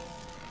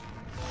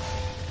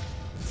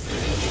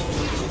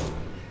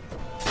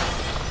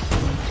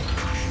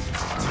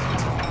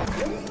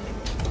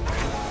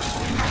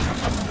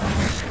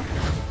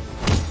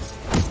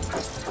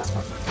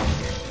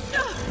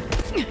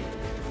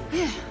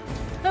 Yeah,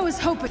 I was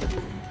hoping.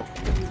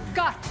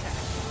 Gotcha.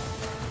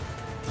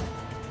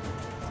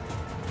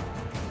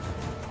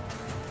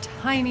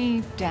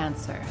 Tiny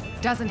Dancer.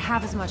 Doesn't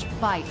have as much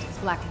bite as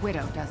Black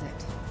Widow, does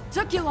it?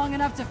 Took you long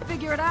enough to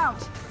figure it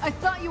out. I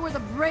thought you were the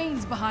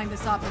brains behind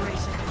this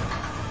operation.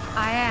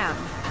 I am.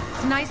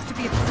 It's nice to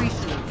be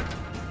appreciated.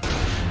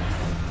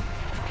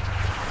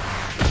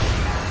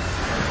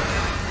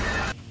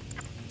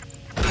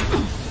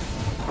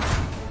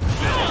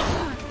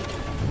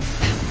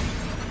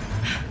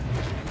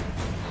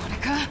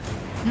 Monica,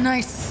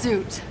 nice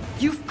suit.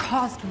 You've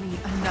caused me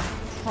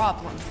enough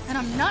problems. And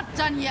I'm not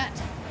done yet.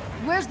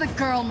 Where's the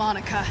girl,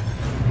 Monica?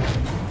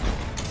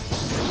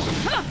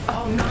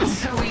 Oh, not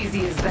so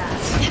easy as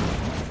that.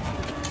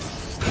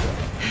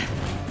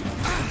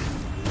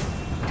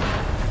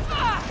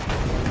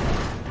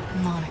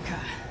 Monica,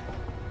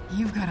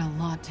 you've got a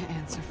lot to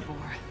answer for.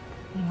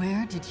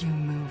 Where did you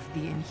move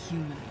the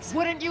Inhumans?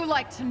 Wouldn't you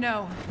like to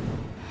know?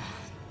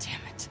 Damn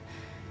it.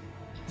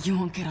 You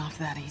won't get off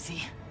that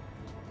easy.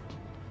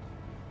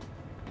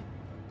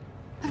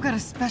 I've got a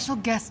special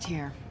guest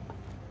here.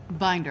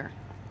 Binder.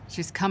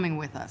 She's coming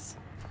with us.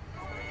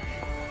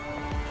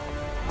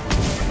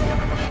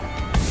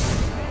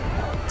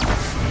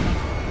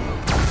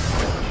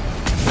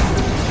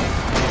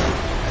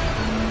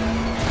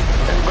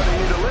 Anybody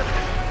need a lift?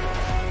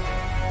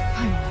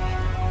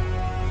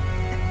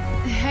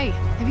 Hey,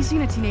 have you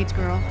seen a teenage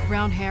girl?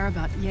 Brown hair,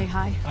 about yay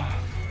high?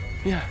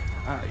 Yeah,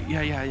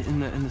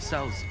 in the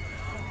cells.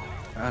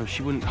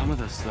 She wouldn't come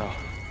with us, though.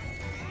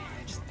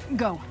 Just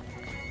go.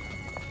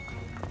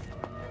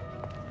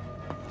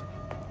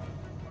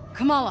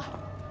 Kamala.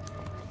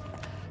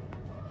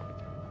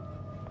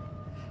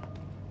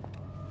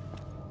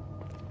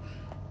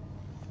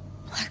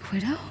 Black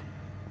Widow?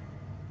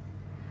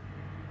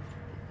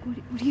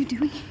 What are you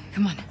doing here?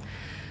 Come on.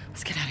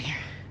 Let's get out of here.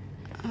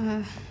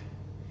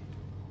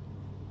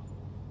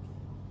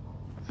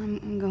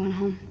 I'm going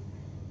home.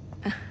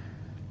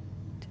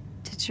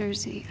 To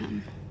Jersey.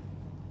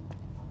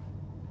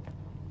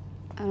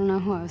 I don't know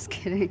who I was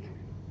kidding.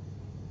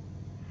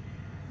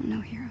 I'm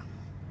no hero.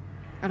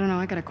 I don't know,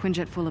 I got a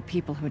Quinjet full of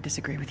people who would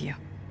disagree with you.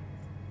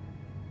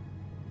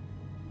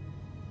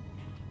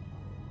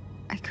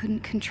 I couldn't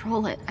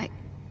control it. I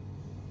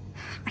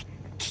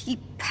keep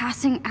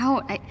passing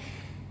out. I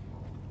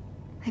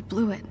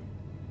blew it.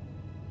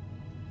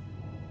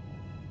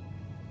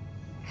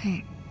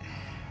 Hey.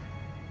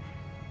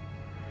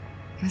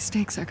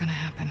 Mistakes are gonna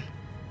happen.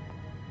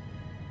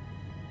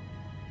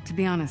 To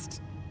be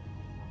honest,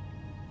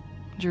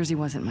 Jersey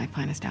wasn't my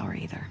finest hour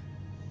either.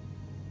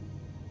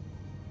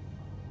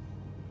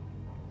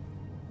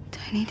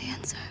 Tiny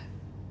Dancer.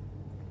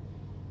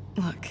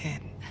 Look,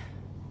 kid.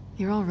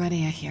 You're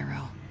already a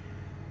hero.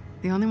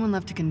 The only one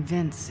left to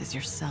convince is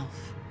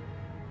yourself.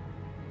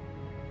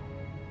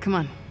 Come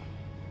on.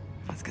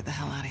 Let's get the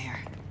hell out of here.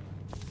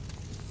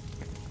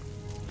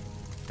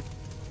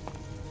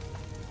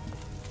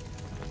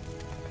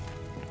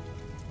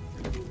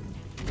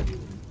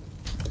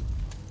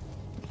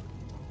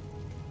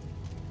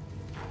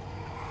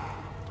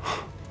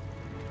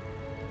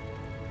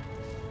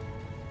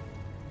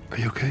 Are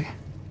you okay?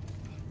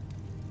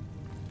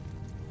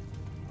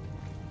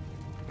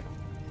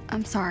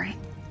 I'm sorry.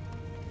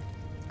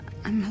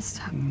 I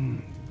messed up.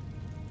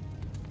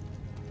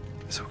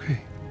 It's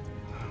okay.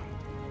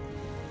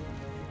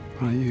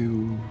 Why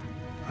don't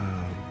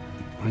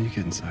you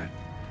get inside?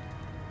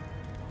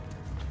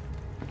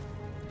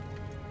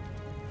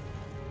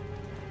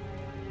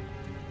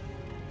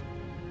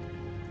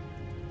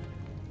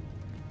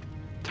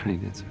 Tiny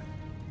Dancer.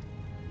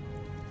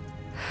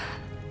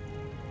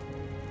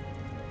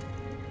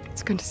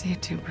 It's good to see you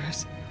too,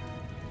 Bruce.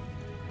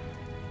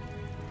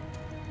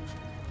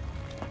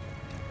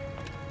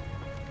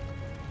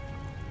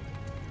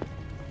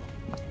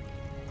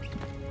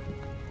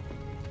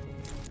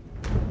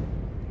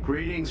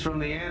 Greetings from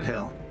the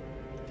anthill.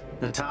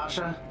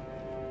 Natasha,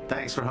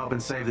 thanks for helping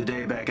save the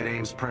day back at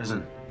Ames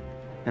Prison,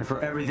 and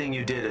for everything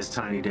you did as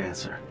Tiny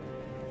Dancer.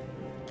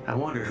 I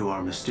wondered who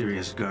our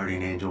mysterious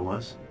guardian angel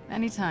was.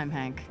 Anytime,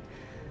 Hank.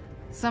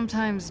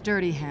 Sometimes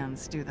dirty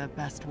hands do the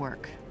best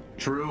work.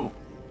 True.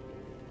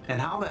 And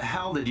how the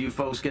hell did you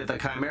folks get the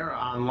Chimera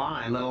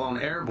online, let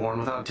alone airborne,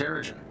 without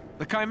Terrigen?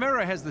 The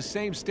Chimera has the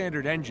same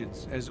standard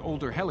engines as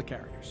older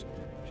helicarriers.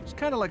 She's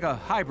kind of like a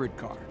hybrid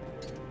car.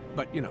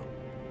 But, you know,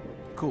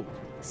 cool.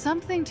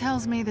 Something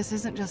tells me this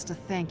isn't just a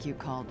thank you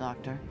call,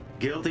 Doctor.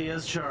 Guilty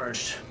as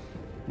charged.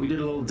 We did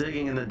a little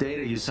digging in the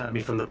data you sent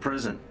me from the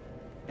prison.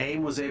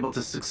 AIM was able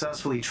to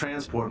successfully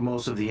transport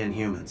most of the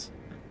Inhumans.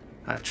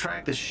 I've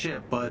tracked the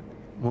ship, but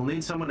we'll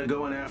need someone to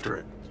go in after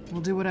it.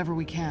 We'll do whatever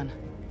we can.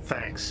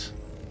 Thanks.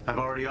 I've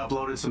already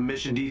uploaded some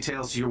mission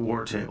details to your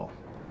war table.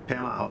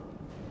 Pam out.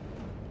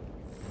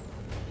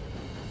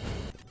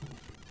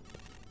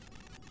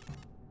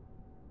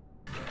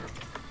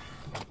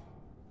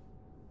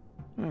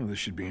 this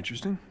should be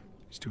interesting.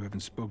 These two haven't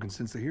spoken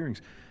since the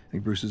hearings.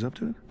 Think Bruce is up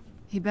to it?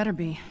 He better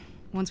be.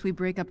 Once we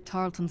break up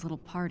Tarleton's little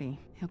party,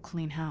 he'll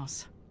clean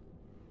house.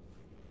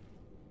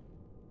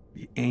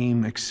 The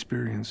AIM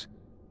experience.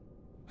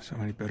 So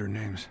many better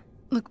names.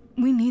 Look,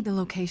 we need the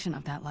location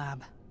of that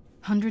lab.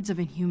 Hundreds of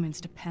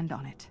Inhumans depend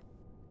on it.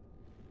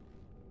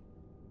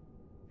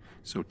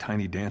 So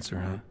Tiny Dancer,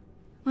 huh?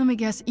 Let me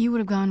guess, you would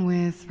have gone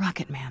with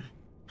Rocket Man.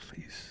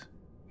 Please.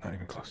 Not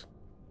even close.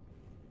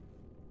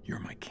 You're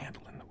my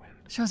candle in the wind.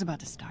 Show's about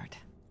to start.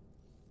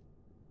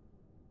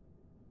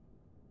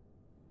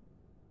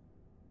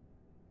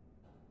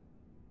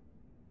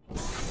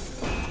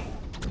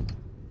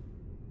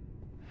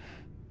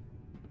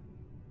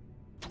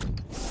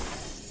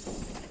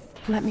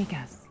 Let me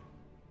guess.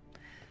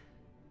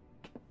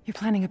 You're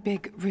planning a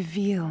big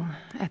reveal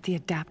at the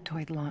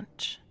Adaptoid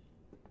launch.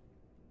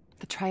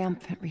 The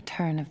triumphant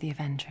return of the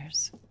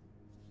Avengers.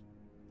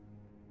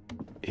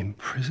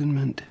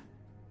 Imprisonment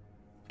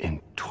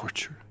and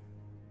torture.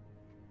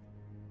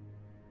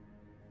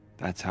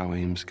 That's how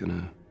AIM's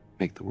gonna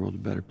make the world a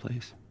better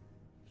place.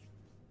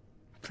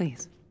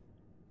 Please.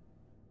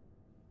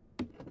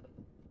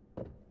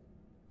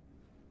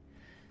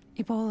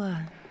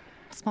 Ebola,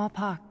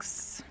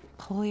 smallpox,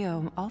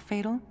 polio, all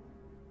fatal,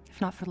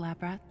 if not for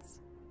lab rats.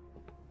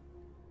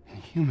 And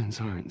humans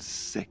aren't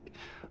sick,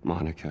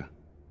 Monica.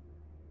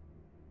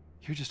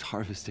 You're just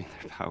harvesting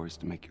their powers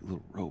to make your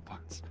little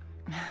robots.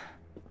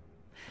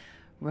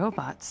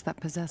 Robots that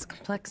possess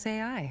complex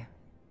AI.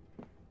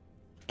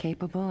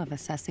 Capable of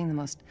assessing the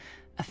most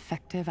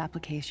effective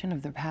application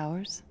of their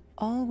powers,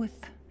 all with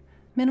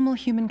minimal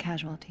human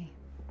casualty.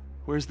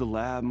 Where's the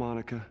lab,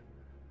 Monica?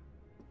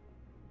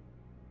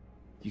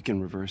 You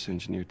can reverse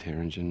engineer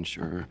Terrigen,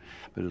 sure,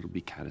 but it'll be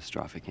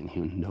catastrophic and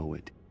you know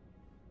it.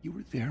 You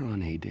were there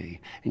on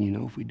A-Day, and you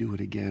know if we do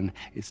it again,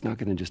 it's not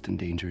gonna just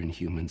endanger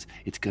Inhumans,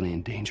 it's gonna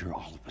endanger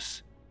all of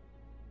us.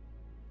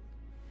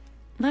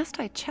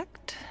 Last I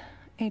checked,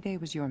 A-Day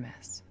was your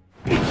mess.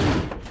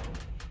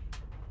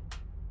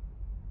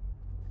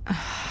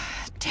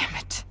 Damn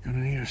it. Gonna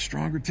need a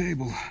stronger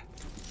table.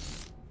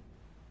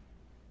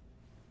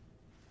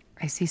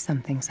 I see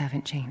some things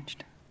haven't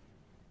changed.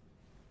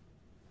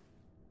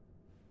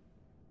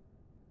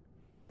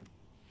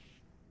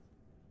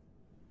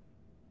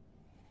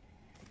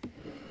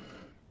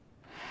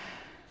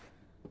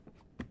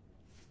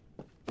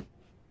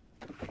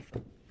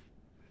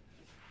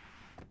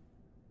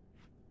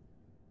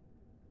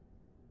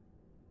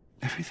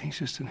 Everything's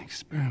just an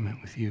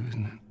experiment with you,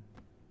 isn't it?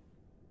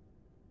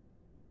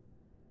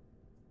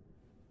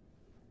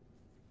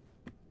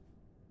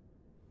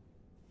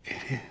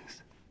 It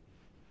is.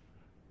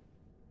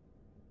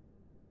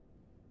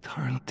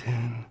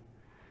 Tarleton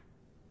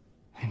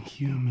and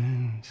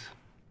humans.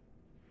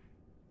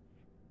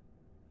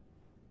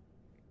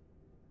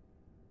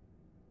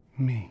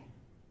 Me.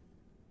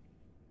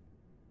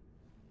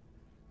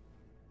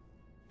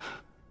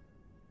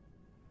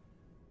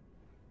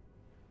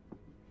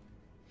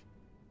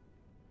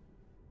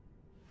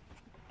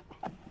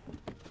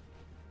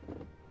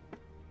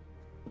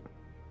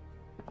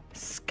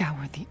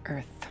 Scour the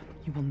Earth.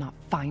 You will not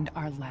find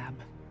our lab.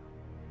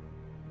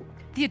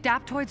 The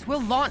Adaptoids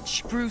will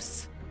launch,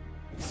 Bruce.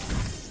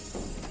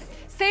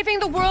 Saving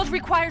the world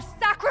requires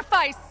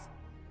sacrifice!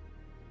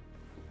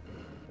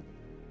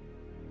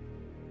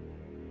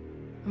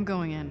 I'm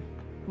going in.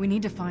 We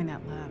need to find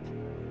that lab.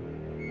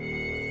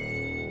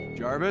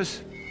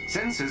 Jarvis?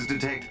 Sensors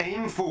detect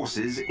AIM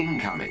forces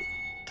incoming.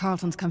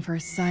 Tarleton's come for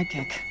his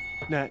sidekick.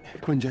 Nat,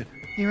 Quinjet.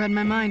 You read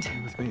my mind.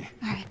 Stay with me.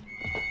 All right.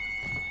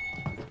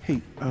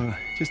 Hey,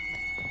 just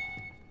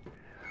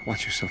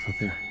watch yourself out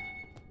there.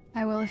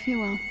 I will if you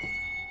will.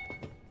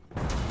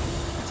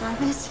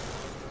 Jarvis,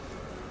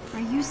 are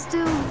you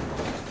still...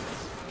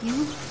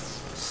 you?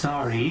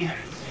 Sorry.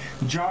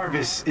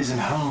 Jarvis isn't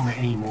home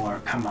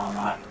anymore,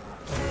 Kamala.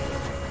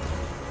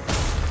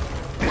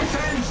 This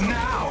ends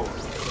now!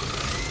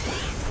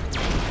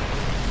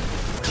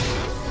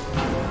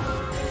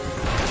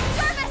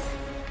 Jarvis!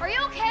 Are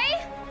you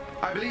okay?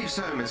 I believe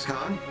so, Miss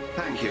Khan.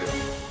 Thank you.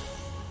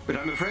 But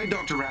I'm afraid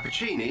Dr.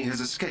 Rappaccini has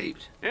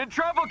escaped. In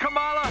trouble,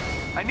 Kamala!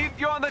 I need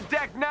you on the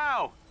deck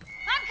now!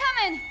 I'm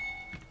coming!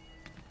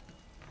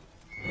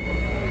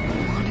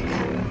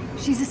 Monica,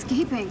 she's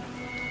escaping.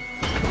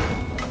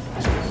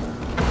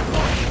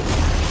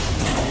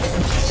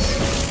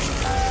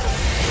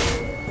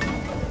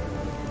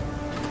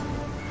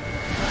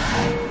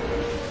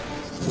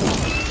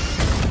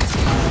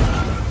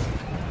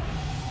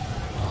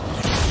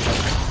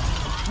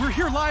 We're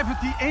here live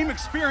at the AIM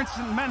experience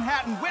in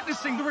Manhattan,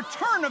 witnessing the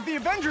return of the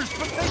Avengers,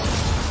 but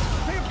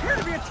they appear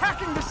to be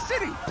attacking the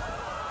city.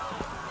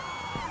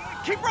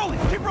 Keep rolling,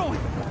 keep rolling.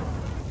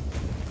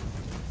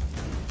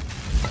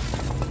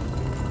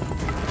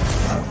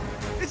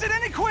 Is it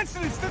any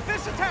coincidence that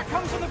this attack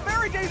comes on the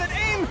very day that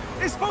AIM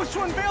is supposed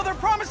to unveil their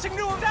promising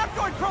new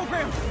Adaptoid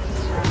program?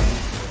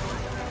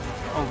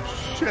 Oh,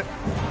 shit.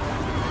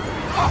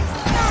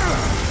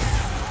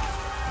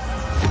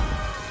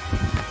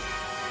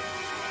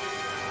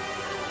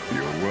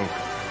 You're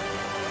welcome.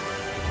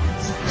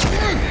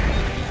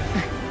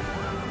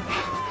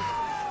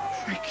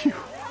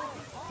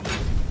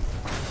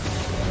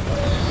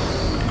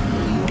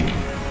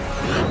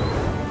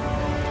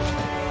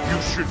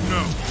 should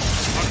know.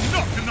 I'm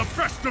not in the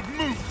best of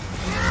moods.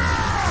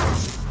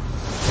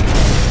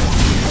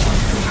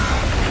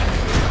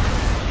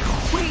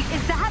 Wait,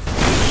 is that...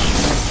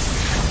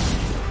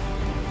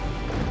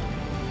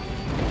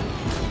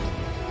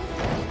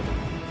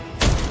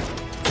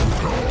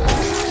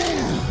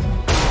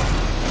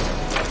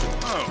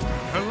 Oh,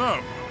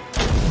 hello.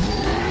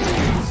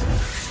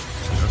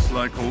 Just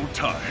like old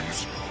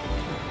times.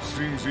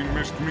 Seems he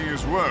missed me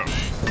as well.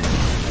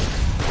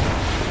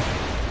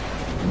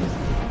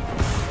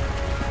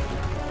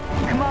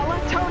 Kamala,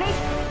 Tony?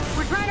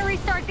 We're trying to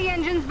restart the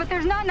engines, but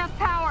there's not enough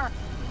power.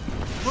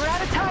 We're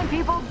out of time,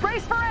 people.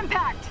 Brace for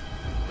impact!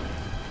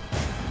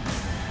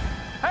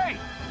 Hey!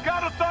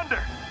 God of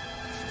Thunder!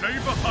 Stay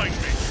behind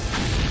me.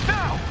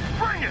 Now!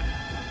 Bring it!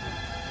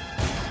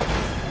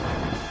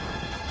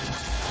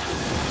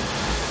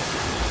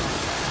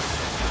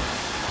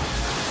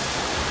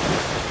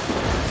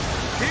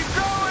 Keep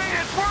going!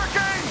 It's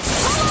working!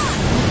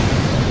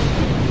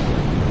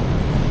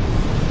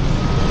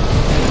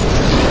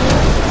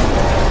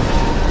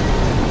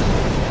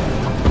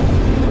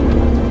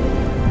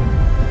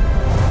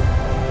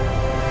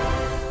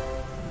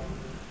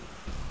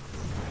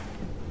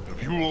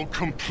 Have you all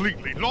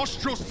completely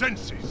lost your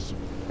senses?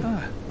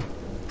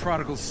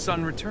 Prodigal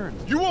son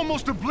returns. You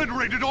almost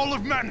obliterated all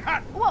of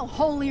Manhattan! Well,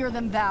 holier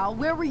than thou.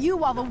 Where were you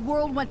while the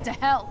world went to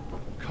hell?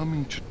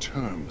 Coming to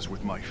terms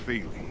with my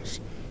failings.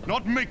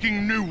 Not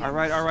making new ones. All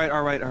right.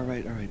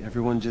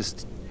 Everyone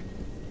just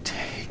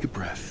take a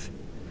breath.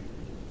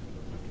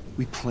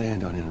 We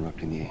planned on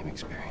interrupting the AIM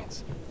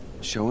experience.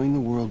 Showing the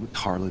world what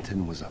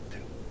Tarleton was up to.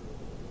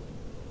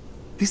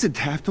 These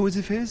adaptoids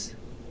of his,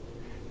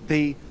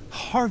 they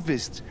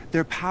harvest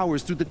their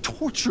powers through the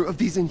torture of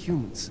these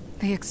Inhumans.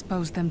 They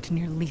expose them to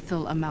near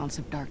lethal amounts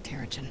of dark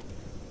terrigen.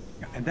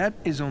 Yeah, and that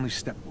is only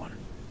step one.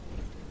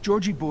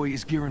 Georgie boy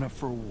is gearing up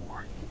for a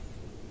war.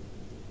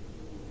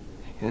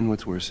 And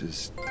what's worse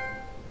is,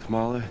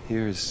 Kamala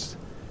here's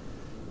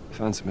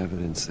found some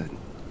evidence that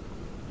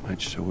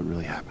might show what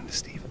really happened to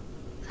Steve.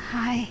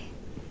 Hi.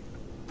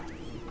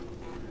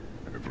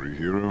 Every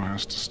hero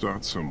has to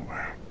start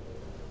somewhere.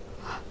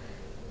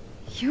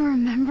 You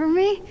remember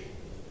me?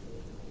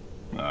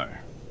 Aye.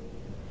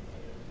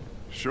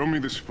 Show me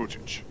this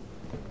footage.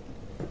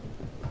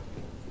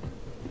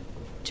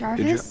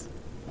 Jarvis?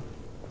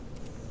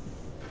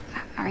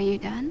 Are you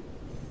done?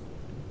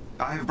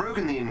 I have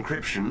broken the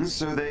encryption,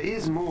 so there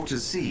is more to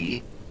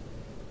see.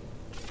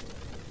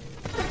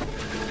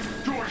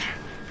 George!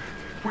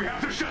 We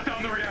have to shut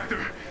down the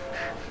reactor!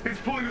 It's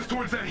pulling us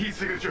towards that heat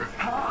signature.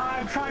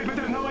 I've tried, but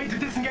there's no way to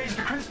disengage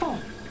the crystal.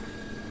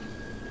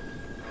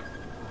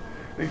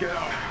 Then get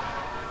out.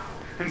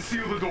 And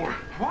seal the door.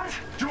 What?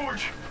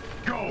 George,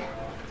 go!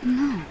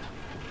 No.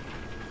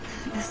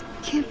 This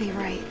can't be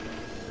right.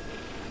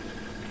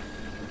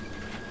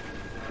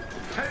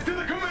 Head to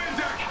the command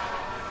deck!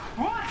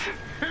 What?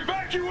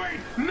 Evacuate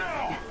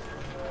now!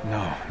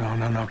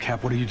 No,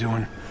 Cap, what are you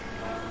doing?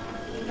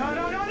 No!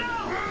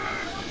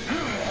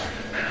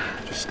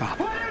 Just stop.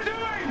 What are you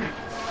doing?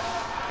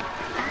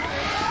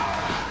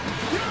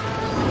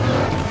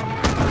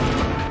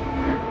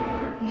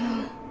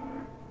 No.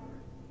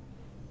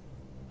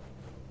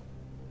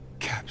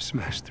 Cap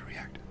smashed the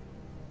reactor.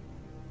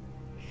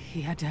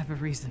 He had to have a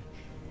reason.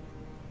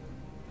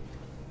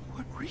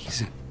 What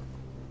reason?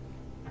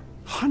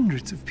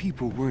 Hundreds of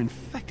people were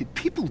infected.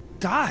 People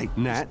died,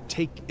 Nat.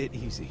 Take it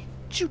easy.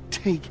 You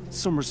take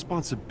some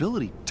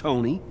responsibility,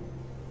 Tony.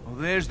 Well,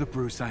 there's the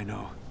Bruce I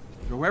know.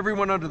 Throw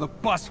everyone under the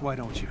bus, why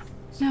don't you?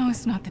 No,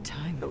 it's not the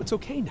time. No, it's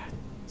okay, Nat.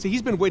 See,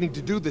 he's been waiting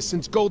to do this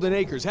since Golden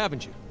Acres,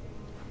 haven't you?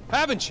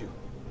 Haven't you?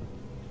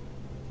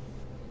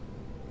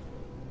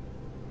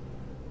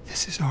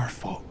 This is our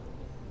fault.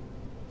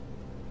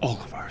 All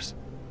of ours.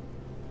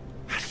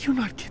 How do you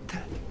not get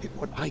that?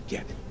 What I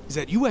get is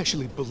that you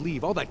actually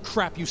believe all that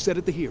crap you said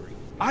at the hearing.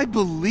 I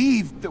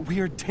believe that we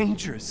are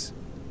dangerous.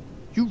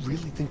 You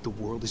really think the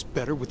world is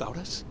better without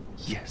us?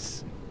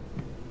 Yes.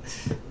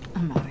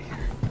 I'm out of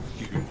here.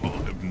 You all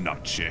have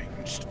not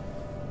changed.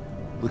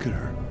 Look at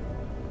her.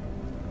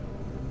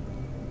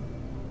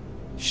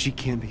 She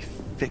can't be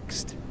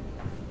fixed.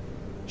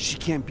 She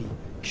can't be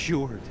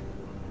cured.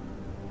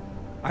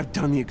 I've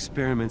done the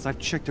experiments. I've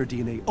checked her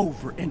DNA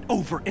over and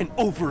over and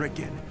over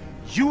again.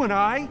 You and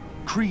I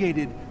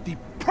created the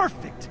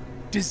perfect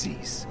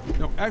disease.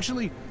 No,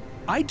 actually,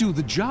 I do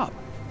the job.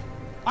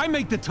 I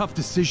make the tough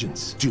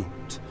decisions.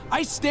 Don't.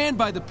 I stand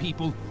by the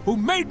people who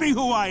made me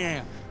who I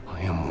am.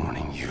 I am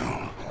warning you.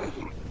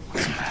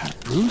 What's the matter,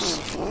 Bruce?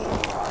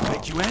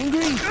 Make you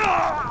angry?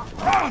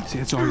 See,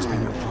 it's always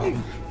been your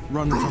problem.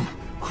 Running from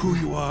who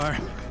you are,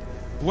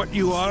 what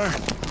you are.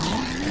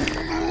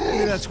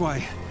 Maybe that's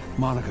why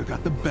Monica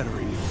got the better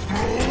of you.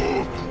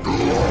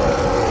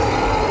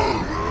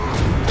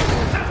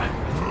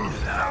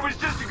 I was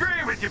just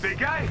agreeing with you, big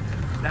guy.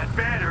 That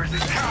banner is a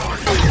coward.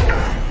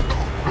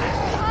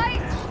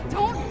 Guys,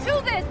 don't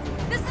do this!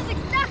 This is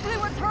exactly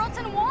what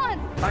Tarleton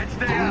wants! I'd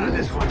stay out of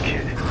this one,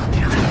 kid.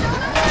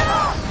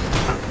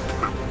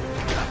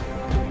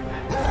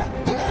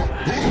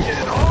 Get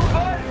it all,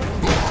 bud?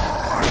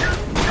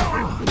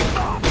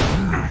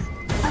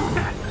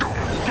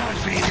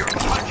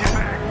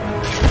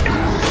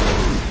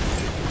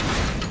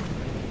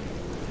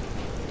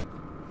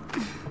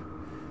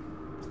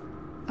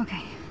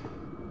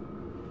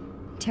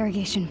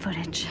 interrogation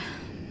footage.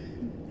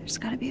 There's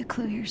gotta be a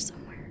clue here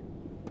somewhere.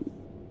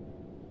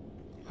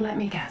 Let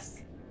me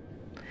guess.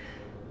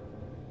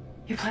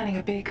 You're planning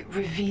a big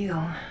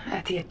reveal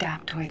at the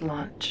Adaptoid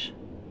launch.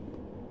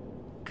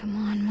 Come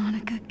on,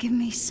 Monica, give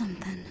me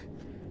something.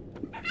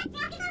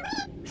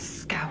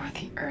 Scour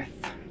the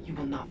Earth. You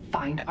will not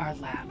find our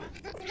lab.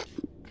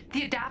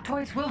 The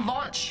Adaptoids will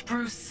launch,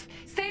 Bruce.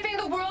 Saving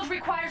the world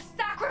requires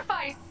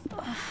sacrifice!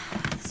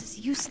 This is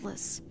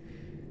useless.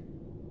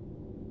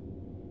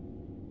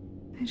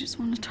 I just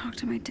want to talk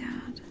to my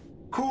dad.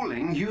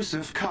 Calling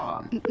Yusuf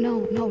Khan.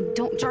 No,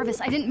 don't,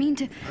 Jarvis. I didn't mean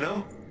to.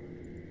 Hello?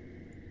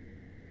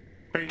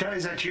 Beta,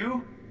 is that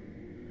you?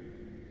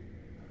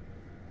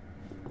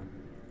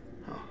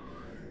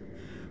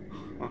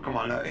 Oh, come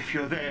on, if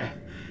you're there,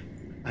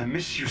 I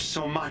miss you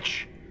so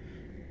much.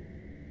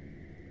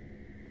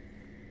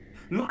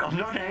 Look, I'm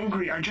not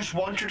angry. I just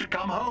want you to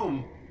come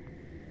home.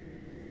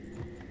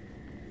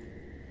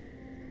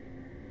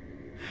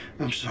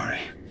 I'm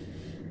sorry.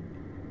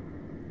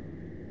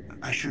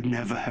 I should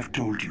never have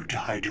told you to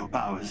hide your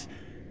powers.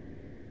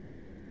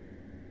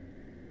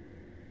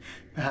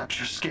 Perhaps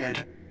you're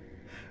scared,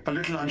 a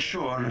little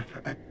unsure.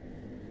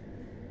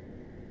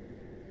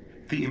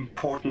 The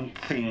important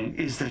thing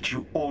is that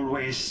you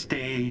always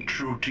stay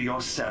true to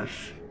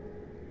yourself.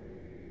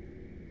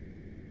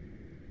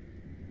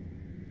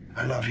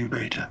 I love you,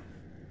 Beta.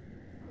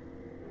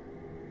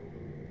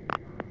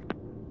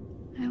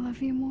 I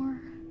love you more.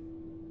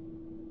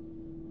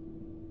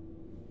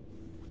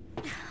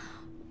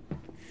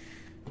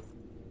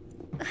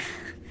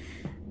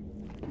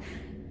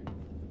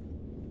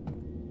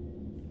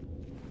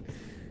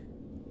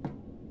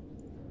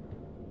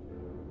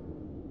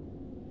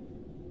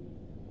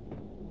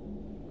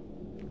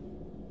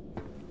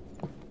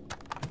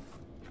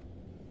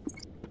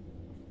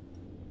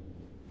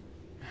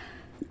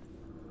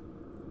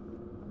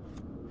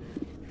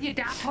 The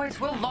Adaptoids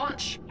will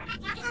launch!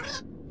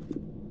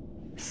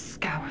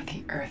 Scour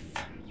the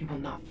Earth. You will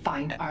not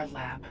find our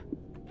lab.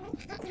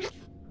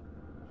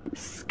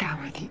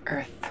 Scour the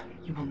Earth.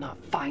 You will not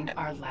find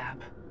our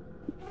lab.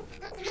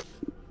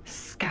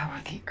 Scour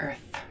the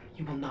Earth.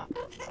 You will not...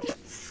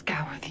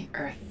 Scour the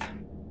Earth.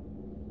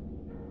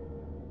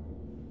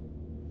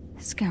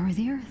 Scour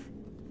the Earth.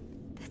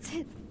 That's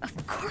it.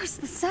 Of course,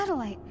 the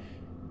satellite.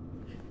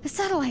 The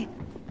satellite.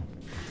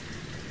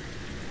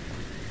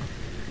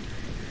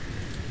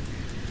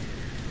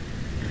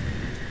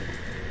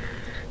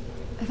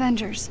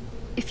 Avengers,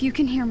 if you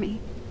can hear me,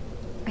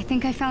 I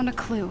think I found a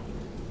clue.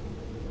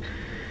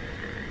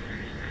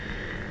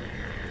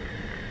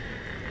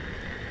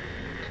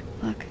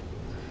 Look,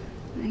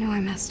 I know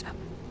I messed up.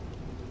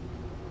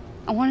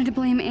 I wanted to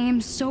blame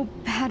Ames so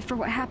bad for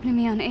what happened to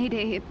me on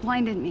A-Day, it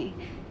blinded me.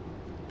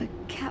 But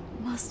Cap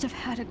must have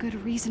had a good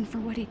reason for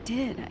what he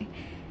did.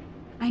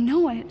 I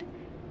know it.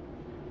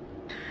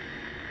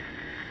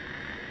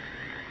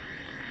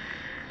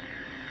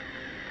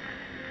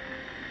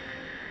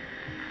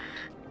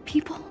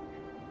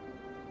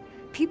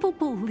 People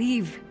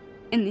believe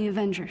in the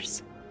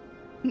Avengers.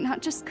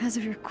 Not just because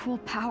of your cool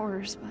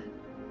powers,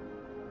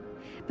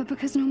 but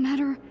because no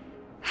matter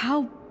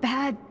how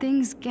bad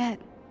things get,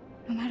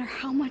 no matter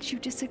how much you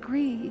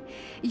disagree,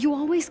 you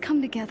always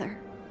come together.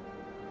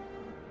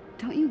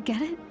 Don't you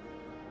get it?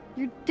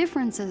 Your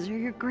differences are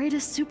your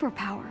greatest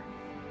superpower.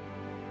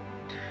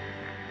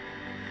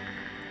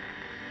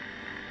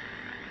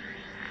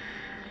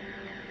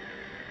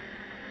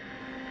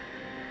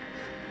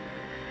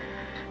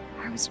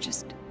 I was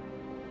just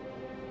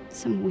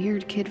some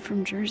weird kid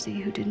from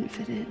Jersey who didn't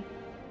fit in.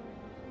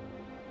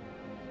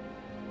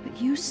 But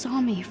you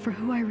saw me for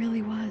who I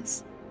really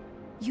was.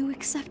 You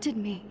accepted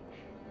me.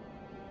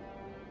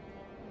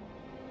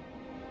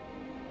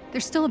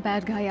 There's still a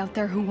bad guy out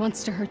there who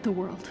wants to hurt the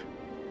world.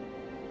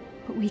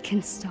 But we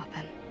can stop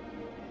him.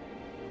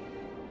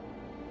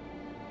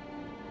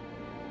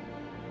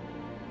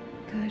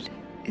 Good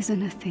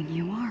isn't a thing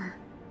you are.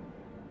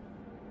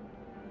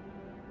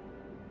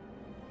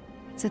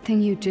 It's a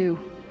thing you do.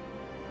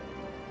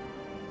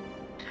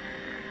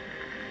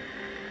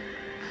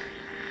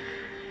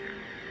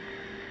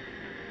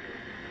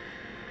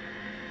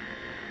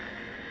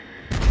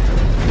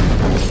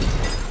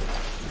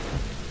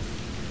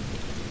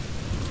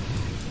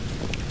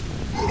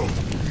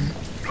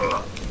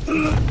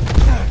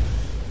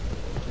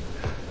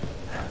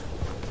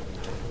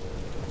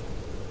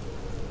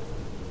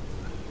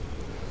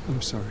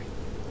 I'm sorry.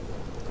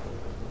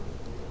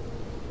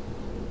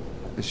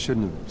 I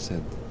shouldn't have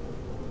said.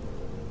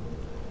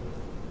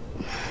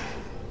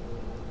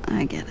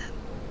 I get it.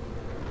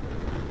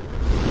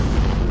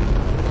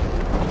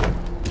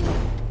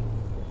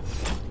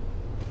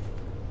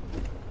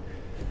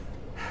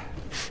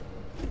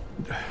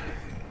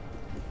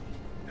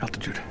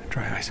 Altitude,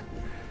 dry ice.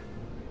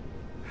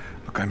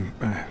 Look, I'm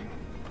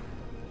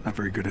not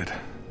very good at...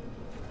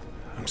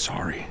 I'm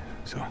sorry,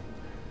 so...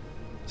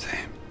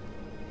 Same.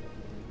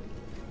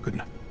 Good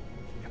enough.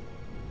 Yep.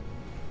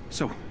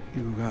 So,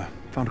 you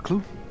found a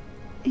clue?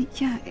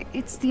 Yeah,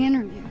 it's the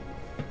interview.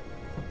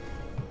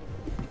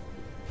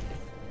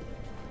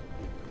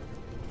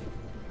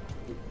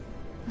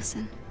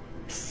 Listen.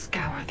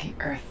 Scour the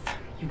Earth.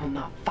 You will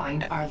not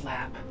find our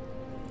lab.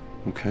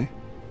 Okay.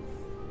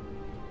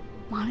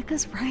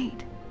 Monica's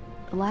right.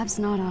 The lab's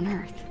not on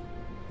Earth.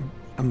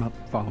 I'm not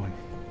following.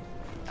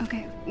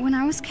 Okay, when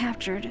I was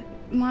captured,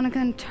 Monica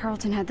and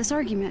Tarleton had this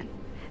argument.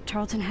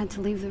 Tarleton had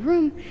to leave the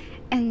room,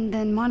 and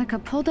then Monica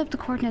pulled up the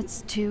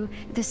coordinates to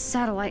this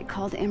satellite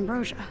called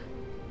Ambrosia.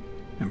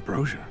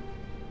 Ambrosia?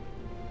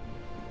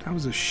 That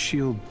was a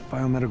SHIELD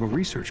biomedical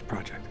research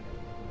project.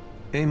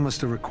 AIM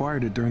must have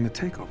required it during the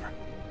takeover.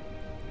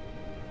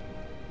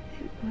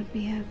 It would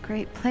be a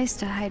great place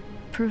to hide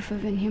proof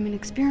of inhuman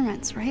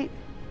experiments, right?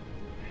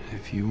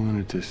 If you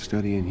wanted to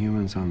study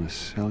Inhumans on the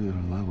cellular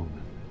level,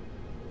 then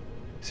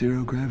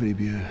zero gravity would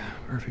be a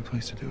perfect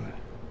place to do it.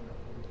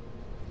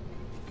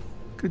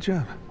 Good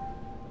job.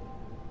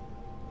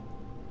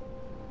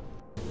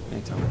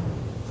 Hey, Tom.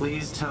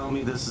 Please tell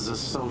me this is a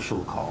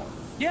social call.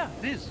 Yeah,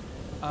 it is.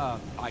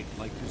 I'd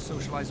like to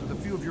socialize with a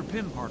few of your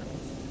PIM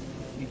particles.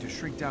 Need to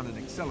shrink down and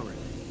accelerate.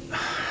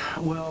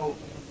 Well,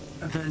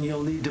 then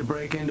you'll need to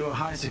break into a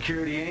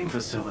high-security AIM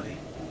facility.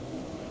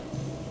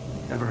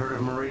 Ever heard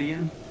of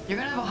Meridian? You're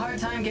gonna have a hard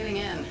time getting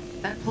in.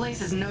 That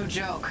place is no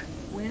joke.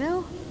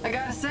 Widow? I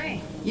gotta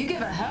say, you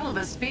give a hell of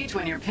a speech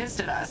when you're pissed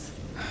at us.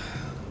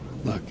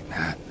 Look,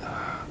 Nat,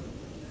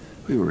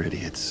 we were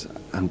idiots.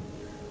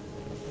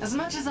 As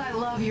much as I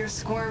love your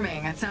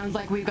squirming, it sounds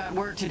like we've got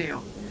work to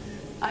do.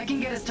 I can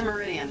get us to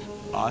Meridian.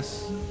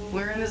 Us?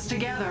 We're in this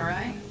together,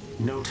 right?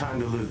 No time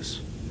to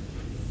lose.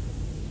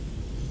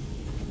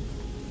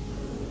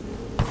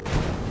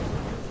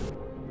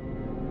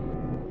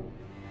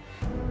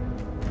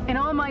 In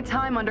all my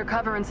time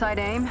undercover inside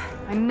AIM,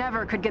 I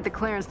never could get the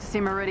clearance to see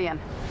Meridian.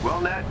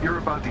 Well, Nat, you're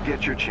about to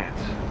get your chance.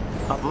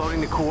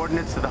 Uploading the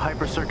coordinates to the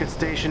hypercircuit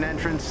station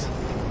entrance.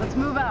 Let's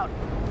move out.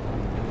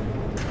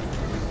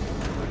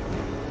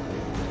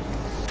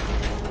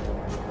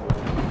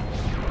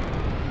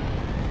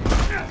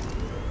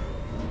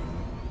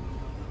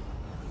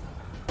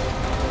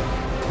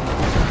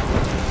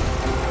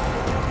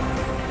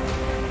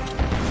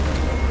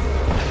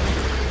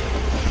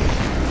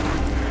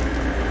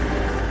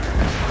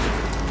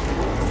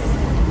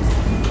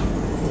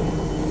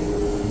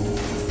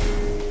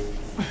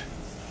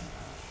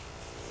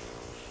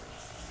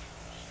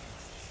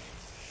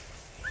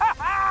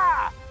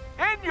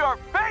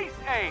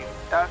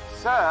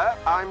 Sir,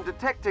 I'm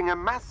detecting a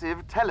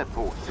massive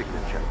teleport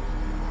signature.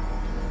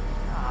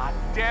 Ah,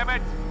 damn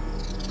it!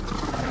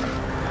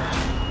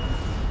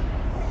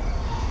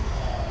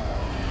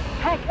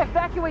 Hank,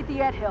 evacuate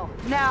the Ed Hill,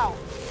 now!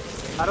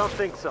 I don't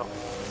think so.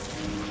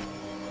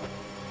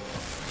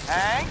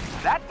 Hank,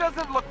 that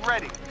doesn't look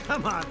ready.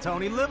 Come on,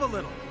 Tony, live a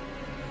little.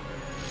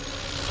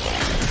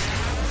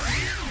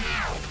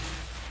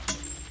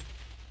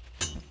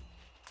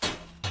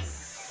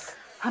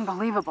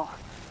 Unbelievable.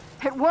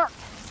 It worked!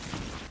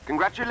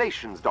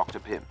 Congratulations, Dr.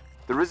 Pym.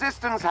 The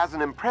Resistance has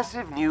an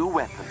impressive new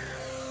weapon.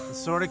 It's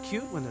sort of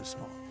cute when they're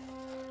small.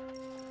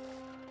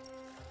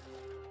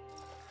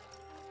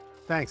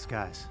 Thanks,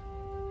 guys.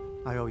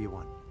 I owe you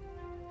one.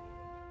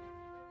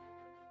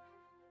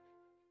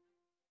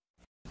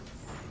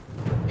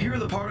 Here are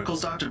the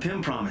particles Dr.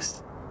 Pym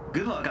promised.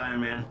 Good luck,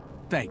 Iron Man.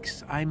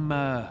 Thanks. I'm,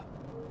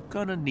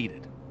 gonna need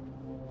it.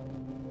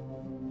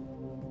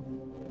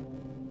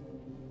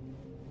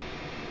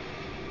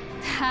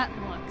 That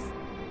looks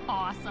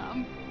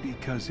awesome.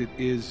 Because it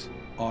is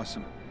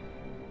awesome.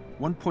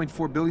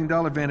 $1.4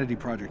 billion vanity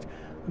project.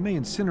 I may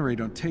incinerate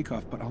on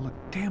takeoff, but I'll look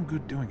damn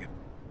good doing it.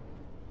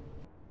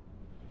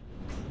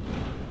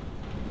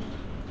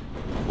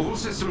 All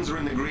systems are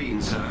in the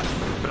green, sir.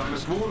 But I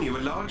must warn you, a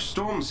large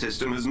storm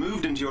system has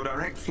moved into your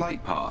direct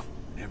flight path.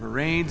 Never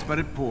rains, but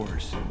it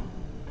pours.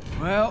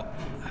 Well,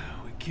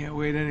 we can't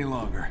wait any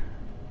longer.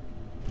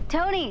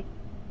 Tony,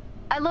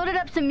 I loaded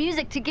up some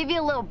music to give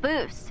you a little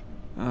boost.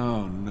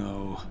 Oh,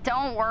 no.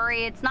 Don't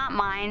worry, it's not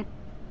mine.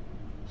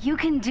 You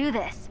can do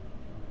this.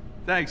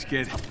 Thanks,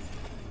 kid.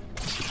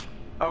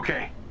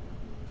 Okay.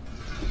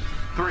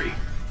 3,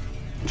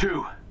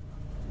 2,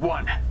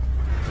 1.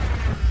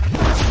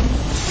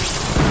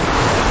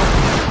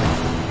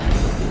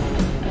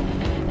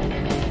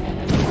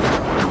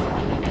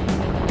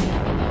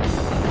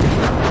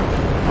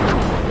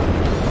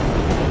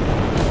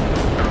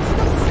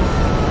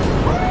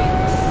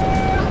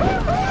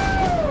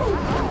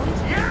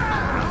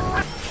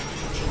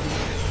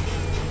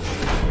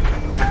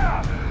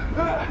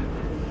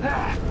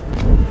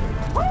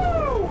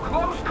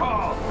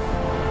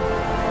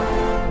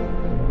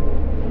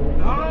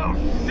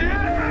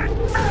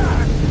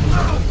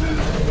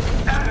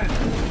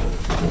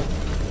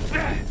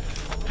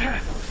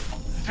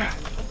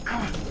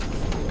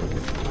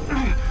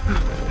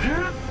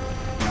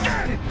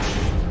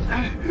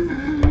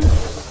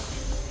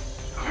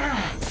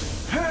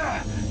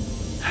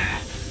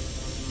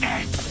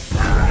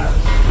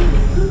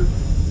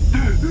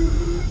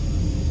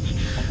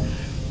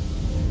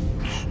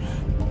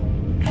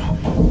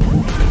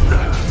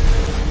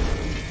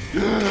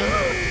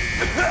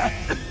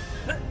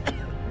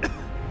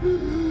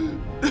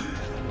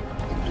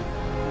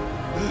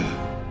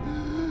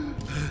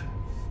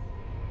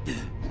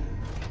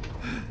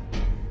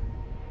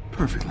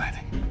 Perfect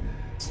landing.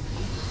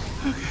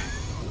 Okay.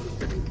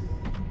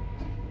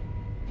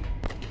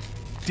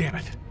 Damn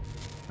it.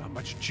 Not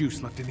much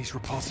juice left in these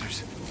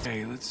repulsors.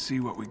 Hey, let's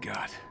see what we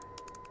got.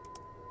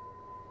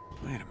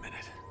 Wait a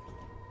minute.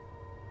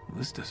 Well,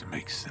 this doesn't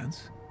make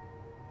sense.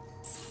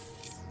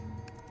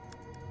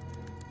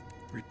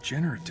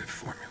 Regenerative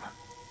formula.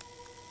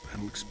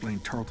 That'll explain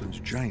Tarleton's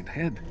giant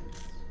head.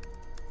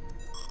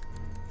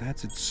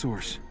 That's its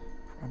source.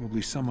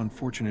 Probably some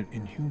unfortunate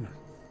inhuman.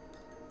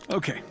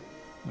 Okay,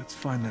 let's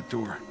find that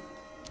door.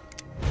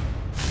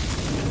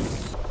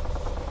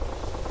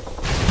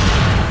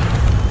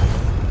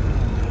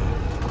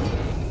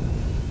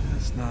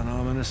 That's not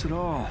ominous at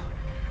all.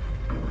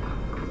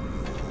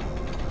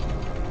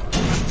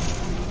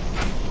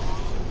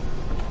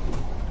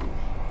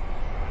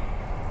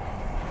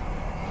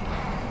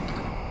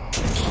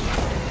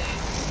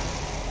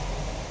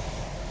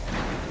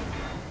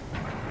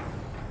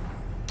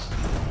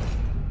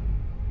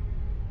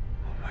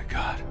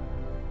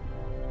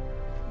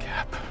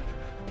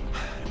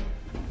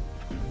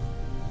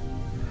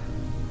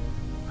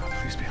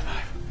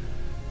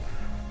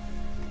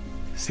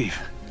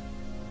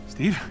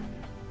 Steve?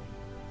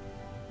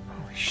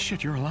 Holy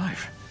shit, you're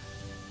alive.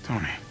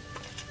 Tony.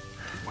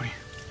 What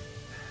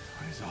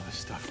is all this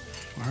stuff?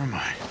 Where am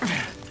I?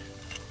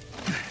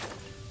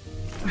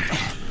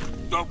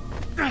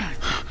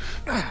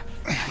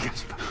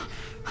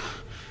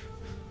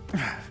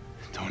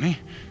 Tony?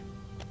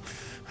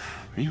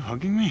 Are you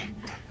hugging me?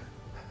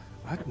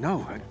 What?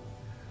 No, I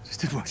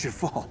just didn't want you to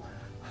fall.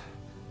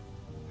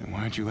 Then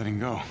why aren't you letting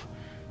go?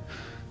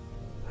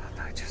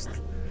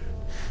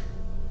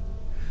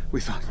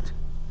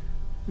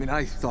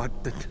 I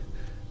thought that...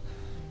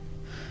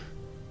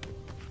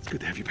 It's good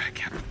to have you back,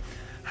 Captain.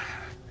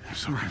 I'm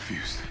so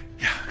confused.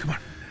 Yeah, come on.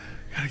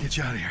 Gotta get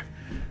you out of here.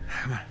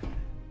 Come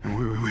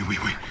on.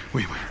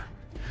 Wait.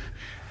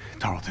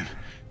 Tarleton.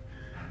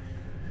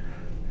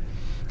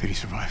 Did he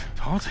survive?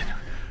 Tarleton?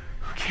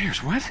 Who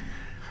cares? What?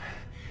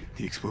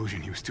 The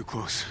explosion, he was too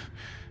close.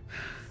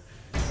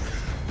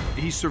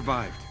 He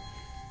survived.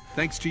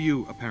 Thanks to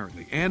you,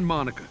 apparently. And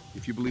Monica,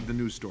 if you believe the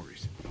news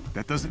stories.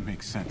 That doesn't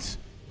make sense.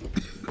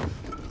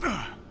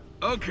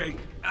 Okay,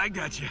 I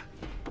got you.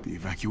 The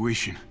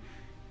evacuation.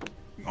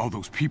 All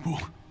those people.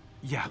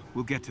 Yeah,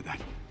 we'll get to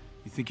that.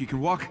 You think you can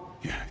walk?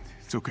 Yeah,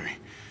 it's okay.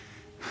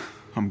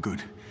 I'm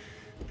good.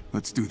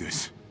 Let's do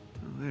this.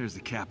 Well, there's the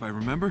Cap I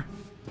remember.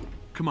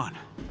 Come on.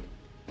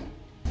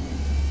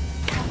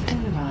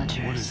 Captain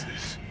Rogers. What is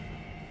this?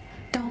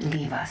 Don't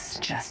leave us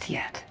just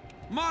yet.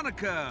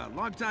 Monica!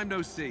 Long time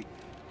no see.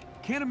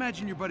 Can't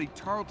imagine your buddy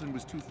Tarleton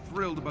was too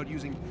thrilled about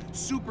using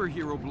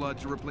superhero blood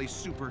to replace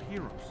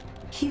superheroes.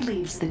 He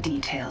leaves the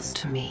details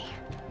to me.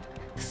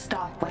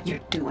 Stop what you're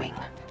doing.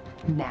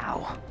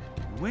 Now.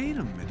 Wait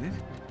a minute.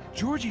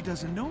 Georgie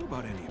doesn't know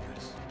about any of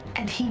this.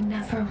 And he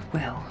never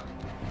will.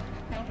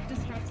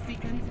 Self-destruct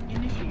sequence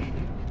initiated.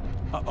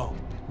 Uh-oh.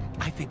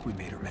 I think we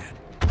made her mad.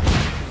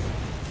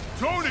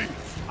 Tony!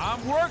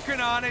 I'm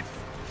working on it!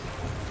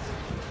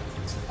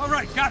 All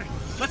right, got it.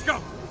 Let's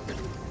go.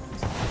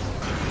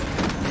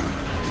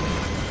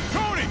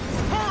 Tony!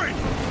 Hurry!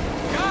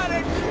 Got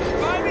it!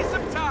 Buy me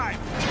some time!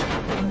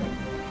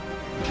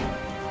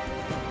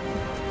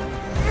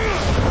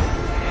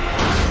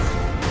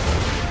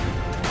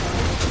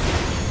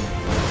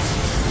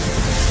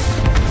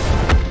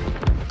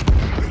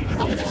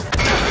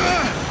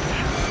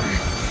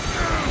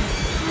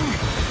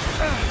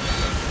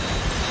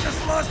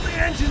 Just lost the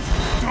engines!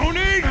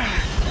 Tony!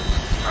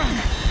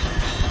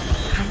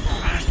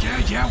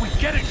 Yeah, we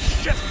get it!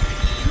 Shit!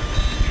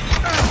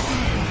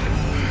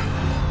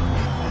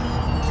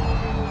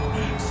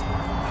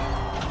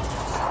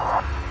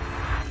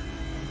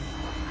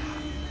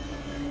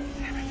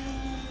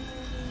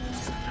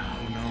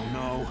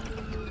 No.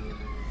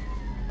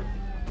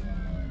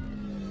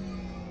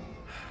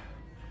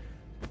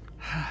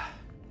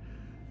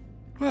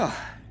 Well,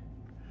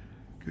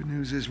 good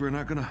news is we're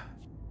not gonna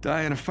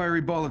die in a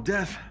fiery ball of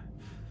death.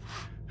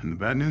 And the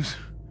bad news?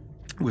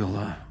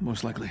 We'll,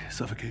 most likely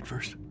suffocate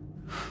first.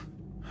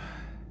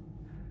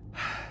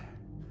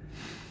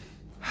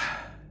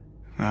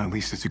 Well, at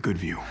least it's a good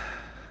view.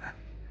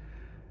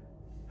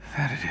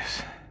 That it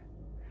is.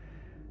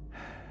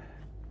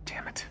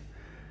 Damn it.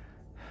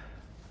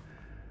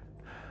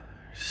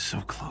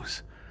 So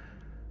close.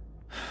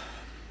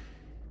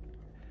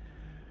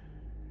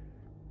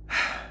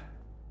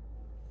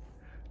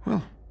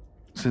 Well,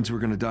 since we're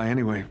gonna die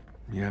anyway,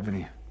 you have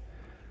any,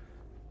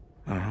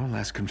 I don't know,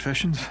 last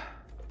confessions?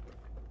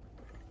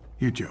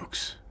 Your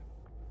jokes.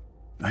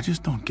 I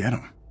just don't get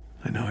them.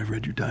 I know, I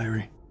read your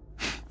diary.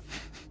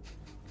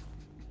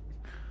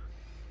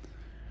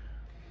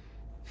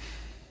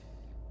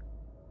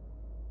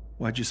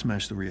 Why'd you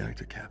smash the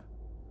reactor, Cap?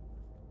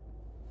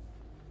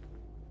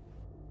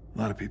 A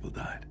lot of people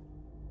died.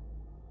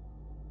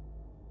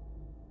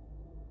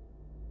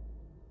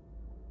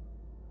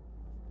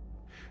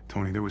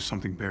 Tony, there was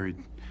something buried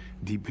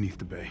deep beneath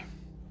the bay.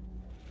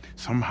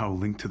 Somehow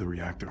linked to the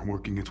reactor,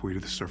 working its way to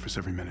the surface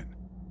every minute.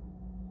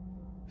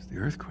 It's the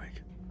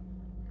earthquake.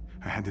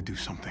 I had to do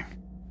something.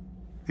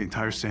 The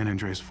entire San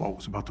Andreas fault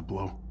was about to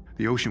blow.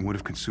 The ocean would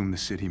have consumed the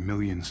city.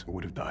 Millions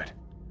would have died.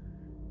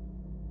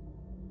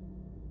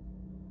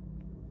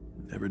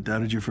 Never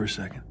doubted you for a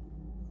second.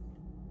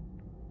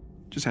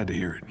 Just had to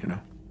hear it, you know?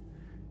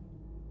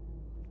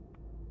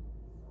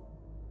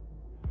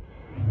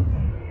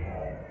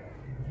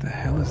 The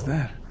hell is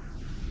that?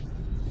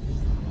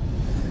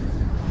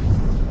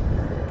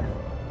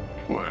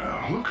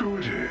 Well, look who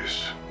it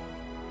is.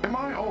 Am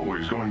I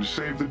always going to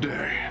save the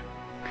day?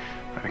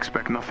 I'd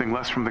expect nothing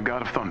less from the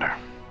God of Thunder.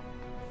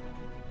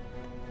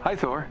 Hi,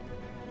 Thor.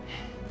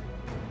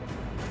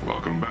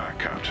 Welcome back,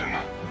 Captain.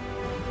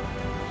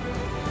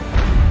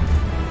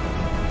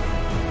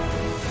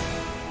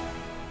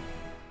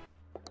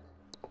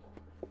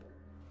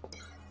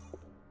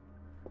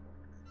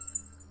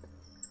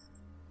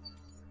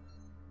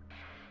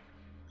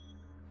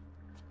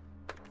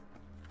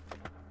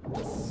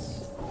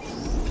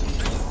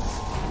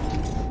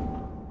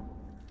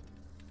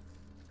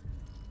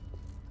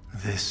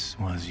 This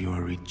was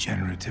your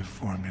regenerative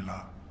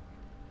formula.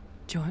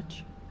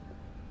 George?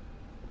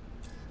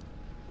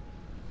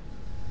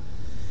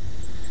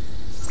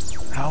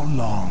 How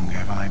long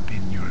have I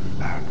been your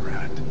lab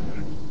rat?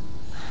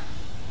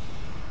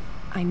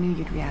 I knew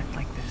you'd react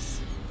like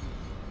this.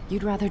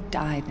 You'd rather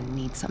die than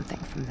need something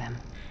from them.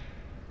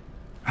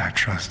 I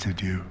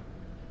trusted you.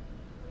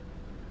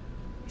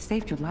 I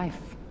saved your life.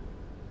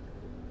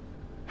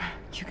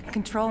 You can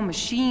control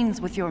machines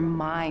with your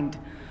mind.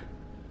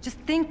 Just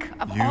think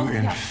of all You the...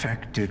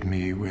 infected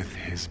me with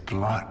his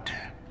blood.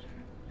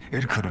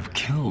 It could have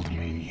killed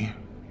me.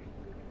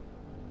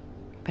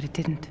 But it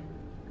didn't.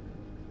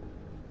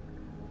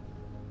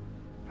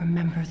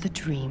 Remember the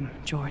dream,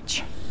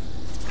 George.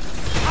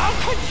 How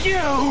could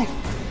you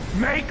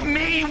make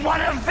me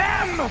one of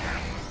them?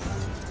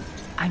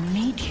 I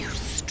made you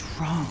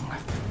strong.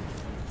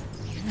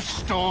 You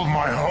stole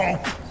my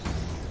hope.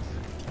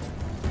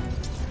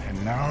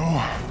 And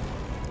now,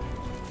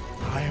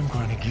 I am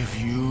going to give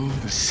you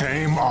the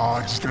same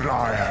odds that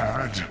I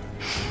had.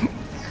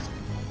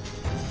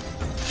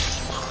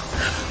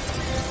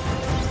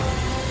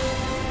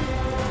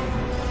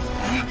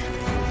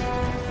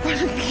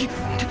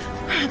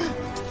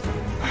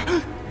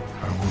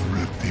 I will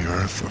rid the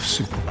Earth of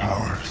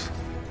superpowers.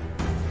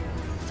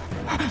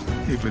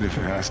 Even if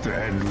it has to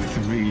end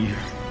with me.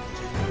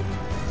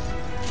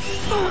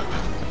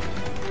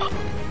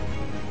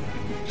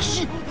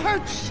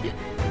 George!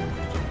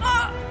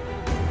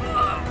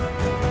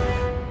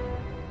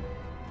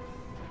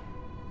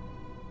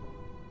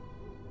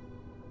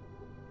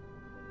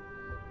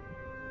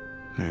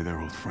 Hey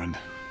there, old friend.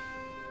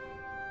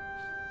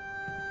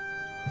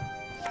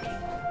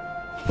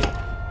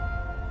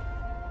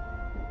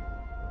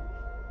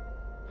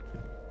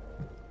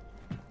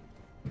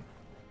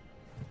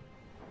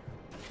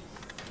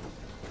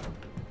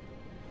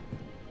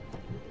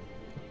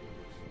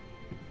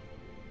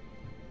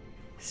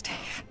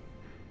 Steve.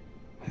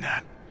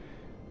 Nat.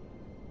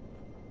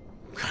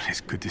 God,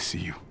 it's good to see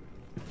you.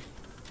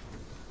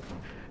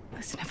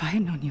 Listen, if I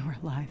had known you were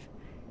alive,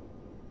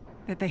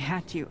 that they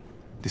had you.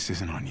 This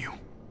isn't on you.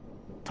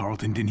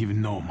 Tarleton didn't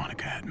even know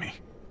Monica had me.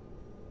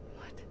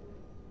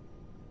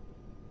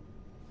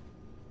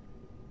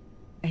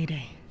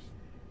 A-Day.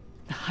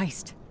 The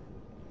heist.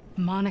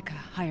 Monica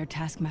hired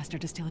Taskmaster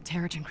to steal a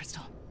Terrigen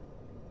crystal.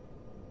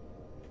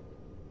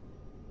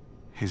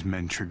 His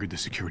men triggered the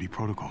security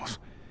protocols,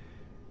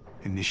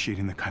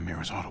 initiating the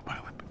Chimera's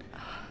autopilot.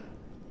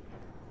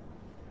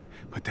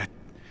 But that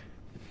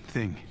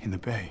thing in the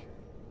bay,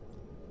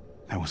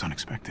 that was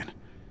unexpected.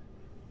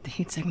 The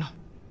heat signal.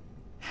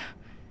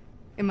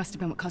 It must have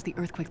been what caused the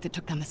earthquake that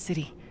took down the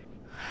city.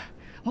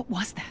 What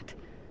was that?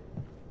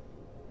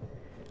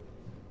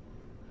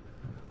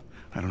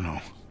 I don't know.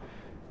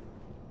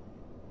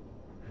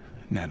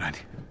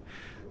 Nat,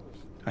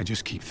 I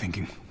just keep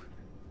thinking,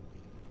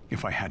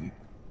 if I hadn't,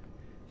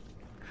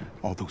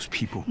 all those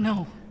people...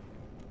 No.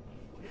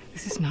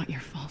 This is not your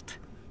fault.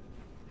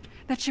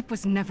 That ship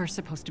was never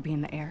supposed to be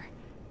in the air.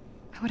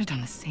 I would have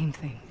done the same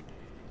thing.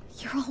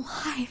 You're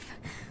alive.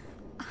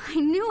 I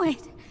knew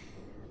it.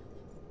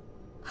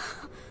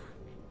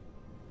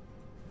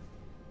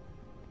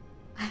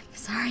 I'm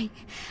sorry.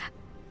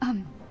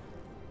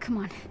 Come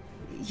on.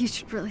 You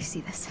should really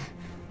see this.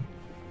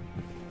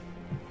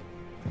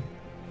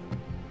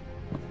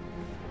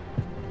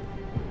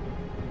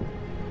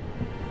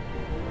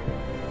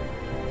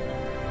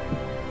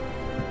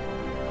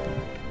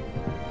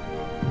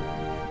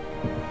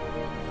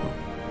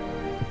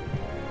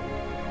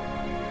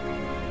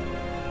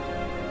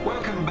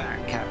 Welcome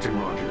back, Captain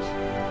Rogers.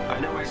 I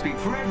know I speak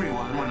for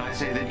everyone when I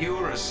say that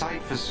you're a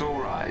sight for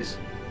sore eyes.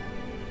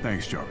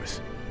 Thanks,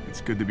 Jarvis.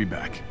 It's good to be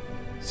back.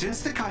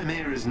 Since the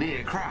Chimera's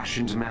near crash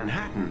into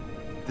Manhattan,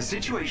 the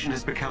situation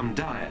has become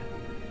dire.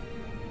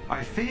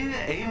 I fear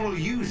AIM will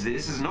use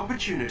this as an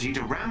opportunity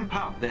to ramp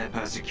up their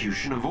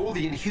persecution of all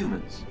the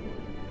Inhumans.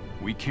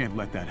 We can't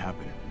let that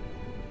happen.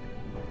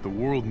 The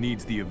world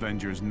needs the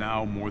Avengers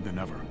now more than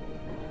ever.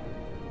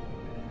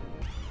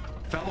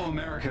 Fellow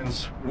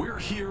Americans, we're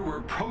here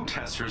where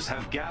protesters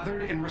have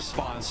gathered in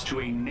response to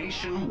a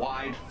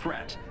nationwide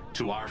threat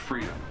to our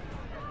freedom.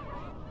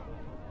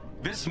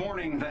 This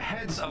morning, the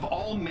heads of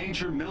all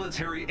major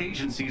military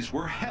agencies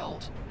were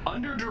held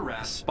under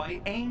duress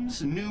by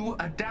AIM's new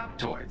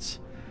adaptoids.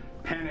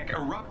 Panic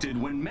erupted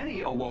when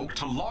many awoke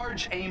to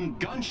large AIM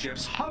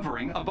gunships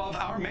hovering above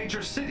our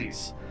major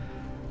cities.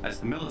 As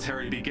the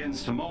military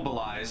begins to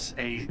mobilize,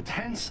 a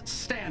tense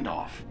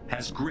standoff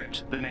has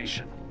gripped the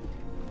nation.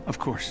 Of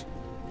course.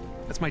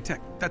 That's my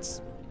tech.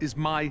 Is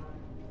my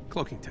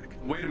cloaking tech.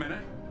 Wait a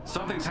minute.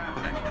 Something's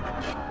happening.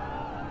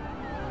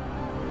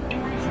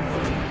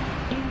 Emergency.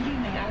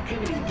 Inhuman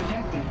activity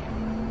detected.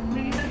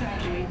 Please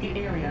evacuate the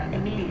area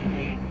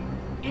immediately.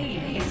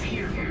 AIM is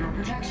here for your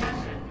protection.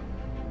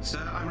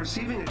 Sir, I'm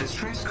receiving a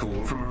distress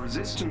call from a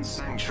resistance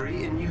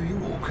sanctuary in New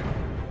York.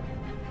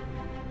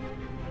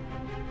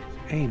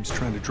 AIM's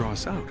trying to draw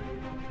us out.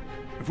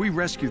 If we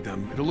rescue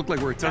them, it'll look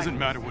like we're attacking. Doesn't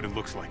matter what it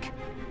looks like.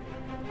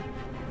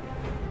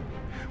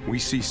 We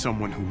see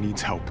someone who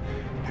needs help,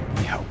 and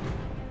we help.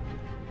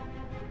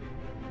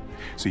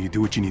 So you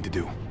do what you need to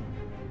do.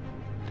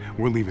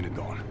 We're leaving at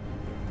dawn.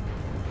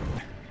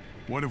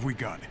 What have we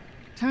got?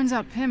 Turns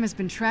out Pym has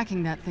been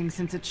tracking that thing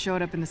since it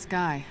showed up in the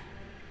sky.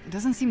 It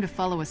doesn't seem to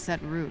follow a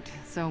set route,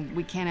 so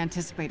we can't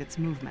anticipate its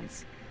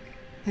movements.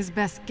 His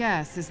best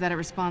guess is that it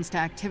responds to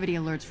activity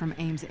alerts from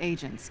AIM's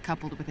agents,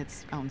 coupled with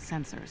its own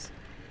sensors.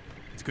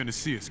 It's gonna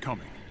see us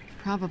coming.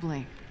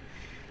 Probably.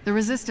 The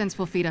Resistance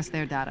will feed us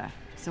their data,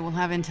 so we'll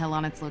have intel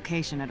on its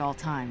location at all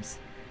times.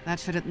 That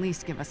should at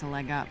least give us a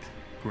leg up.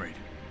 Great.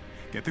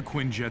 Get the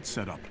Quinjet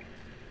set up.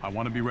 I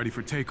want to be ready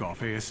for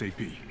takeoff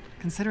ASAP.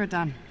 Consider it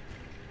done.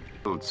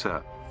 Good,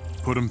 sir.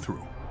 Put them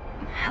through.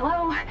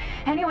 Hello?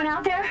 Anyone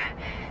out there?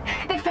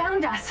 They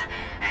found us.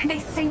 They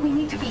say we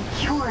need to be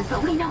cured,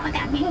 but we know what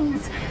that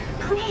means.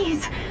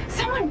 Please,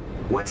 someone...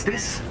 What's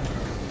this?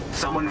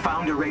 Someone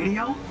found a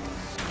radio?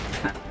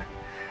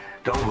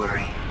 Don't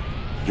worry.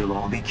 You'll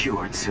all be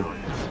cured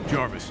soon.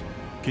 Jarvis,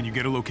 can you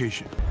get a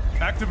location?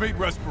 Activate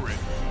respirator.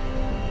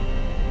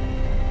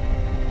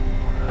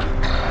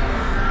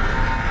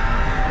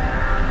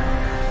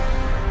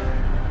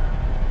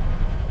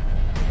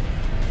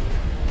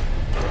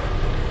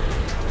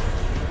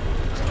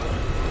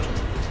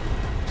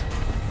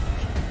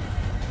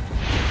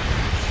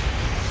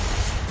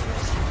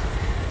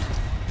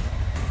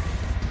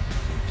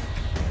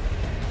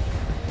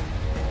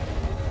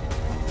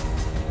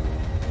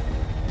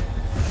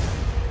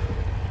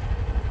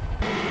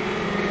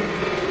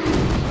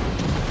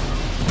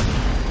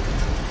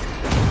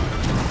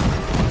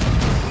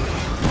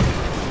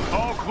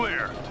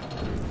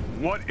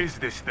 What is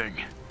this thing?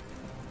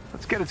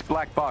 Let's get its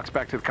black box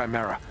back to the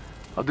Chimera.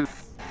 I'll do...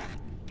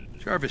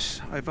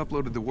 Jarvis, I've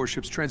uploaded the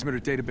warship's transmitter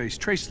database.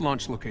 Trace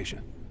launch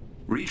location.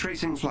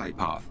 Retracing flight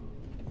path.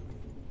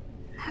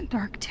 That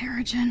dark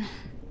Terrigen.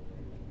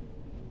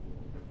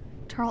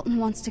 Tarleton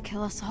wants to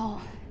kill us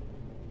all.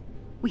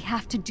 We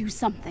have to do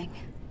something.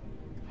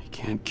 He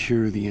can't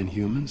cure the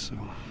Inhumans, so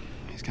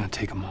he's gonna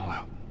take them all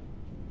out.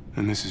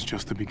 And this is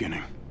just the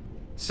beginning.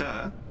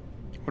 Sir?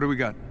 What do we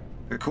got?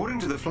 According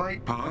to the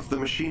flight path, the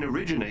machine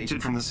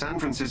originated from the San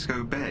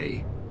Francisco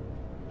Bay.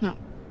 No,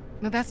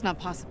 that's not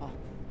possible.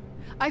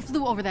 I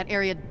flew over that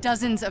area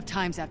dozens of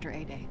times after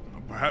A-Day.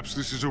 Perhaps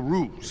this is a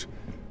ruse.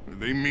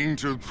 They mean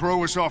to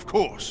throw us off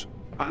course.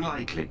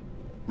 Unlikely.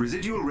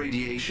 Residual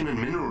radiation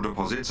and mineral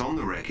deposits on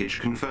the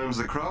wreckage confirms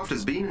the craft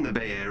has been in the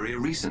Bay Area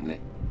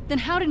recently. Then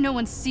how did no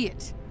one see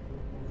it?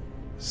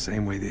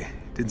 Same way they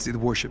didn't see the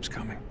warships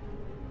coming.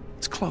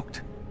 It's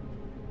cloaked.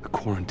 The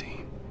quarantine.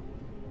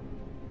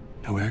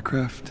 No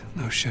aircraft,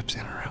 no ships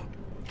in or out.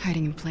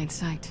 Hiding in plain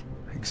sight.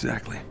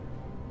 Exactly.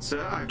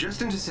 Sir, I've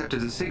just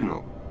intercepted a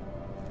signal.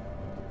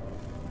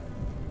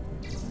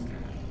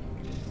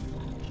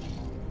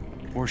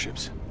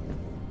 Warships.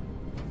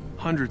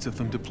 Hundreds of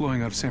them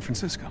deploying out of San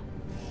Francisco.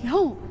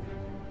 No!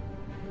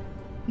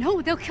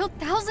 No, they'll kill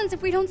thousands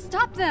if we don't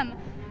stop them!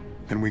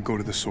 Then we go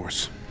to the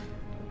source.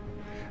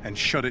 And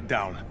shut it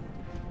down.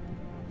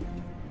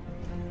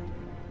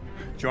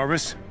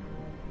 Jarvis,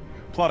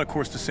 plot a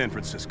course to San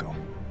Francisco.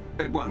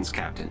 At once,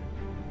 Captain.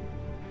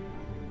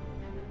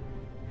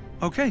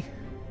 Okay.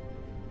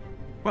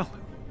 Well,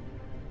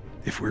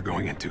 if we're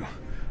going into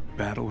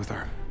battle with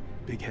our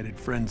big-headed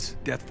friends,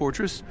 Death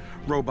Fortress,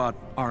 Robot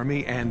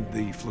Army, and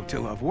the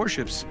flotilla of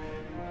warships,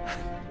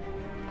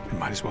 we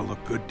might as well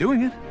look good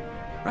doing it,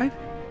 right?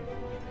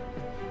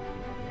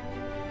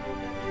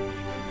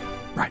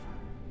 Right.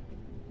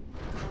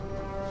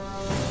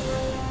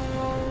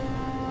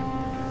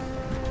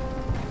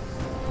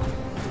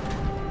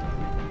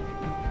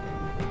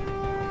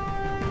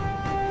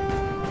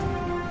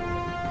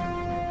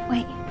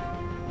 Wait,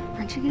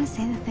 aren't you gonna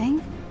say the thing?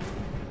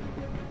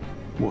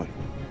 What?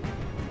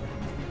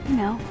 You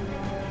know,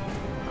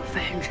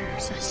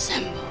 Avengers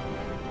assemble.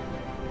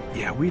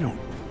 Yeah, we don't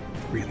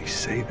really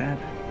say that.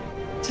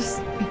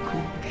 Just be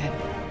cool, okay?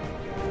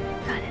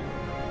 Got it.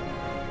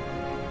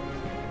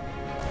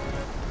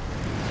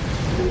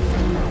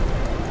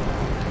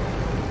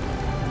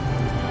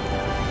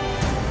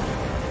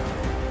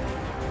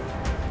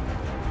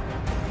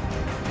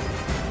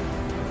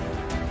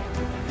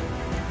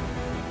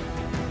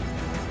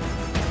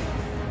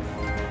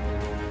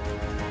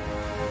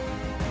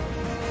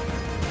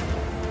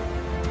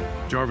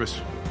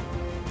 Jarvis,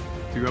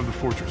 do you have the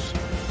fortress?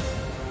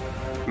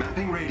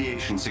 Mapping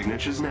radiation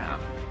signatures now.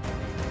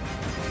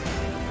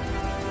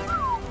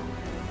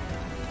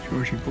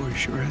 Georgie boy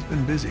sure has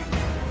been busy.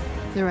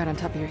 They're right on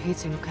top of your heat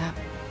signal, Cap.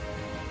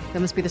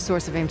 That must be the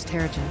source of AIM's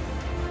Terrigen.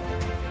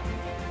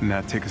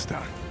 Nat, take us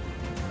down.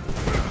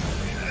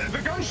 The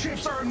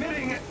gunships are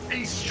emitting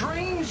a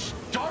strange,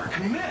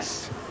 dark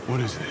mist. What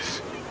is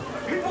this?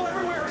 People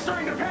everywhere are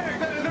starting to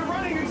panic. They're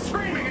running and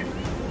screaming.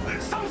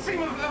 Some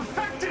seem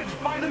affected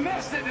by the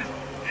mist.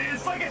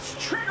 It's like it's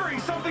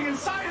triggering something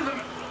inside of them.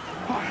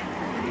 I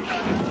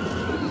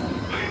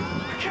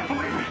can't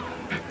believe it.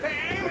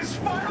 AIM is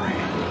firing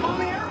on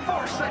the Air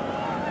Force.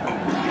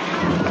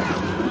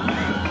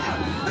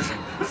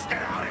 Let's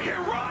get out of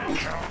here. Run!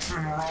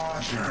 Captain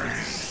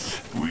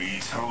Rogers, we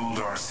told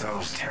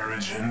ourselves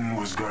Terrigen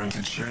was going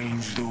to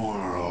change the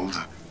world.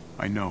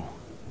 I know.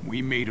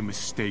 We made a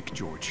mistake,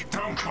 George.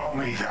 Don't call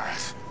me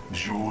that.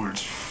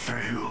 George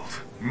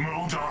failed.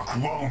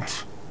 MODOK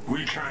won't.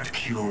 We can't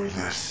cure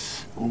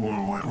this, or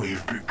what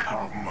we've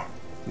become.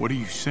 What are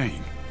you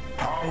saying?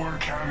 Power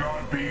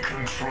cannot be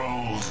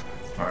controlled.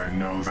 I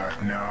know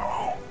that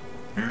now.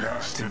 It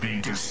has to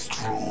be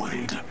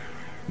destroyed.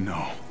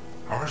 No.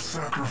 Our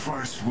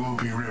sacrifice will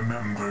be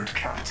remembered,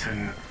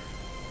 Captain.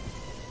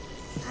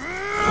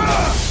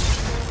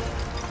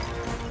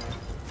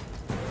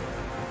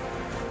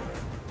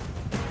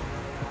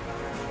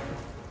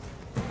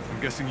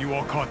 I'm guessing you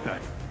all caught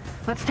that.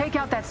 Let's take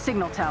out that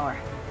signal tower.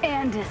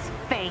 And his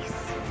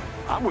face.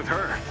 I'm with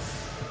her.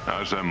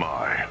 As am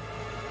I.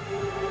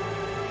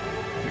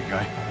 Big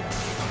guy.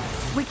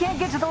 We can't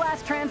get to the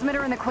last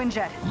transmitter in the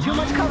Quinjet. Too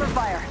much cover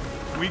fire.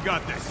 We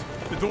got this.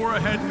 The door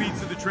ahead leads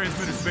to the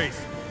transmitter's base.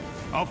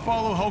 I'll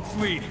follow Hulk's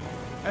lead,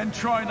 and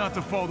try not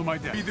to fall to my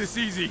death. Be this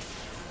easy.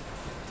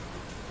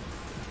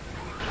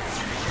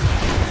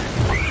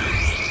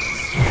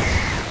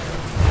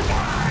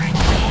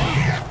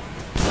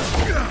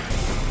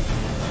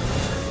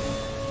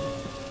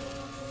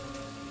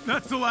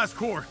 That's the last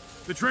core.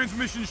 The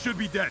transmission should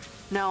be dead.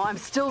 No, I'm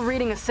still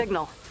reading a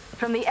signal.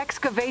 From the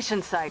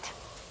excavation site.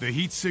 The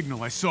heat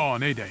signal I saw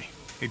on A-Day.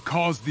 It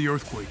caused the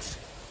earthquakes.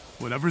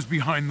 Whatever's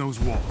behind those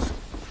walls,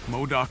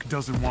 MODOK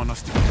doesn't want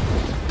us to...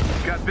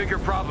 Got bigger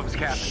problems,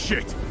 Captain.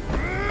 Shit!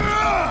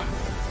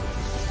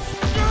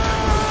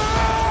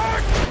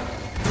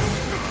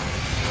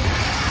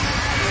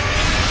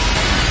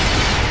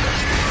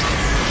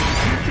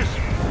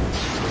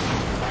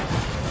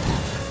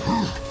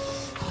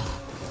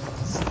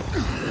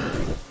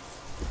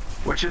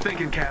 What you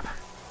thinking, Cap?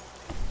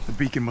 The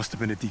beacon must have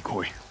been a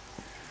decoy.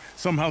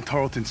 Somehow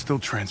Tarleton's still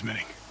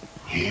transmitting.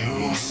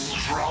 You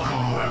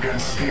struggle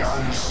against the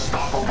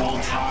unstoppable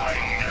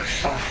tide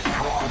of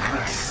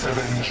progress,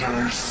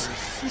 Avengers.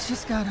 This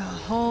just got a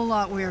whole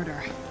lot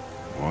weirder.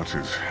 What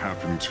has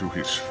happened to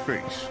his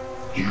face?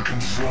 You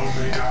can slow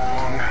me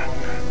down,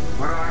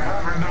 but I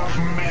have enough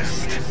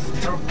mist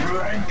to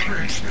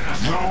blanket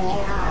the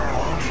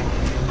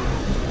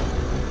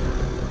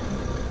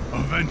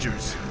world.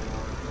 Avengers.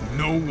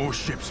 No more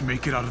ships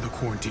make it out of the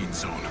quarantine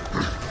zone.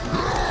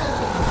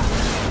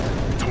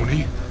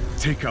 Tony,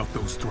 take out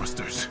those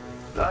thrusters.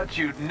 Thought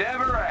you'd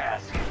never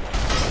ask.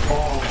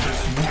 All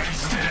this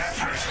wasted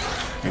effort.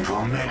 It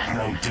will make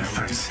no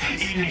difference.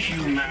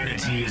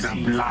 Inhumanity is a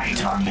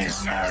blight on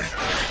this earth.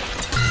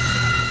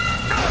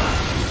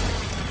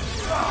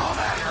 Oh,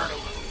 that hurt.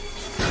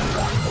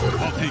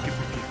 I'll take it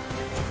from here.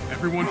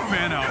 Everyone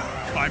fan out.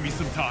 Buy me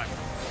some time.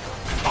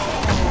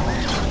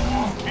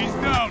 He's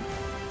down.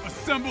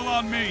 Assemble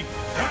on me.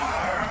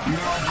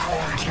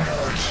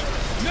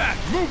 Nat,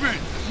 move in.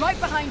 Right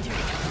behind you.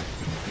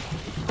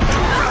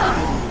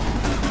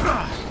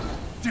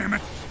 Damn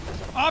it.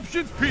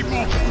 Options,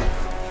 people.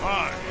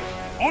 Fine.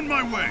 On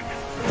my way.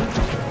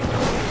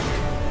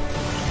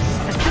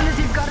 As soon as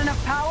you've got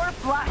enough power,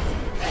 blast.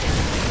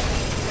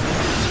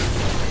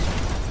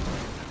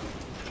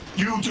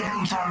 You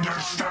don't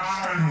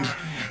understand.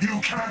 You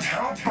can't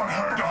help but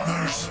hurt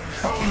others.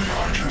 Only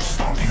I can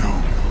stop you.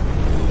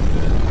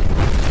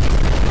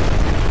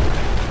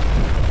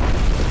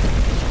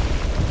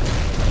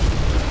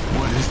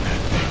 What is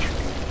that thing?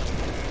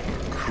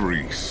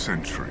 Kree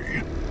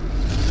Sentry.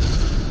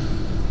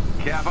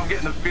 Cap, I'm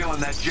getting the feeling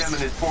that gem in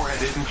his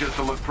forehead isn't just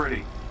to look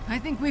pretty. I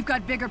think we've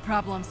got bigger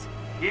problems.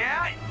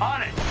 Yeah,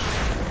 on it.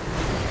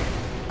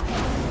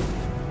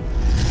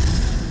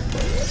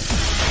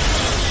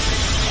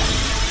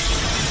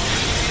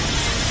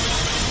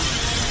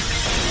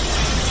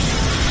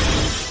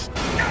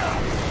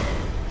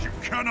 You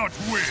cannot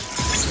win.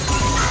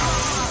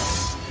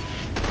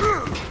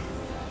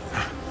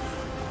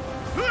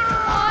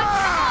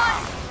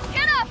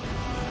 Get up!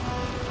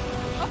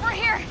 Over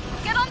here!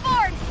 Get on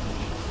board!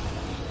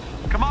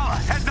 Kamala,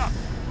 heads up!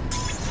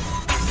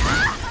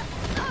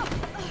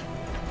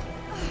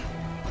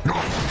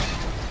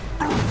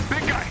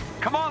 Big guy,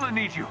 Kamala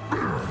needs you.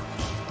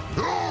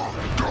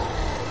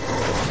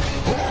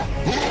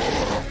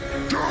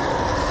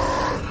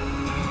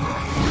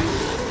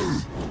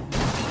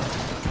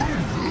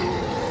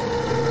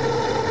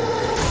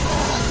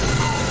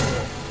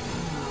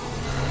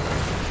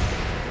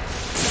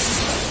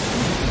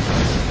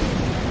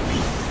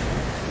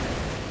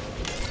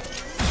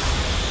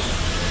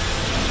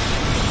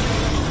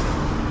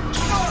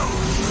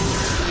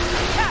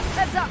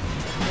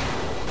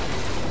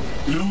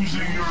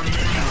 Losing your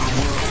leader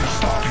will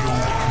stop you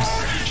once.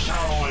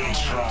 Shall we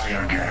try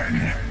again?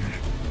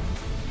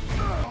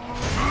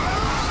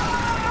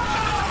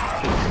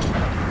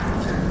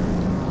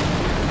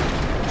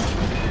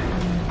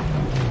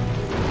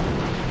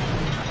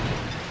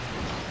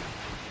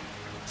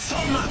 So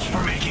much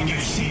for making you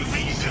see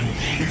reason.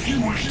 If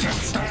you wish to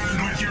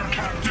stand with your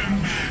captain,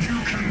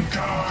 you can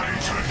die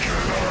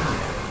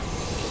together.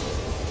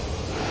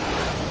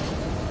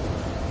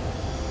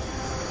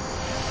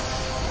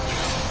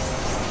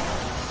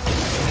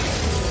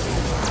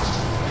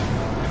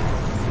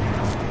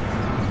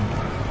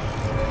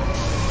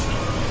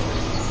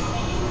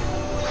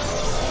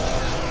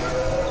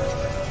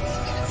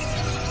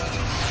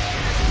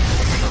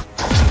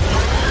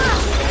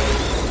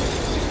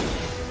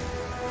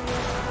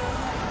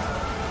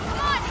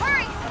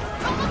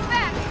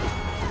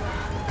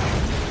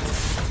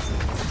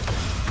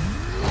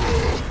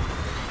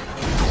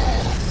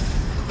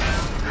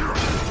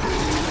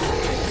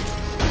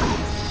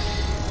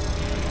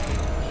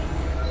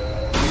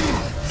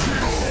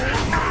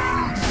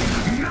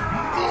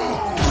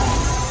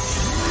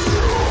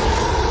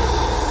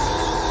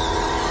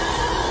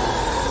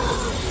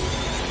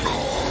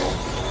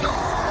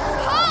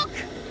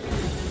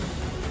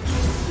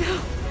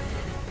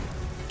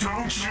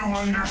 Don't you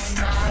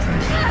understand?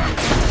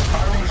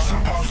 I was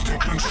supposed to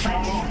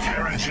control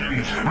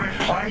Terrigen,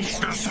 replace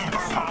the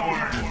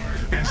superpowered.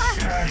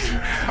 Instead,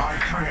 I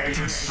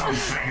created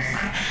something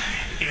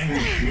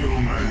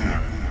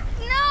inhuman.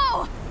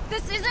 No!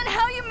 This isn't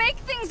how you make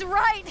things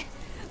right!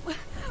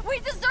 We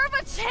deserve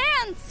a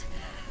chance!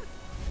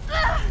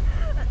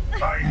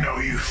 I know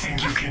you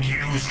think you can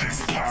use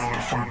this power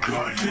for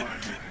good,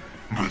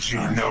 but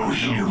you're no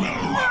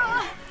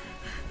hero.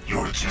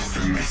 You're just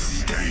a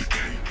mistake.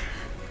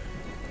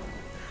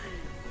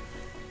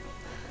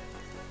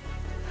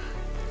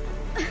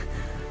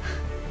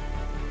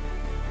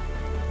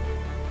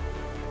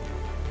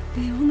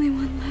 The only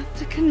one left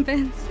to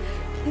convince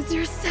is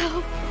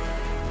yourself.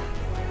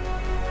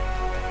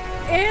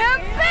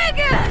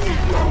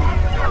 Embiggen!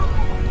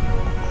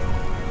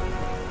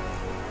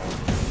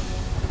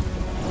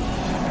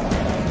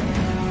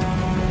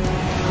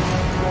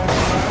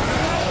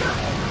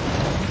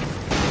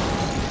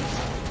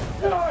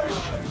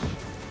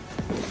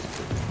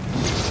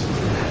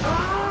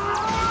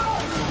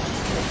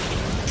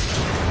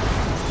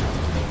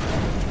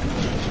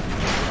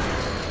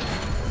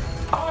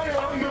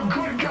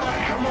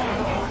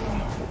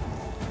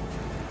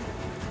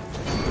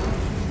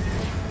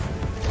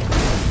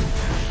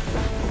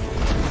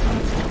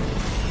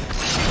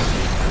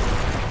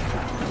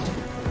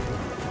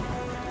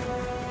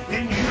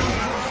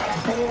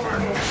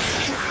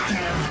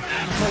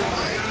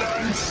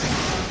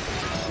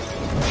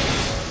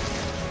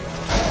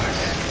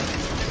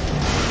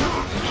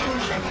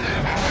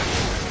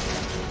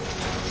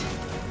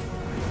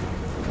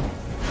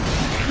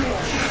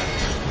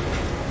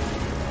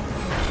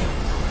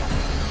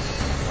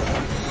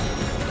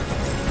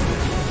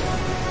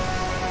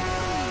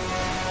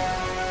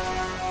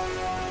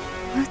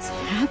 What's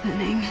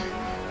happening?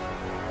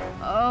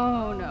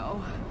 Oh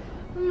no.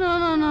 No,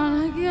 no,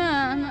 not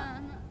again.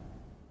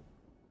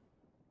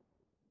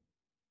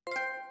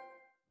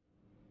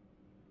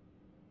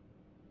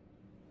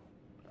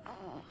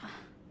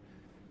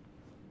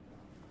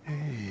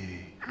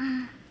 Hey.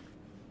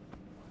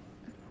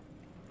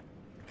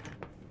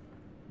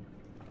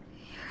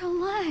 You're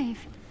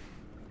alive.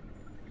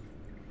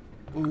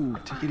 Ooh,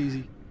 take it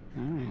easy.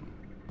 All right.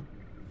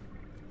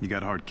 You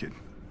got hard, kid.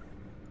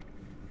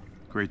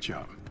 Great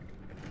job.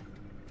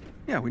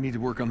 Yeah, we need to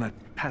work on that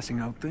passing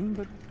out thing,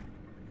 but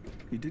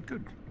you did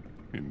good.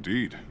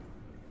 Indeed.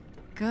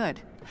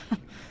 Good.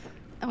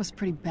 That was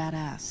pretty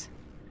badass.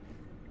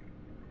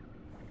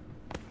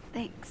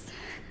 Thanks.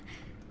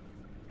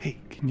 Hey,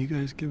 can you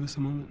guys give us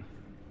a moment?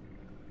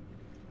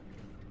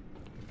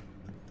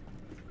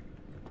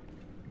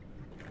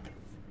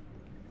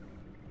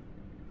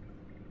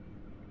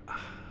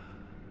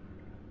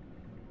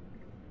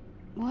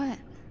 What?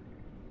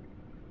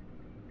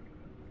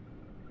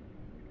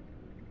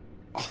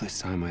 All this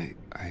time,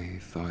 I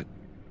thought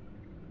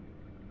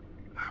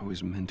I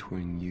was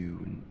mentoring you,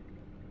 and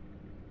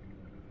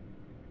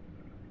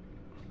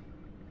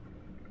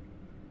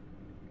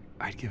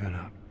I'd given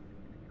up.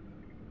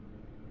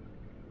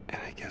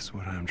 And I guess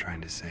what I'm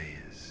trying to say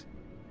is,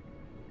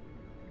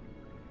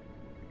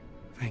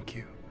 thank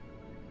you.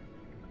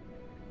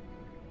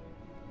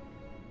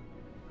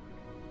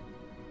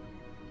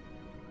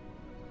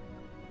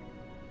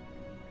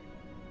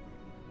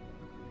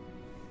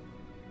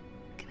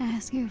 Can I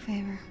ask you a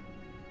favor?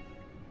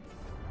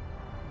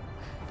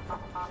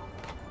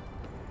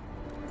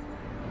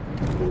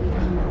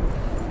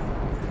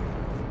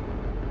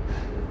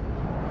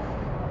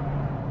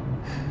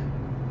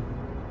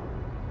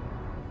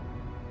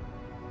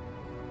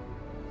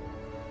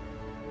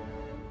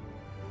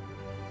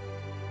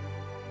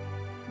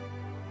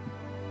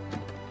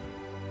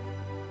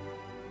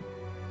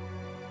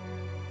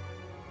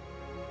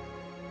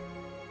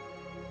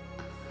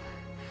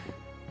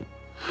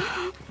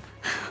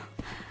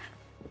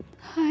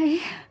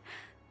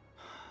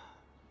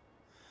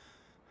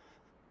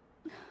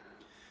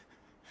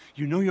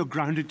 You know you're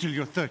grounded till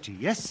you're 30,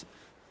 yes?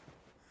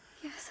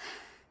 Yes.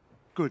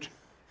 Good.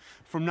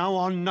 From now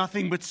on,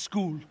 nothing but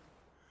school.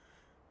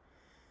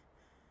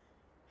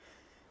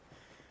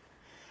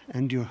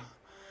 And your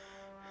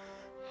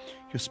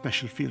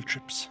special field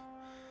trips.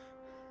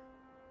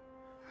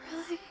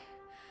 Really?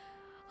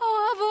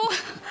 Oh,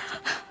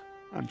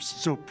 Abu! I'm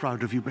so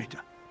proud of you, Beta.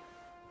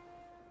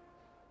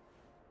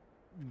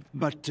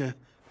 But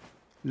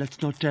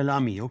let's not tell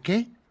Ami,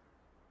 okay?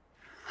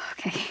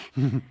 Okay.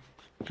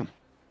 Come.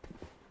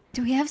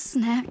 Do we have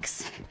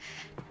snacks?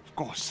 Of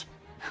course.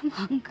 I'm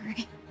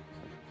hungry.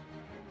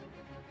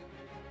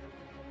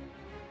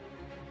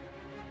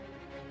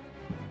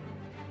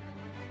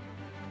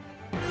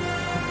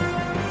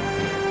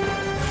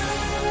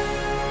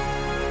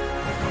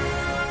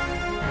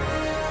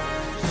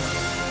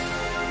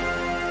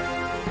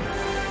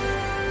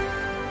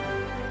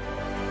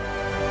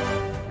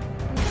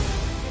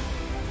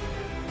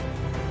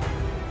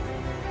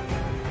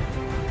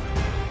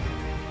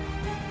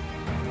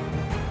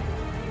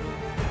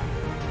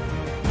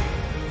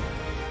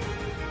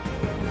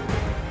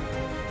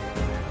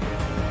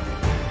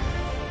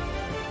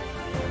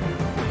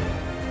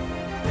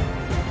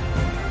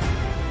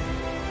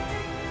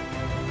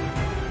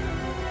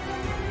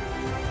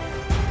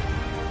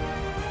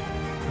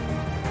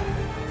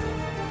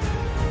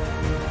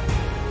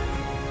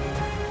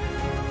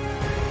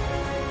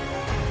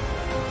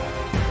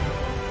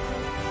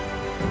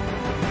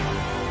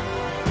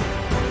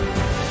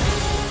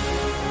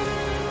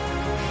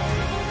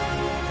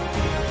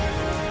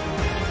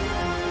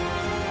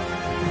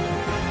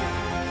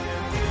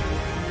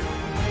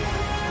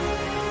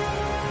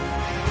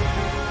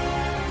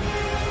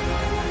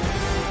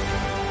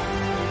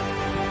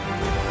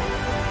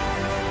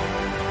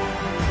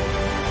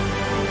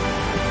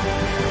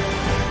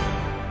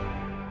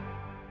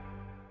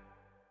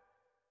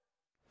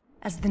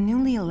 As the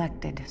newly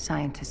elected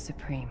Scientist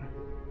Supreme,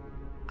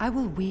 I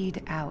will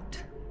weed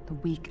out the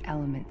weak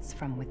elements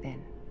from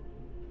within.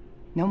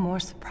 No more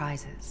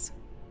surprises,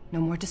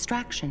 no more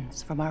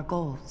distractions from our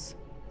goals,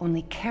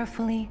 only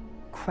carefully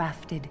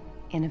crafted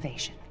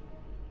innovation.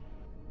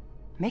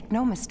 Make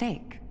no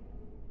mistake,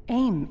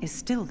 AIM is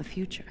still the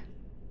future.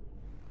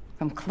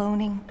 From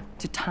cloning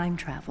to time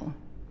travel,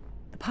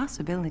 the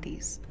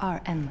possibilities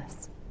are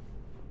endless.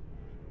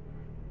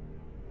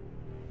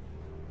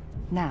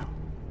 Now,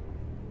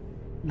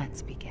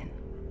 let's begin.